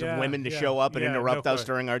masses of women to show up and interrupt us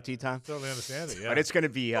during our tea time. Totally understand it. Yeah. But it's going to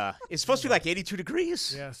be. It's supposed to be like 82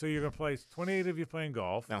 degrees. Yeah. So you're gonna play 28 of you playing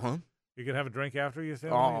golf. Uh-huh. You can have a drink after you.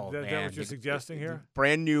 Oh, Is that man. what you're suggesting here?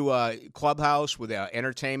 Brand new clubhouse with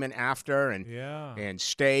entertainment after and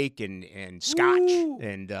steak and scotch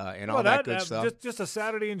and all that good stuff. Just a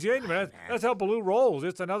Saturday in January. That's how Ballou rolls.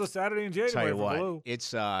 It's another Saturday in January Tell you for what, Ballou.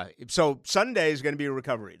 it's so Sunday is going to be a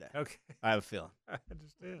recovery day. Okay. I have a feeling. I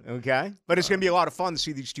understand. Okay, but it's going to be a lot of fun to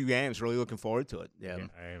see these 2 games. Really looking forward to it. Yeah.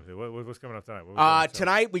 What's coming up tonight? What we got?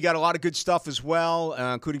 Tonight we got a lot of good stuff as well,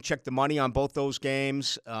 including check the money on both those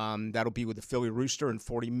games. That'll be with the Philly Rooster in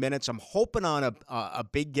 40 minutes. I'm hoping on a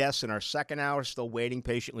big guest in our second hour. Still waiting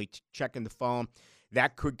patiently, checking the phone.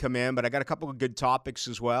 That could come in, but I got a couple of good topics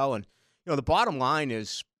as well. And the bottom line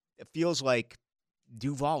is, it feels like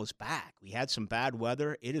Duval is back. We had some bad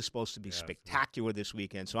weather. It is supposed to be spectacular this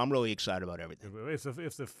weekend, so I'm really excited about everything. If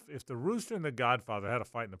the Rooster and the Godfather had a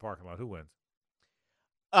fight in the parking lot, who wins?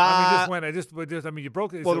 I mean, you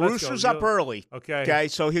broke it. Well, so the let's go. Rooster's up early. Okay.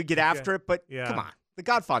 So he'll get after it, but come on. The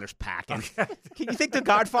Godfather's packing. Can you think the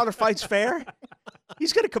Godfather fight's fair?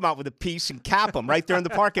 He's going to come out with a piece and cap him right there in the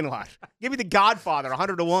parking lot. Give me the Godfather,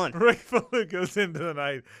 100-1. Rick Ballou goes into the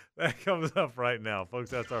night. That comes up right now. Folks,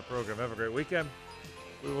 that's our program. Have a great weekend.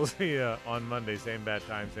 We will see you on Monday, same bat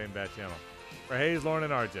time, same bat channel. For Hayes, Lauren,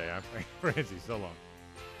 and RJ, I'm Frangie. So long.